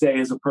Dumoulet would say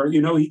as a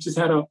person. He just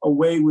had a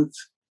way with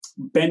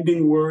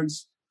bending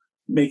words,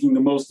 making the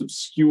most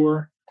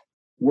obscure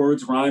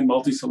words rhyme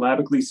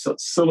multisyllabically,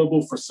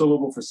 syllable for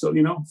syllable for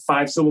syllable,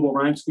 5-syllable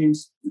rhyme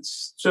schemes.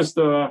 It's just,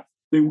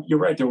 you're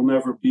right. There will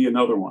never be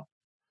another one.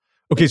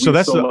 Okay. So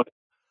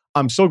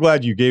I'm so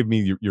glad you gave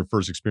me your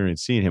first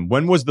experience seeing him.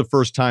 When was the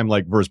first time,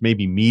 like, versus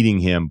maybe meeting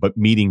him, but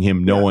meeting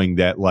him knowing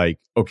that, like,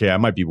 okay, I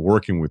might be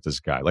working with this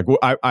guy. Like,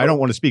 I don't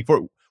want to speak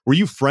for, were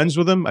you friends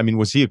with him? I mean,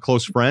 was he a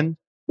close friend?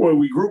 Well,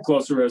 we grew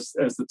closer as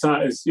the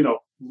time,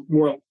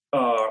 more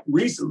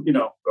recent,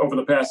 over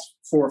the past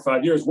 4 or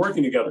 5 years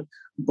working together.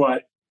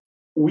 But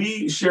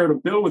we shared a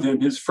bill with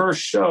him, his first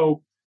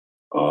show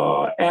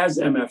as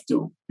MF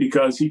Doom,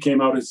 because he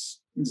came out as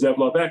Zev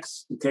Love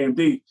X in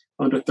KMD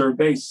under third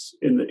base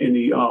in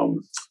the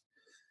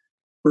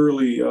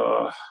early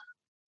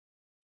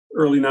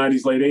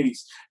 90s, late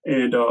 80s.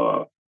 And,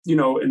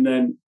 and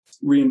then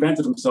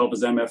reinvented himself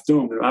as MF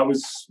Doom. And I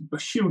was a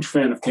huge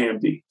fan of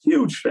KMD,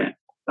 huge fan.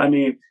 I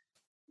mean,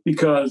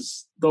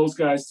 because those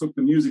guys took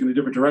the music in a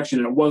different direction,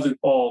 and it wasn't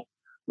all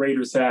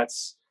Raiders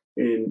hats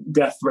and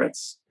death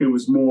threats. It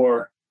was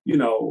more,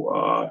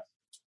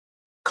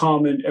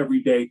 common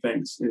everyday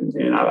things.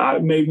 And I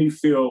made me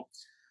feel,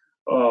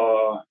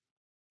 put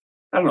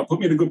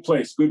me in a good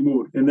place, good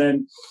mood. And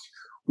then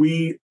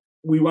we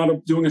wound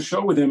up doing a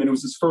show with him, and it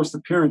was his first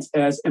appearance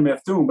as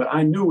MF Doom, but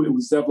I knew it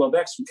was Zev Love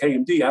X from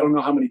KMD. I don't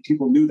know how many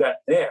people knew that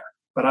there,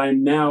 but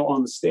I'm now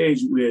on the stage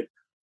with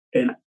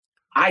an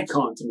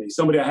icon to me,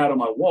 somebody I had on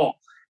my wall.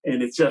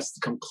 And it's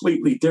just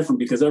completely different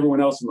because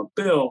everyone else in the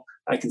bill,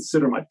 I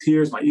consider my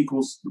peers, my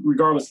equals,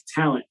 regardless of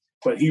talent,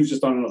 but he was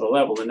just on another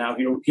level. And now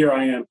here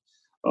I am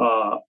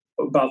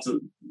about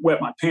to wet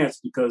my pants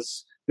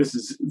because this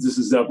is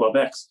Zev Love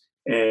X.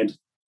 And,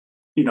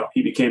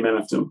 he became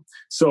MF Doom.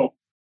 So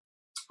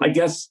I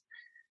guess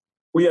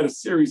we had a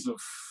series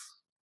of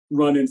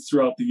run-ins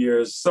throughout the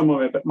years. Some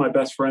of my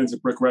best friends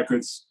at Brick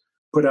Records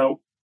put out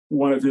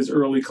one of his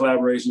early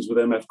collaborations with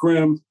MF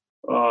Grimm,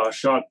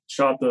 shot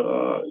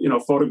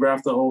the,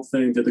 photographed the whole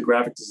thing, did the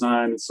graphic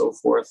design and so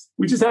forth.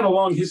 We just had a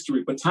long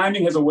history, but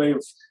timing has a way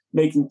of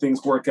making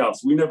things work out.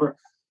 So we never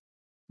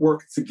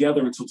worked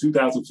together until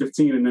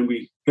 2015, and then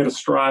we hit a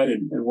stride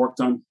and worked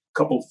on a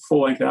couple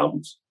full-length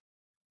albums.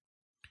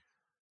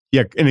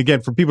 Yeah, and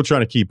again, for people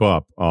trying to keep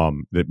up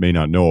that may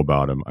not know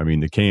about him, I mean,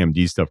 the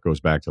KMD stuff goes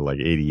back to like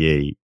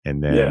 88,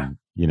 and then,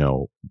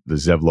 the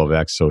Zev Love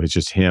X, so it's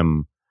just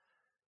him.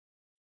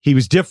 He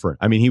was different.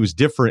 I mean, he was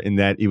different in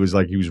that it was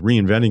like he was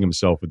reinventing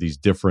himself with these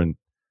different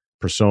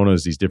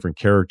personas, these different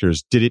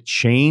characters. Did it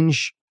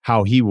change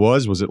how he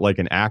was? Was it like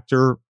an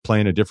actor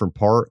playing a different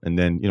part and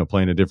then,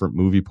 playing a different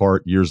movie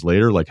part years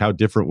later? Like, how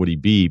different would he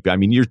be? I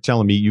mean, you're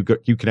telling me you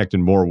connected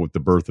more with the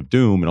birth of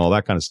Doom and all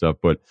that kind of stuff,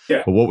 but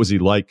what was he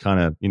like kind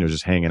of,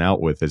 just hanging out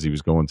with as he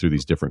was going through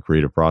these different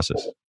creative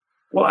processes?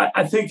 Well,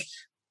 I think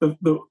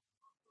the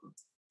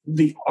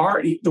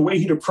art, the way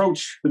he'd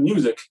approach the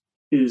music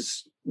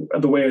is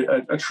the way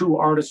a true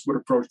artist would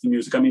approach the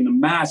music. I mean, the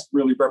mask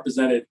really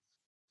represented,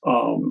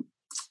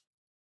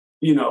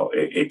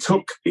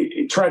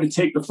 it tried to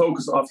take the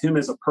focus off him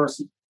as a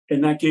person,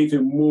 and that gave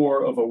him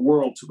more of a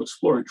world to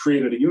explore. It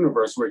created a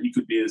universe where he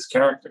could be his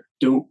character,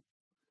 Doom,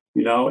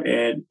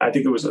 and I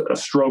think it was a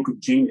stroke of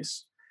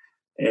genius.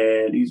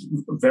 And he's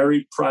a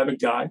very private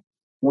guy,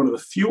 one of the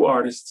few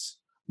artists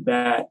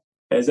that,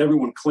 as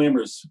everyone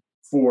clamors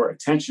for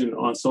attention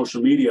on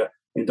social media,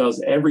 and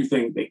does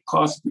everything they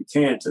possibly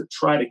can to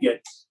try to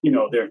get,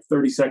 their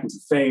 30 seconds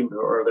of fame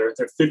or their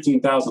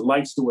 15,000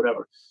 likes or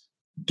whatever.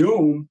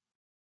 Doom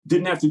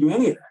didn't have to do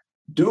any of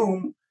that.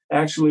 Doom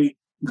actually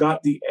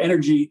got the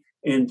energy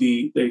and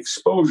the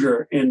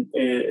exposure and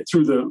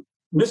through the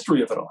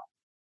mystery of it all,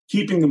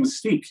 keeping the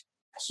mystique.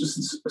 It's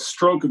just a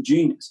stroke of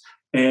genius.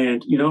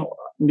 And,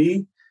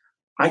 me,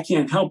 I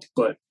can't help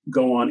but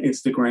go on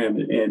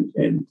Instagram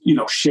and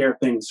share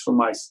things from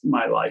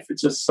my life.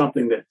 It's just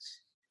something that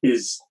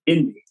is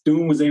in me.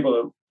 Doom was able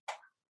to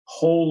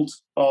hold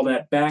all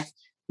that back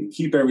and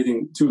keep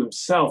everything to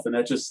himself. And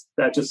that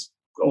just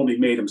only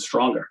made him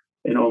stronger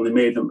and only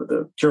made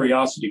the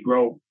curiosity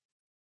grow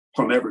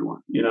from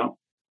everyone,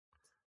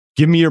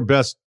 Give me your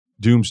best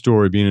Doom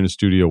story being in a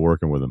studio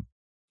working with him.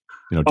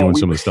 Doing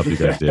some of the stuff you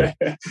guys did.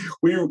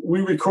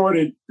 we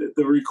recorded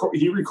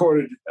he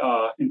recorded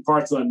in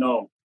Parts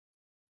Unknown.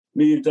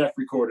 Me and Def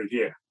recorded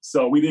here.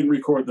 So we didn't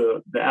record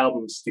the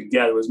albums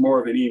together. It was more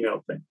of an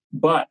email thing.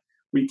 But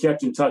we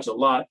kept in touch a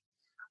lot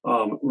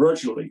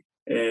virtually.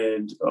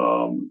 And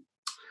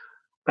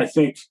I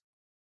think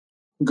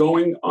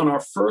going on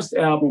our first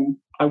album,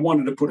 I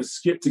wanted to put a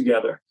skit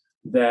together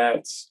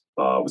that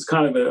was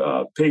kind of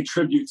a pay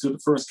tribute to the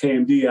first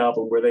KMD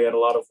album, where they had a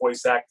lot of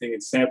voice acting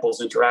and samples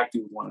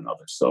interacting with one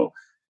another. So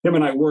him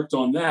and I worked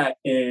on that,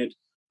 and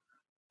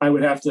I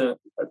would have to,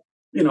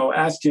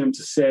 ask him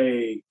to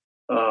say,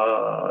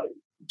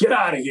 get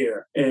out of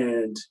here,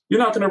 and you're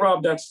not going to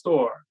rob that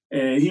store.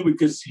 And he would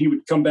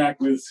come back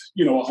with,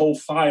 a whole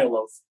file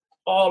of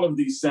all of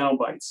these sound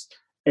bites.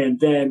 And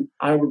then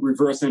I would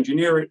reverse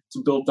engineer it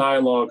to build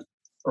dialogue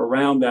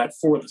around that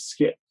for the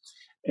skit.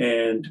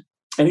 And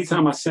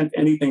anytime I sent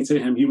anything to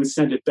him, he would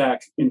send it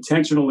back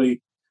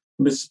intentionally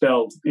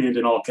misspelled and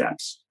in all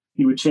caps.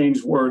 He would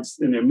change words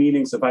in their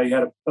meanings. If I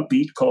had a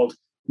beat called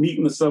meat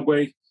in the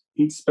subway,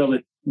 he'd spell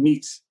it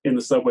meat in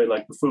the subway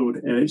like the food.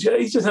 And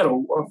he just had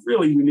a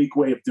really unique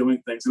way of doing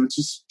things. It was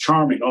just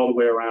charming all the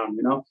way around,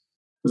 It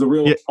was a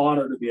real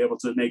honor to be able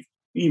to make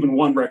even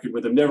one record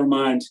with him, never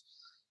mind,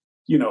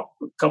 a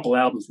couple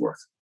albums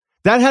worth.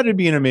 That had to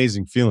be an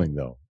amazing feeling,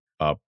 though,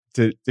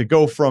 to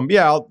go from,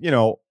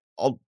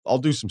 I'll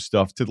do some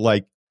stuff to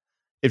like,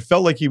 it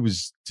felt like he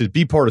was to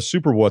be part of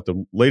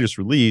the latest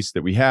release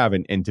that we have,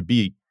 and to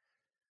be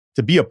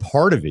a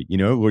part of it,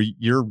 where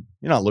you're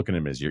not looking at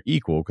him as your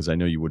equal, because I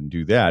know you wouldn't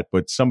do that,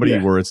 but somebody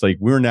where it's like,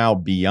 we're now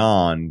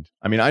beyond.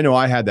 I mean, I know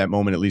I had that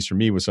moment, at least for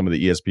me, with some of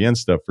the ESPN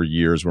stuff for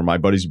years, where my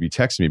buddies would be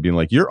texting me being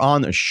like, you're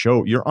on a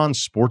show, you're on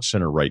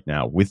SportsCenter right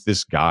now with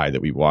this guy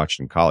that we watched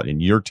in college,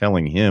 and you're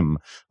telling him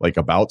like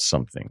about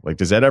something. Like,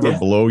 does that ever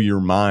blow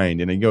your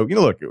mind? And then you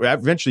go, look,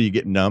 eventually you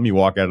get numb, you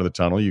walk out of the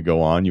tunnel, you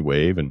go on, you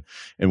wave and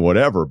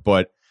whatever.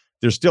 But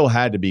there still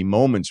had to be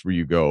moments where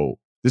you go,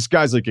 this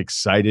guy's like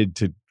excited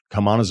to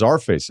come on a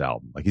Czarface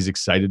album. Like, he's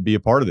excited to be a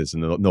part of this.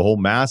 And the whole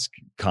mask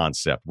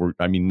concept,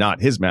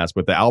 not his mask,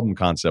 but the album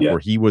concept, where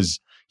he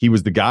was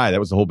the guy. That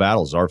was the whole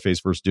battle,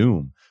 Czarface versus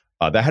Doom.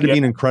 That had to be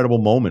an incredible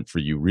moment for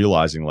you,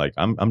 realizing like,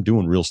 I'm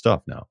doing real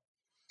stuff now.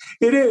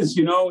 It is,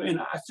 and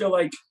I feel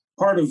like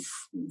part of,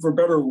 for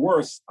better or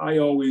worse, I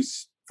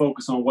always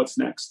focus on what's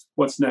next.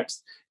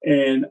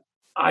 And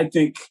I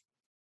think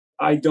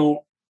I don't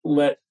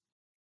let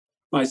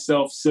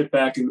myself sit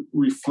back and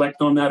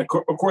reflect on that. Of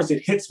course,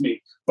 it hits me,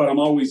 but I'm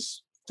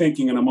always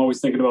thinking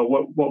about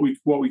what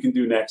we can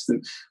do next.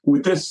 And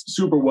with this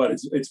Super What,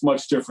 it's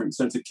much different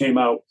since it came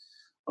out,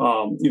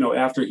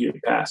 after he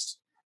had passed.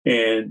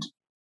 And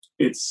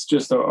it's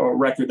just a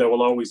record that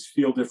will always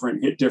feel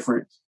different, hit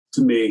different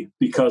to me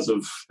because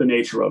of the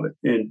nature of it.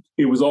 And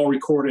it was all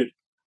recorded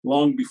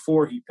long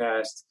before he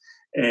passed,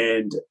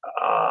 and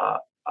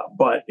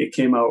but it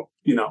came out,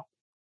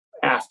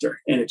 after,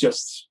 and it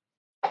just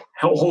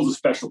holds a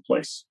special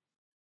place.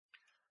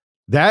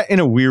 That, in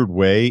a weird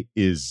way,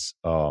 is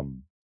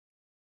kind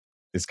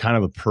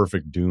of the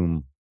perfect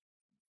Doom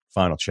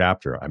final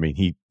chapter. I mean,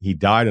 he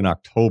died in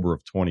October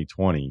of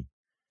 2020.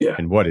 Yeah.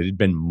 And it had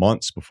been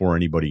months before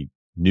anybody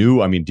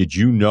knew. I mean, did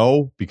you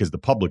know? Because the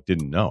public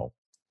didn't know.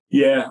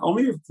 Yeah,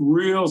 only a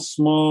real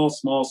small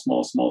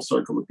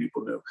circle of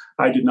people knew.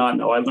 I did not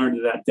know. I learned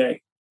it that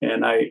day.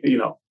 And I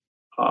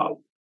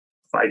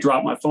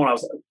dropped my phone, I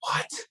was like,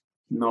 what?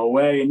 No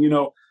way. And,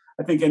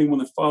 I think anyone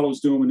that follows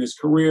Doom in his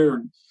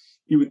career,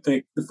 you would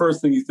think, the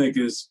first thing you think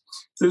is,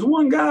 if there's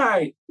one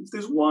guy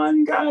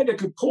that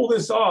could pull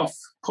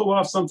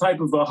off some type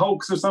of a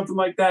hoax or something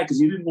like that, because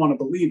you didn't want to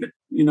believe it,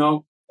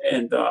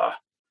 and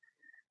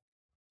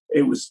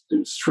it was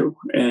true.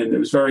 And it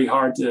was very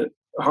hard to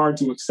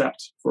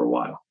accept for a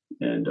while.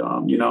 And,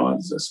 I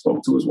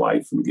spoke to his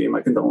wife and gave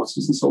my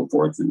condolences and so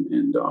forth.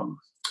 And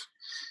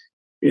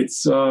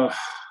it's,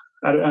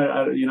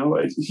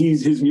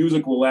 his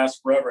music will last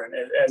forever. And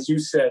as you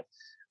said,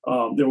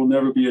 there will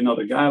never be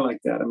another guy like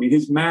that. I mean,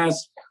 his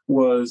mask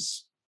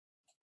was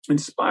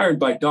inspired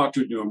by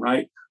Dr. Doom,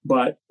 right?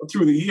 But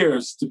through the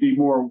years, to be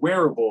more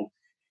wearable,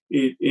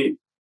 it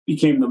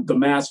became the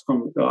mask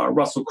from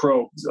Russell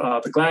Crowe's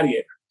The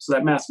Gladiator. So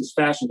that mask was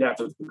fashioned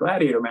after the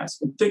Gladiator mask.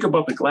 And think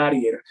about the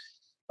Gladiator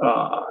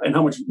and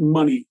how much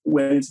money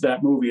went into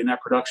that movie and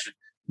that production.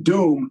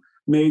 Doom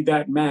made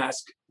that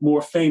mask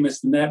more famous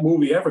than that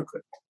movie ever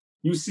could.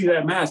 You see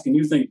that mask and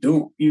you think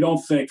Doom. You don't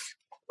think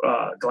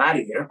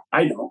Gladiator.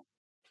 I don't.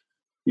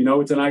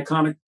 It's an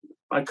iconic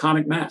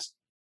iconic mask.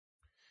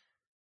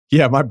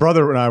 Yeah, my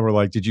brother and I were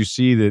like, did you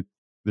see that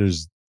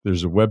there's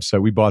a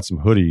website, we bought some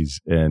hoodies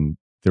and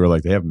they were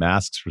like, they have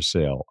masks for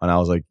sale. And I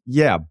was like,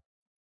 yeah,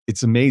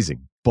 it's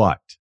amazing.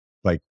 But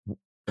like,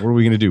 what are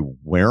we going to do?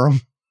 Wear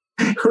them?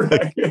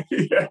 Right. You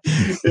know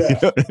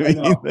what I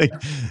mean? Like,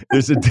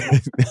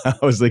 I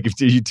was like,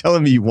 are you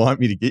telling me you want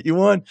me to get you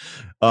one?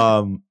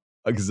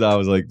 Because I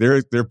was like,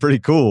 they're pretty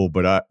cool,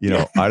 but I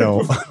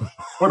don't.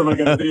 What am I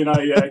going to do?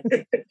 Yeah.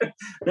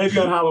 Maybe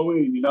on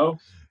Halloween, And,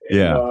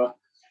 yeah.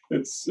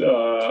 I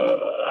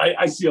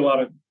see a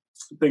lot of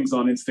things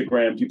on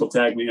Instagram. People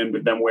tag me in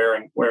with them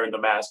wearing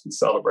the mask and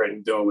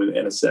celebrating, doing it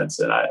in a sense,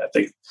 and I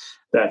think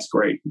that's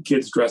great.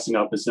 Kids dressing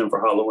up as him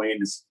for Halloween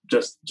is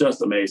just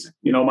amazing.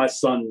 My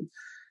son,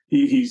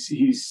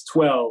 he's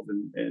 12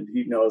 and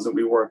he knows that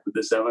we work with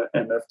this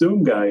MF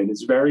Doom guy, and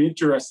it's very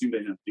interesting to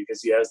him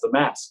because he has the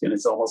mask and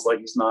it's almost like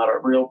he's not a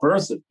real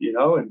person,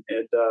 and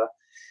it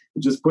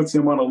just puts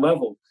him on a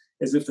level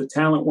as if the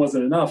talent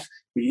wasn't enough.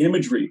 The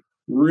imagery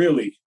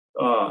really,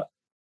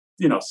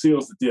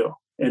 seals the deal.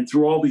 And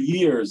through all the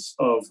years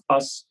of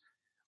us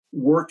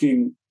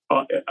working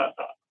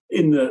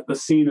in the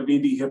scene of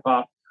indie hip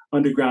hop,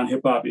 underground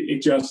hip hop,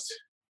 it just,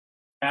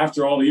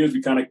 after all the years,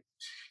 we kind of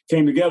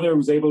came together and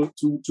was able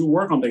to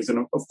work on things.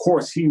 And of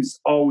course,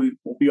 will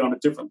be on a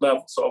different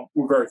level. So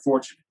we're very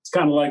fortunate. It's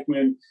kind of like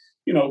when,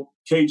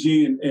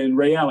 KG and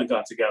Ray Allen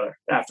got together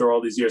after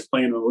all these years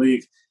playing in the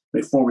league.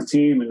 They form a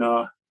team and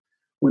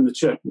win the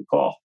chip with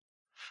Paul.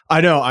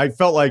 I know. I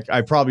felt like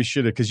I probably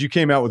should have, because you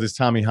came out with this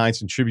Tommy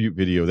Heinsohn tribute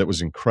video that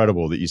was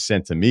incredible that you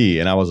sent to me,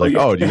 and I was like,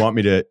 "Oh, do you want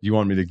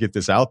me to get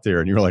this out there?"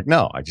 And you were like,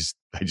 "No, I just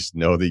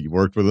know that you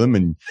worked with him,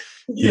 and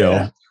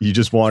you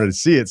just wanted to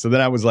see it." So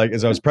then I was like,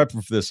 as I was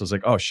prepping for this, I was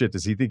like, "Oh shit,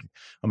 does he think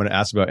I'm going to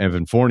ask about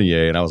Evan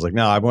Fournier?" And I was like,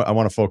 "No, I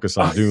want to focus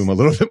on Doom a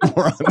little bit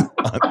more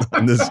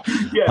on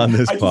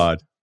this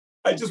pod."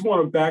 I just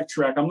want to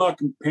backtrack. I'm not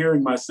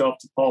comparing myself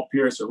to Paul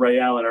Pierce or Ray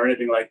Allen or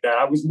anything like that.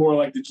 I was more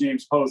like the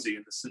James Posey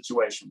in the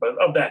situation, but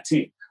of that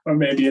team, or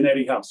maybe an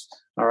Eddie House.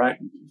 All right.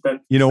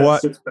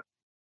 What?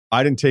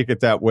 I didn't take it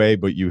that way,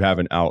 but you have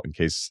an out in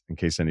case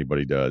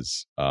anybody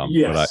does.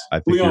 Yes. But I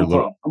think Leon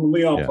Paul. I'm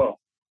Leon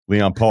Paul.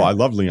 Leon Paul. I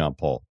love Leon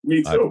Paul.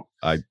 Me too.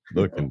 I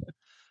look and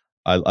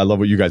I love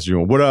what you guys are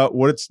doing.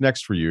 What's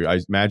next for you? I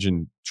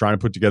imagine trying to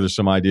put together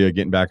some idea,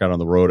 getting back out on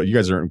the road. You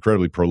guys are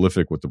incredibly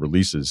prolific with the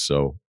releases,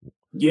 so.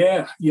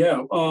 Yeah.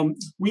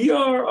 We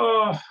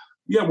are,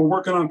 we're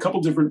working on a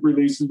couple different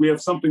releases. We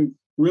have something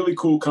really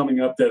cool coming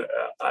up that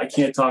I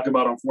can't talk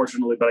about,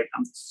 unfortunately, but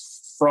I'm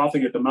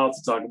frothing at the mouth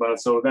to talk about it.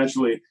 So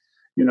eventually,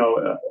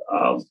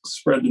 I'll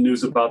spread the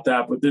news about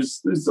that. But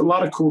there's a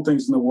lot of cool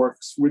things in the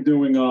works. We're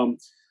doing a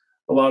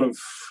lot of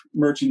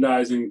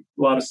merchandising,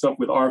 a lot of stuff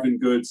with Arvin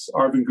Goods.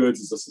 Arvin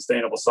Goods is a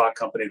sustainable sock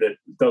company that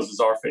does the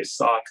Czarface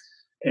sock.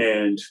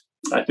 And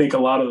I think a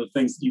lot of the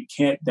things that you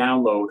can't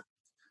download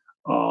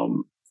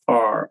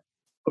are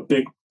a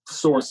big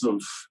source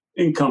of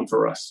income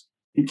for us.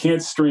 You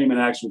can't stream an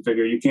action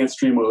figure. You can't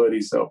stream a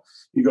hoodie. So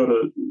you go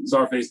to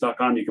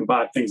Czarface.com, you can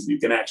buy things that you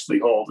can actually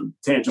hold and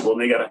tangible.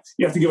 And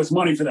you have to give us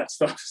money for that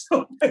stuff.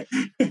 So.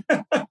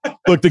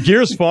 Look, the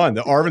gear's fun.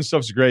 The Arvin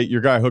stuff's great.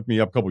 Your guy hooked me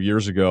up a couple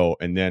years ago.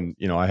 And then,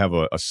 I have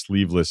a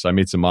sleeveless. I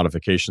made some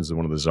modifications to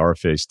one of the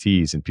Czarface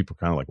tees, and people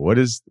kind of like, what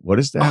is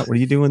that? What are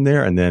you doing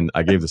there? And then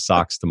I gave the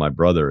socks to my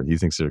brother, and he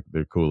thinks they're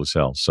cool as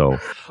hell. So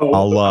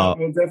I'll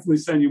definitely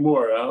send you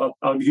more.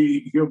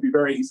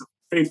 He's a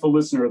faithful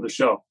listener of the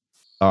show.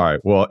 All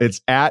right. Well,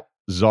 it's at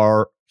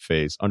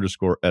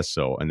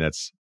Czarface_SO, and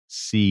that's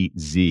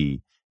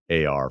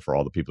CZAR for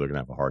all the people that are going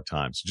to have a hard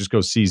time. So just go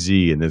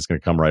CZ, and then it's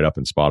going to come right up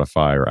in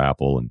Spotify or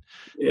Apple, and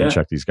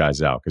check these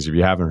guys out. Because if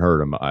you haven't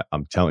heard them,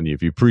 I'm telling you,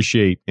 if you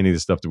appreciate any of the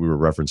stuff that we were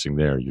referencing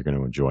there, you're going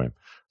to enjoy them.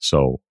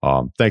 So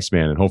thanks,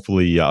 man. And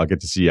hopefully I'll get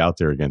to see you out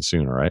there again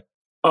soon. All right.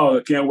 Oh,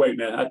 I can't wait,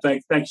 man.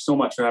 Thank you so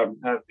much for having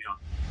me on.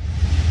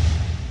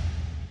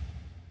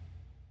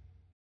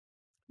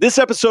 This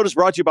episode is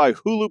brought to you by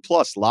Hulu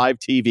Plus Live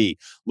TV.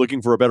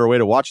 Looking for a better way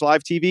to watch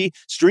live TV?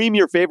 Stream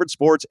your favorite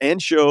sports and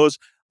shows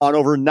on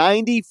over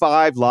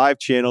 95 live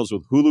channels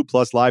with Hulu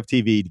Plus Live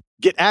TV.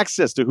 Get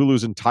access to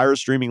Hulu's entire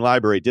streaming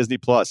library, Disney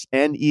Plus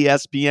and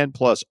ESPN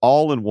Plus,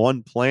 all in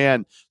one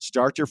plan.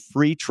 Start your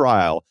free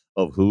trial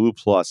of Hulu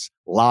Plus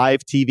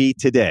Live TV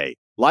today.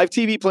 Live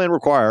TV plan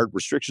required.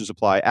 Restrictions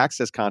apply.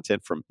 Access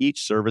content from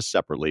each service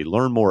separately.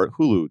 Learn more at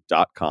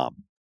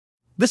hulu.com.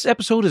 This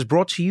episode is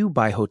brought to you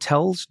by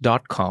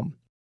Hotels.com.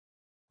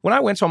 When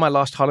I went on my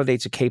last holiday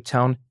to Cape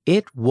Town,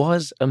 it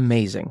was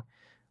amazing.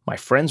 My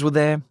friends were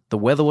there, the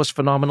weather was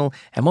phenomenal,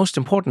 and most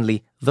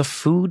importantly, the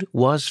food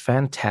was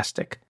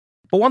fantastic.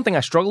 But one thing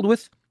I struggled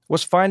with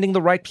was finding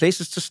the right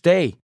places to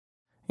stay.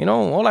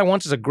 All I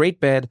want is a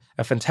great bed,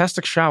 a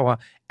fantastic shower,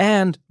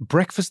 and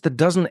breakfast that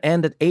doesn't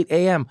end at 8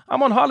 a.m.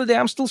 I'm on holiday,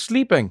 I'm still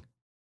sleeping.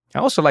 I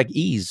also like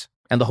ease,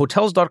 and the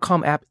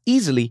Hotels.com app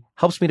easily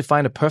helps me to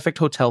find a perfect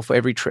hotel for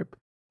every trip.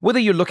 Whether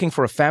you're looking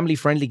for a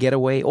family-friendly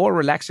getaway or a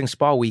relaxing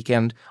spa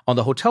weekend, on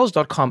the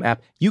Hotels.com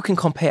app, you can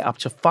compare up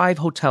to 5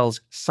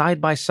 hotels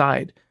side by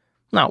side.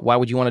 Now, why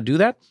would you want to do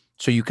that?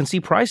 so you can see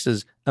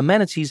prices,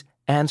 amenities,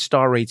 and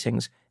star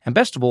ratings. And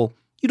best of all,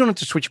 you don't have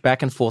to switch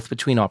back and forth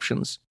between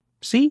options.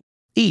 See?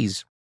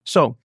 Ease.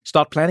 So,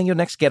 start planning your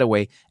next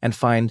getaway and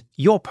find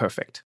your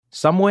perfect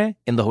somewhere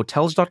in the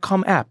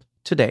Hotels.com app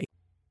today.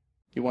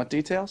 You want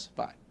details?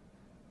 Fine.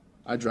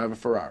 I drive a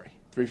Ferrari,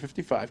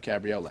 355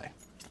 Cabriolet.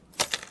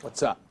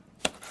 What's up?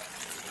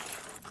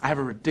 I have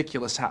a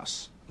ridiculous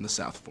house in the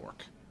South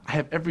Fork. I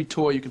have every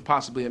toy you can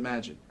possibly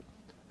imagine.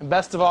 And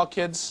best of all,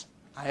 kids,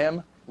 I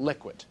am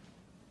liquid.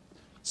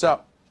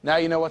 So, now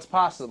you know what's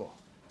possible.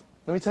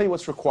 Let me tell you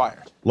what's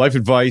required. Life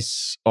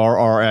advice,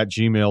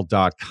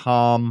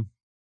 rr@gmail.com.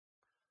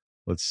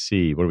 Let's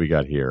see. What do we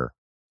got here?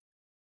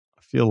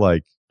 I feel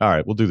like, all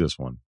right, we'll do this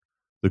one.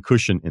 The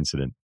cushion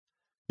incident.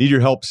 Need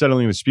your help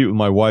settling a dispute with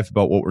my wife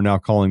about what we're now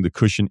calling the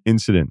cushion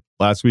incident.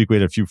 Last week, we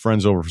had a few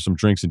friends over for some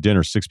drinks and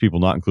dinner, 6 people,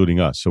 not including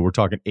us. So we're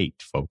talking 8,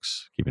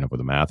 folks, keeping up with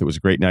the math. It was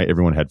a great night.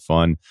 Everyone had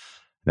fun.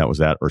 That was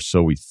that, or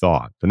so we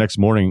thought. The next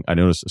morning, I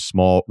noticed a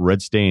small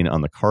red stain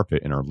on the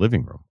carpet in our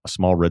living room. A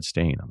small red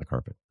stain on the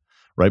carpet,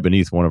 right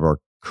beneath one of our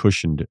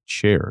cushioned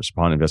chairs.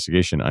 Upon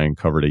investigation, I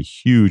uncovered a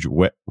huge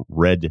wet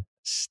red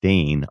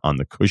stain on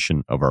the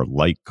cushion of our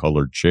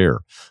light-colored chair.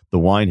 The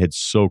wine had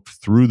soaked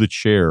through the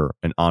chair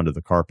and onto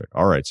the carpet.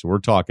 All right, so we're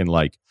talking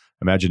like,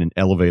 imagine an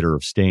elevator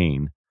of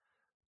stain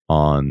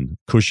on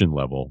cushion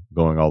level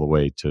going all the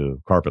way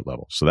to carpet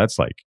level. So that's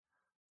like,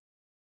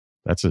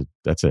 that's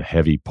a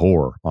heavy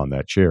pour on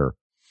that chair.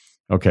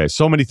 Okay,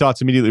 so many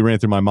thoughts immediately ran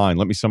through my mind.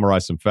 Let me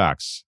summarize some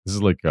facts. This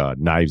is like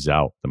Knives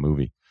Out, the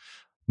movie.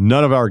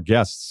 None of our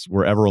guests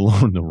were ever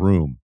alone in the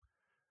room.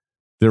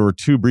 There were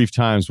 2 brief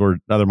times where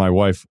either my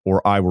wife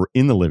or I were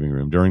in the living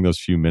room. During those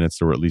few minutes,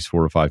 there were at least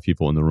 4 or 5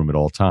 people in the room at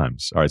all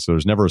times. All right, so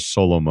there's never a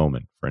solo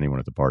moment for anyone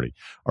at the party.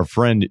 Our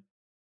friend,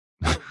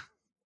 I'm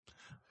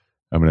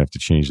going to have to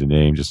change the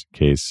name just in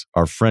case.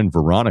 Our friend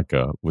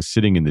Veronica was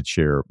sitting in the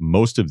chair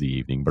most of the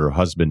evening, but her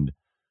husband,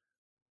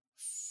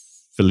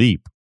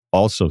 Philippe,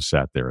 also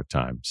sat there at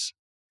times.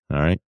 All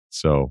right,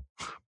 so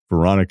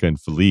Veronica and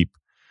Philippe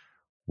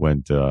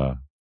went,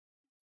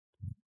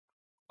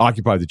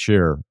 occupied the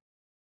chair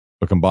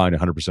but combined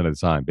 100% of the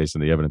time based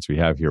on the evidence we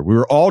have here. We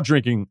were all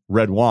drinking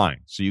red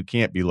wine, so you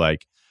can't be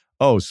like,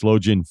 oh, slow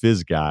gin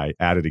fizz guy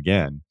at it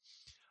again.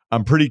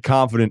 I'm pretty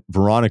confident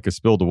Veronica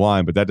spilled the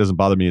wine, but that doesn't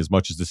bother me as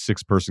much as the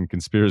 6-person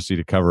conspiracy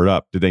to cover it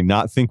up. Did they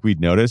not think we'd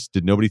notice?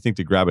 Did nobody think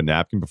to grab a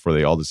napkin before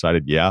they all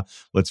decided, yeah,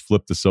 let's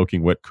flip the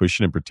soaking wet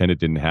cushion and pretend it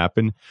didn't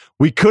happen?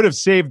 We could have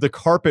saved the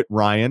carpet,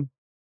 Ryan.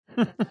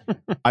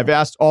 I've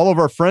asked all of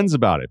our friends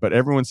about it, but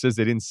everyone says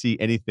they didn't see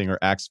anything or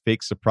acts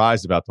fake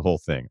surprised about the whole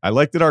thing. I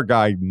like that our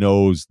guy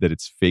knows that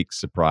it's fake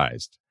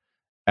surprised.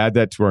 Add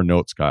that to our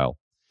notes, Kyle.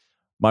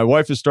 My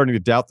wife is starting to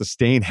doubt the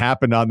stain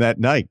happened on that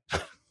night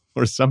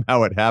or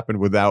somehow it happened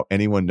without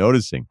anyone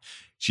noticing.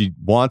 She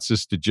wants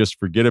us to just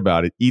forget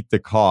about it, eat the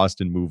cost,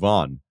 and move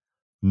on.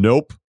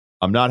 Nope,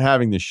 I'm not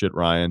having this shit,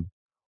 Ryan.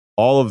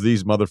 All of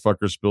these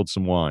motherfuckers spilled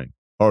some wine.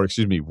 Or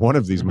excuse me, one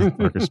of these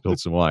motherfuckers spilled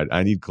some wine.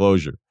 I need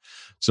closure.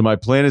 So my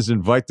plan is to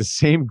invite the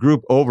same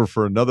group over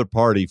for another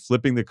party,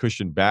 flipping the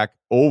cushion back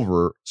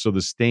over so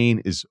the stain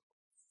is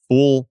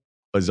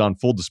on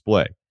full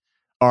display.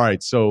 All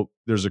right, so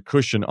there's a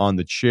cushion on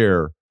the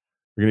chair.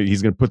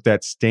 He's going to put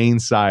that stain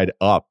side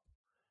up,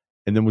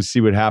 and then we'll see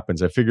what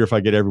happens. I figure if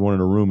I get everyone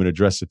in a room and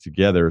address it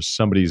together,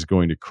 somebody's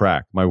going to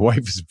crack. My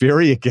wife is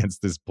very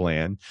against this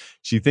plan.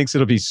 She thinks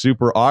it'll be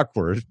super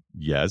awkward,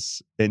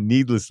 yes, and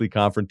needlessly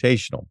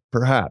confrontational,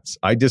 perhaps.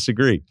 I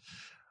disagree.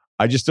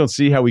 I just don't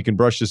see how we can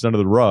brush this under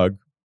the rug.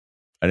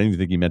 I didn't even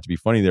think he meant to be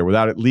funny there,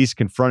 without at least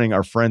confronting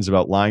our friends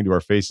about lying to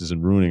our faces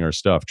and ruining our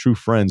stuff. True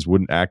friends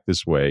wouldn't act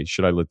this way.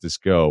 Should I let this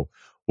go?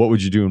 What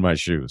would you do in my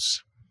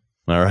shoes?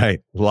 All right,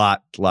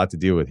 lot to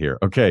deal with here.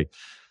 Okay,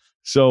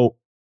 so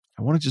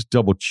I want to just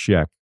double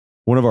check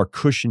one of our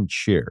cushioned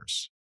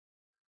chairs,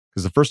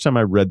 because the first time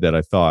I read that,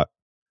 I thought,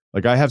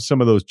 like, I have some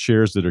of those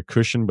chairs that are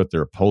cushioned, but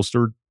they're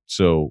upholstered.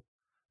 So,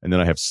 and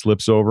then I have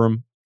slips over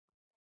them.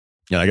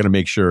 And I got to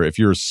make sure, if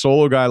you're a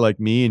solo guy like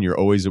me and you're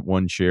always at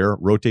one chair,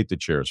 rotate the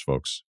chairs,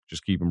 folks.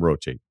 Just keep them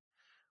rotate.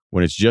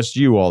 When it's just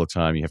you all the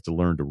time, you have to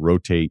learn to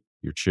rotate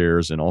your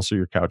chairs and also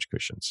your couch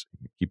cushions.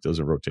 Keep those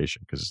in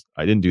rotation, because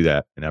I didn't do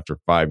that. And after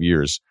 5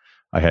 years,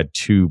 I had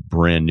 2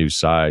 brand new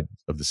sides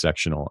of the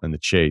sectional and the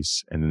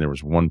chase. And then there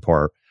was one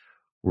part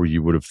where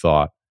you would have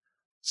thought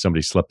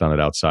somebody slept on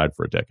it outside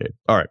for a decade.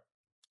 All right.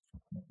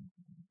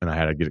 And I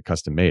had to get it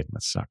custom made, and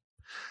that sucked.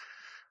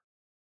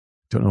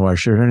 Don't know why I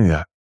shared any of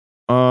that.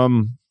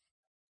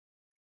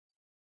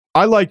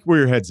 I like where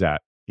your head's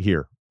at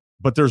here,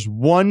 but there's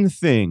one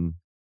thing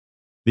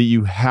that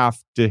you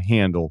have to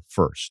handle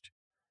first.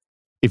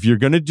 If you're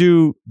going to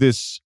do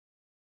this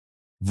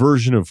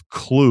version of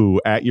Clue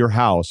at your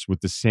house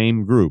with the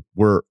same group,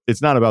 where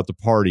it's not about the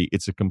party,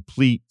 it's a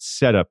complete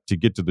setup to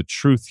get to the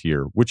truth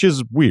here, which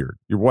is weird.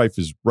 Your wife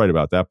is right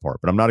about that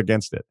part, but I'm not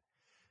against it.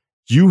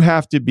 You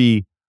have to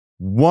be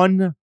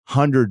 100%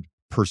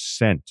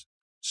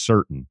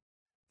 certain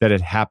that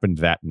it happened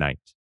that night.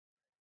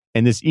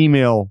 And this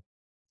email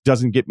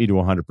doesn't get me to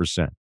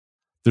 100%.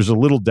 There's a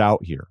little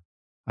doubt here.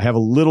 I have a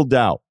little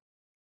doubt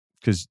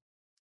because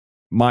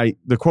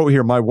the quote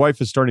here, my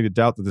wife is starting to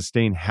doubt that the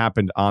stain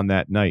happened on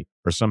that night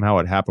or somehow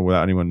it happened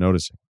without anyone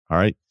noticing. All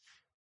right.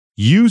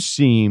 You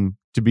seem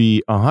to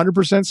be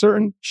 100%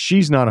 certain.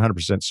 She's not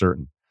 100%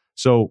 certain.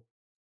 So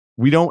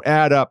we don't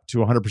add up to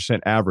 100%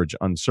 average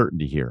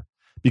uncertainty here.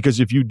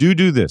 Because if you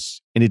do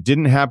this and it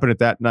didn't happen at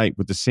that night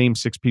with the same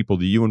 6 people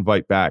that you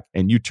invite back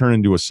and you turn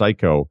into a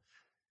psycho,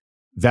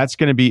 that's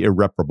going to be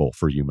irreparable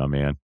for you, my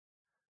man.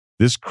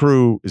 This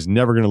crew is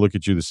never going to look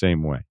at you the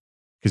same way.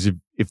 Because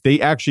if they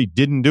actually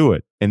didn't do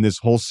it and this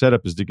whole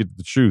setup is to get to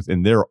the truth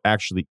and they're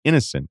actually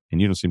innocent and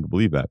you don't seem to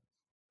believe that,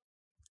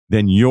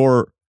 then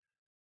you're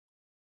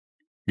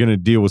going to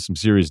deal with some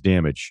serious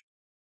damage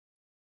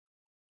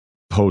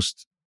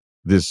post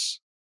this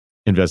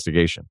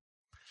investigation.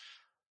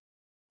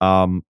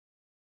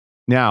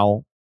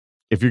 Now,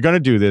 if you're going to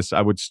do this,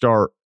 I would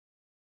start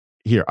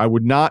here. I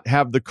would not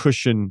have the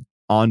cushion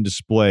on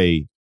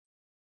display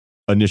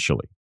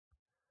initially.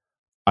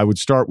 I would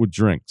start with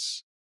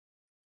drinks.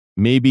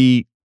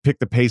 Maybe pick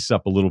the pace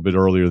up a little bit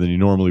earlier than you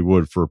normally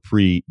would for a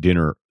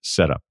pre-dinner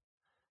setup.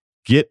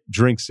 Get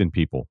drinks in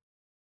people.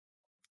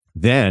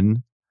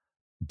 Then,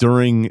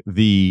 during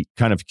the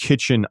kind of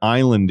kitchen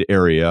island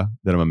area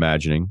that I'm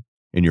imagining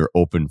in your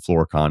open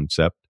floor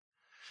concept,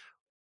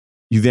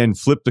 you then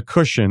flip the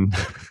cushion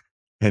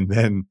and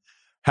then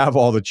have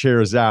all the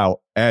chairs out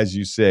as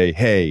you say,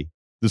 hey,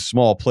 the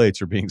small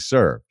plates are being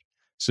served.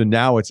 So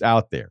now it's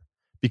out there.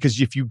 Because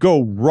if you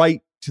go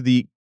right to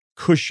the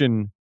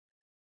cushion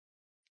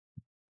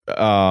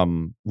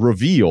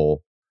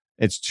reveal,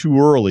 it's too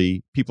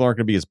early. People aren't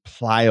going to be as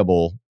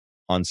pliable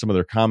on some of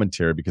their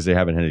commentary because they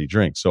haven't had any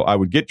drinks. So I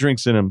would get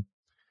drinks in them.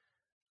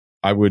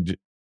 I would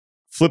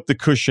flip the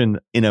cushion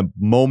in a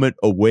moment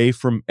away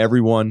from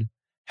everyone,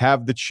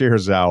 have the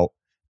chairs out,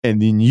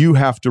 and then you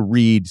have to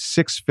read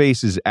 6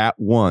 faces at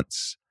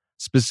once,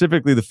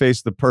 specifically the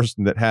face of the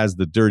person that has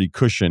the dirty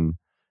cushion.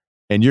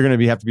 And you're going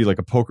to have to be like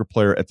a poker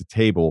player at the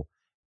table.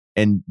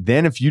 And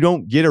then if you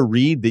don't get a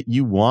read that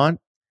you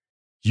want,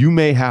 you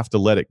may have to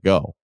let it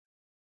go.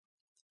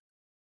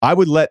 I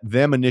would let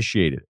them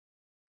initiate it.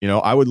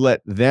 I would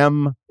let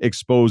them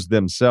expose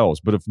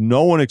themselves. But if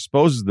no one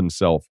exposes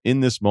themselves in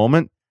this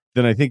moment,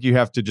 then I think you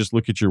have to just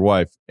look at your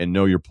wife and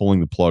know you're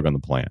pulling the plug on the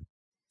plan.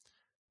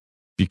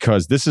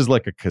 Because this is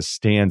like a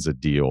Costanza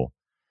deal.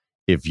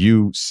 If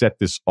you set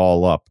this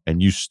all up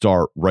and you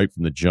start right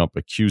from the jump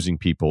accusing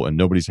people and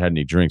nobody's had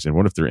any drinks, and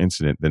what if they're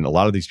incident, then a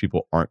lot of these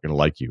people aren't going to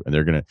like you and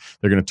they're going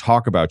to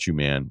talk about you,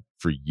 man,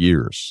 for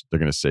years. They're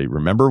going to say,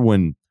 remember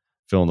when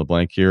fill in the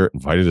blank here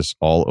invited us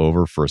all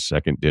over for a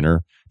second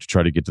dinner to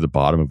try to get to the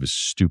bottom of his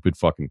stupid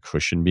fucking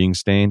cushion being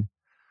stained?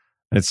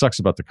 And it sucks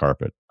about the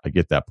carpet. I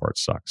get that part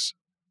sucks.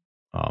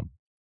 But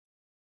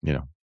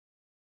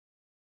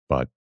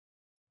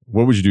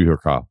what would you do here,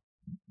 Kyle?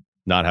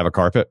 Not have a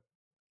carpet?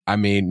 I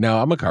mean, no,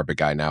 I'm a carpet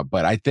guy now,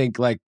 but I think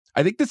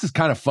this is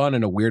kind of fun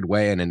in a weird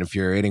way and an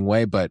infuriating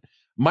way. But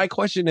my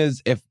question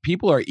is, if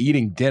people are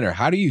eating dinner,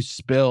 how do you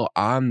spill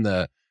on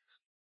the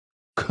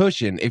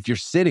cushion if you're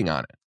sitting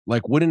on it?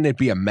 Like, wouldn't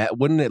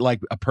it like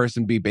a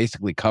person be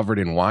basically covered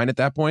in wine at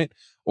that point?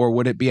 Or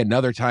would it be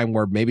another time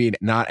where maybe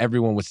not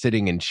everyone was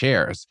sitting in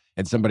chairs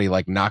and somebody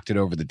like knocked it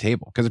over the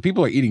table? Because if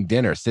people are eating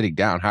dinner sitting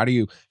down, how do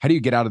you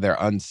get out of there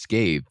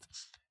unscathed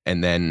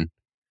and then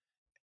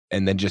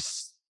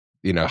just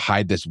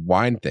hide this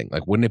wine thing?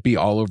 Like, wouldn't it be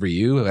all over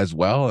you as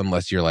well,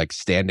 unless you're like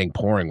standing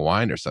pouring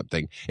wine or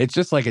something? It's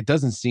just like, it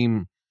doesn't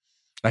seem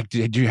like,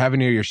 did you have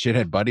any of your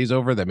shithead buddies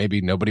over that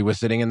maybe nobody was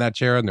sitting in that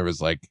chair and there was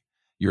like,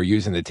 you were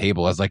using the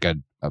table as like a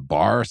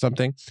bar or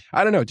something?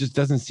 I don't know. It just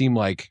doesn't seem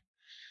like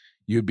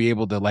you'd be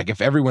able to, like, if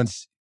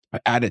everyone's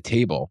at a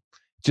table,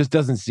 it just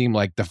doesn't seem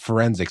like the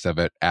forensics of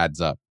it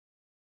adds up.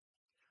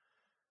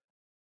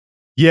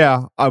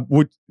 Yeah,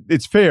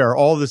 it's fair.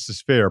 All this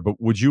is fair, but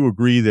would you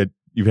agree that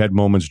you've had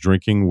moments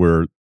drinking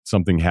where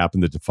something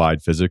happened that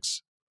defied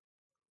physics?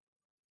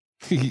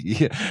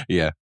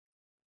 Yeah.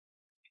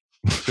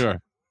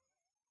 Sure.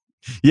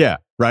 Yeah,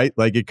 right?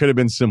 Like, it could have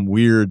been some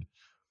weird,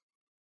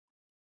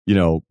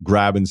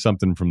 grabbing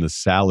something from the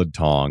salad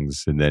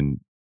tongs and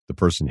then the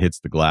person hits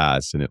the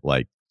glass and it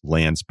like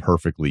lands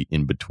perfectly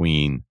in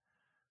between,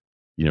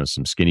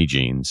 some skinny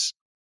jeans.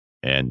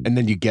 And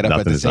then you get up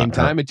at the same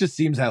time. It just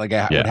seems like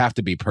it would have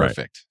to be perfect.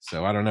 Right.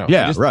 So I don't know.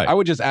 Yeah, right. I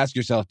would just ask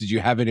yourself, did you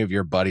have any of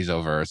your buddies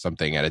over or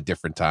something at a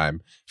different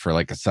time for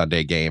like a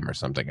Sunday game or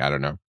something? I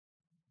don't know.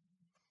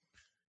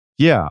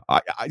 Yeah.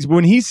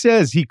 When he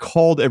says he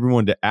called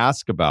everyone to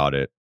ask about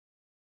it,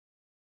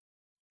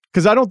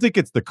 because I don't think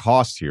it's the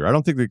cost here.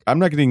 I'm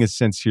not getting a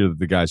sense here that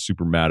the guy's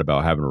super mad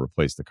about having to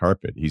replace the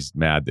carpet. He's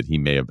mad that he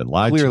may have been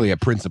lied to. Clearly a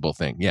principle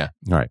thing. Yeah.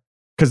 All right.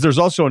 Because there's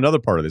also another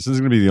part of this. This is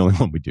going to be the only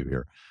one we do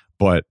here.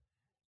 But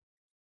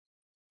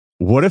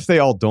what if they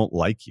all don't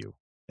like you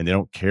and they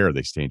don't care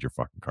they stained your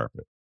fucking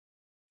carpet?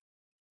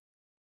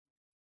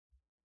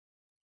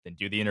 Then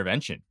do the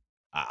intervention.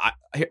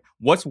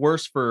 What's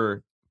worse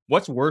for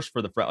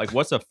the friend? Like,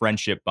 what's a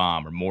friendship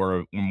bomb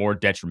or more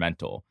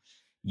detrimental?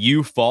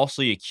 You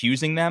falsely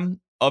accusing them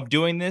of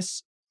doing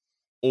this,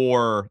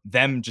 or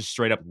them just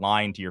straight up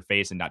lying to your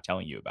face and not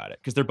telling you about it.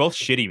 Because they're both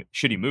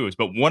shitty moves,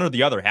 but one or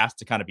the other has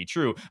to kind of be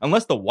true,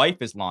 unless the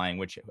wife is lying,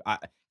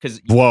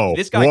 because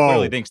this guy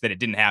clearly thinks that it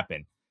didn't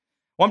happen.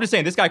 Well, I'm just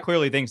saying this guy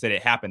clearly thinks that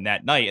it happened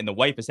that night, and the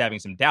wife is having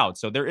some doubts.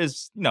 So there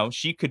is,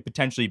 she could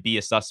potentially be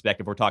a suspect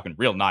if we're talking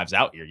real knives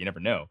out here. You never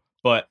know.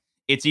 But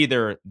it's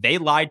either they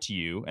lied to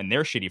you and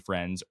they're shitty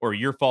friends, or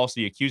you're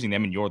falsely accusing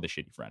them and you're the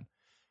shitty friend.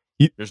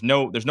 There's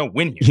no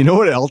win here. You know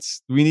what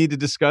else we need to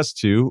discuss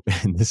too?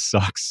 And this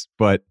sucks,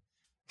 but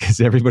because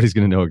everybody's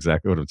going to know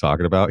exactly what I'm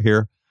talking about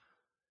here.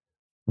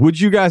 Would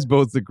you guys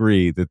both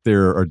agree that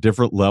there are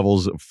different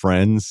levels of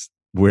friends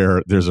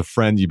where there's a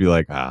friend you'd be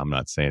like, I'm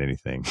not saying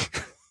anything.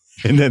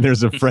 And then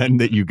there's a friend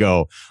that you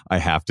go, I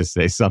have to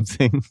say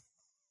something.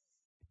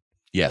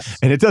 Yes.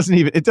 And it doesn't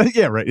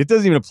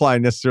even apply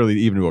necessarily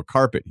even to a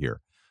carpet here.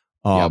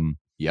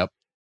 Yep.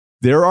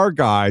 There are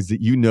guys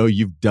that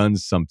you've done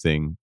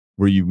something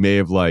where you may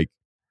have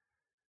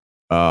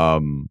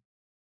I'll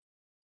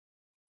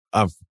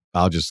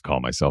just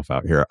call myself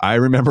out here. I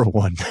remember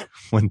one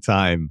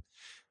time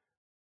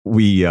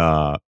we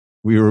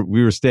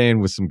were staying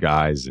with some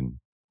guys, and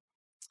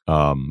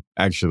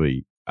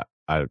actually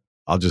I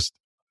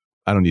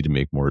don't need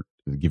to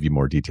give you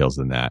more details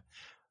than that.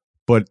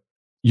 But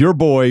your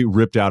boy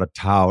ripped out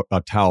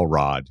a towel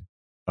rod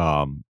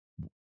of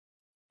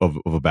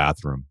a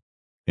bathroom,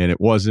 and it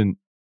wasn't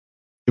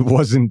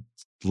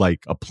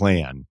like a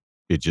plan.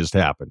 It just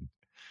happened.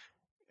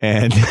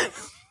 And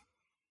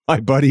my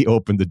buddy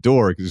opened the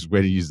door because he was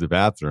waiting to use the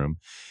bathroom,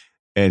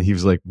 and he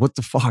was like, "What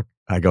the fuck?"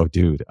 I go,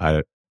 "Dude,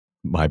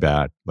 my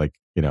bad." Like,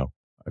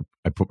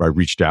 I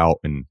reached out,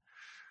 and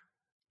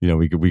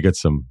we get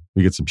some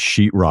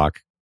sheetrock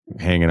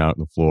hanging out on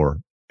the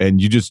floor,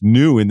 and you just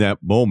knew in that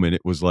moment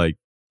it was like,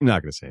 I'm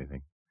not going to say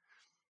anything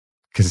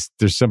because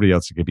there's somebody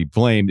else that could be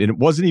blamed. And it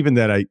wasn't even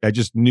that I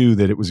just knew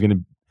that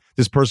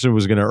this person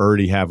was going to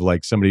already have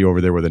like somebody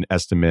over there with an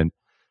estimate,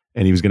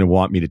 and he was going to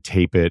want me to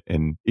tape it.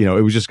 And, it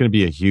was just going to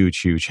be a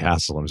huge, huge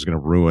hassle. And it was going to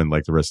ruin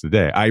like the rest of the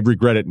day. I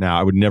regret it now.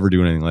 I would never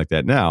do anything like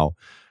that now.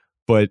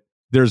 But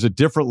there's a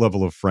different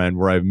level of friend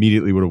where I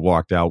immediately would have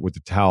walked out with the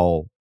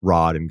towel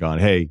rod and gone,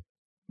 "Hey,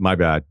 my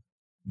bad.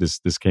 This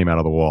came out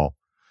of the wall.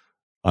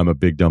 I'm a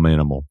big dumb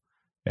animal."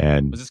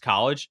 And was this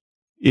college?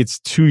 It's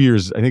 2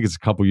 years. I think it's a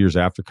couple years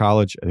after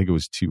college. I think it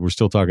was we're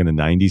still talking the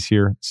 90s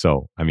here.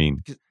 So, I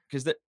mean,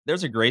 because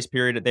there's a grace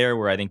period there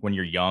where I think when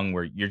you're young,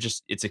 where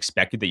it's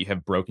expected that you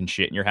have broken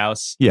shit in your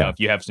house. Yeah. If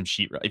you have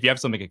if you have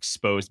some like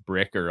exposed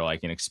brick or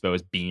like an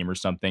exposed beam or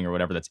something or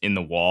whatever that's in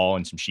the wall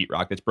and some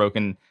sheetrock that's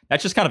broken,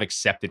 that's just kind of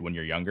accepted when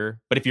you're younger.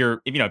 But if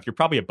you're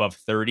probably above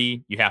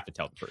 30, you have to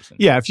tell the person.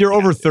 Yeah. If you're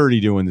over 30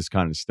 doing this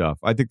kind of stuff,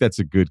 I think that's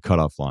a good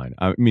cutoff line.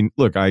 I mean,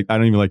 look, I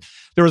don't even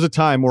there was a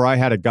time where I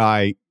had a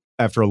guy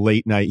after a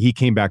late night, he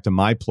came back to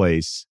my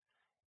place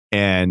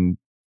and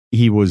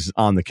he was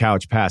on the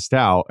couch passed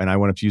out, and I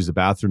went up to use the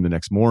bathroom the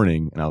next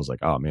morning, and I was like,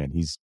 oh man,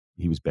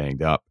 he was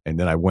banged up. And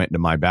then I went into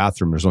my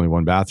bathroom. There's only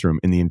one bathroom,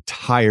 and the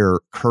entire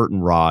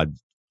curtain,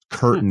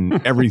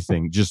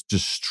 everything just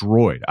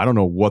destroyed. I don't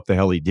know what the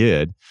hell he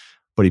did,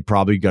 but he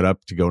probably got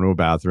up to go into a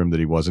bathroom that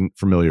he wasn't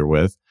familiar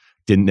with,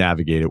 didn't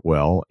navigate it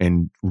well,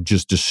 and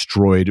just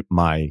destroyed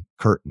my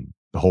curtain.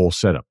 The whole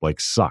setup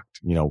sucked,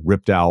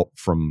 ripped out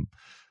from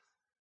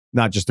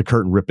not just the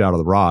curtain ripped out of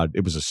the rod.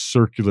 It was a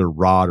circular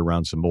rod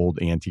around some old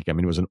antique. I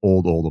mean, it was an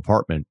old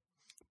apartment,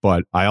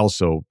 but I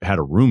also had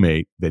a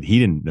roommate that he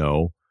didn't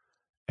know,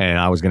 and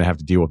I was going to have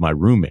to deal with my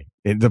roommate.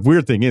 And the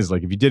weird thing is,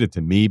 if you did it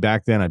to me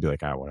back then, I'd be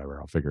like, whatever,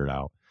 I'll figure it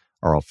out,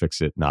 or I'll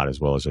fix it, not as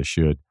well as I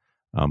should.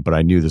 But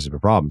I knew this was a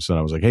problem. So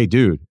I was like, "Hey,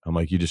 dude," I'm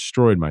like, "You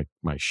destroyed my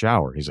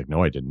shower." He's like,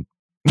 "No, I didn't."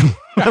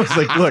 I was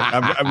like, "Look,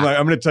 I'm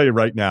going to tell you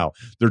right now,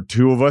 there are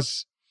two of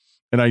us,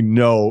 and I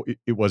know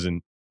it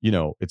wasn't,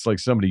 it's like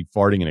somebody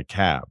farting in a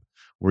cab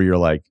where you're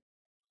like,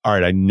 all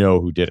right, I know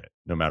who did it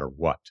no matter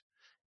what."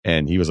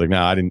 And he was like,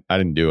 "No, I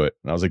didn't do it."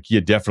 And I was like, "You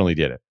definitely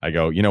did it." I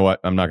go, "You know what?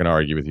 I'm not going to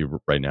argue with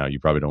you right now. You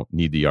probably don't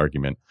need the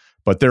argument."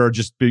 But there are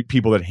just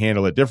people that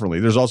handle it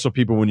differently. There's also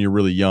people when you're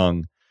really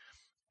young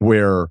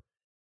where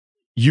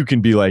you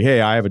can be like, "Hey,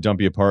 I have a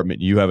dumpy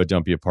apartment. You have a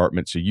dumpy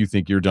apartment. So you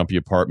think your dumpy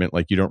apartment,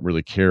 you don't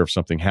really care if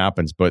something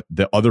happens." But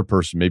the other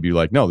person may be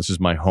like, "No, this is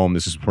my home.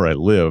 This is where I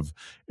live.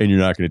 And you're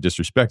not going to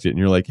disrespect it." And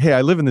you're like, "Hey,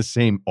 I live in the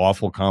same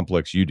awful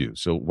complex you do.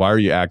 So why are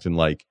you acting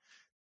like,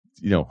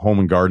 Home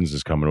and Gardens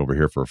is coming over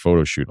here for a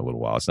photo shoot in a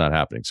little while?" It's not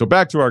happening. So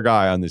back to our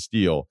guy on this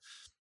deal.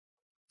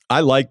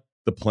 I like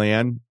the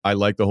plan. I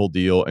like the whole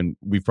deal. And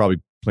we've probably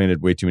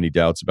planted way too many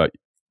doubts about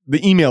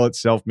the email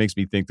itself. Makes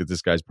me think that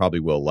this guy's probably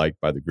well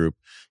liked by the group.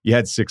 You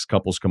had 6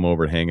 couples come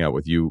over and hang out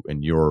with you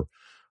and your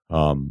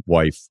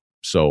wife.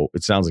 So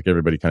it sounds like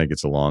everybody kind of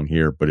gets along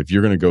here. But if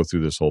you're going to go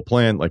through this whole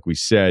plan, like we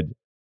said,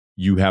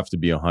 you have to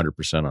be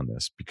 100% on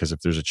this, because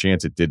if there's a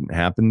chance it didn't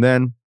happen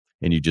then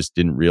and you just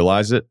didn't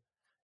realize it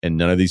and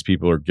none of these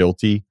people are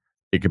guilty,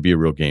 it could be a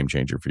real game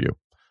changer for you.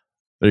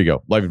 There you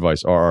go.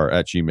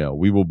 lifeadvice@gmail.com.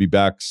 We will be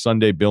back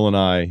Sunday, Bill and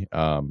I,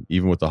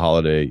 even with the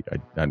holiday.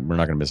 We're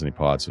not going to miss any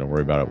pods, so don't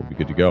worry about it. We'll be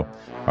good to go.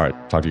 All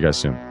right. Talk to you guys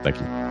soon. Thank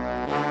you.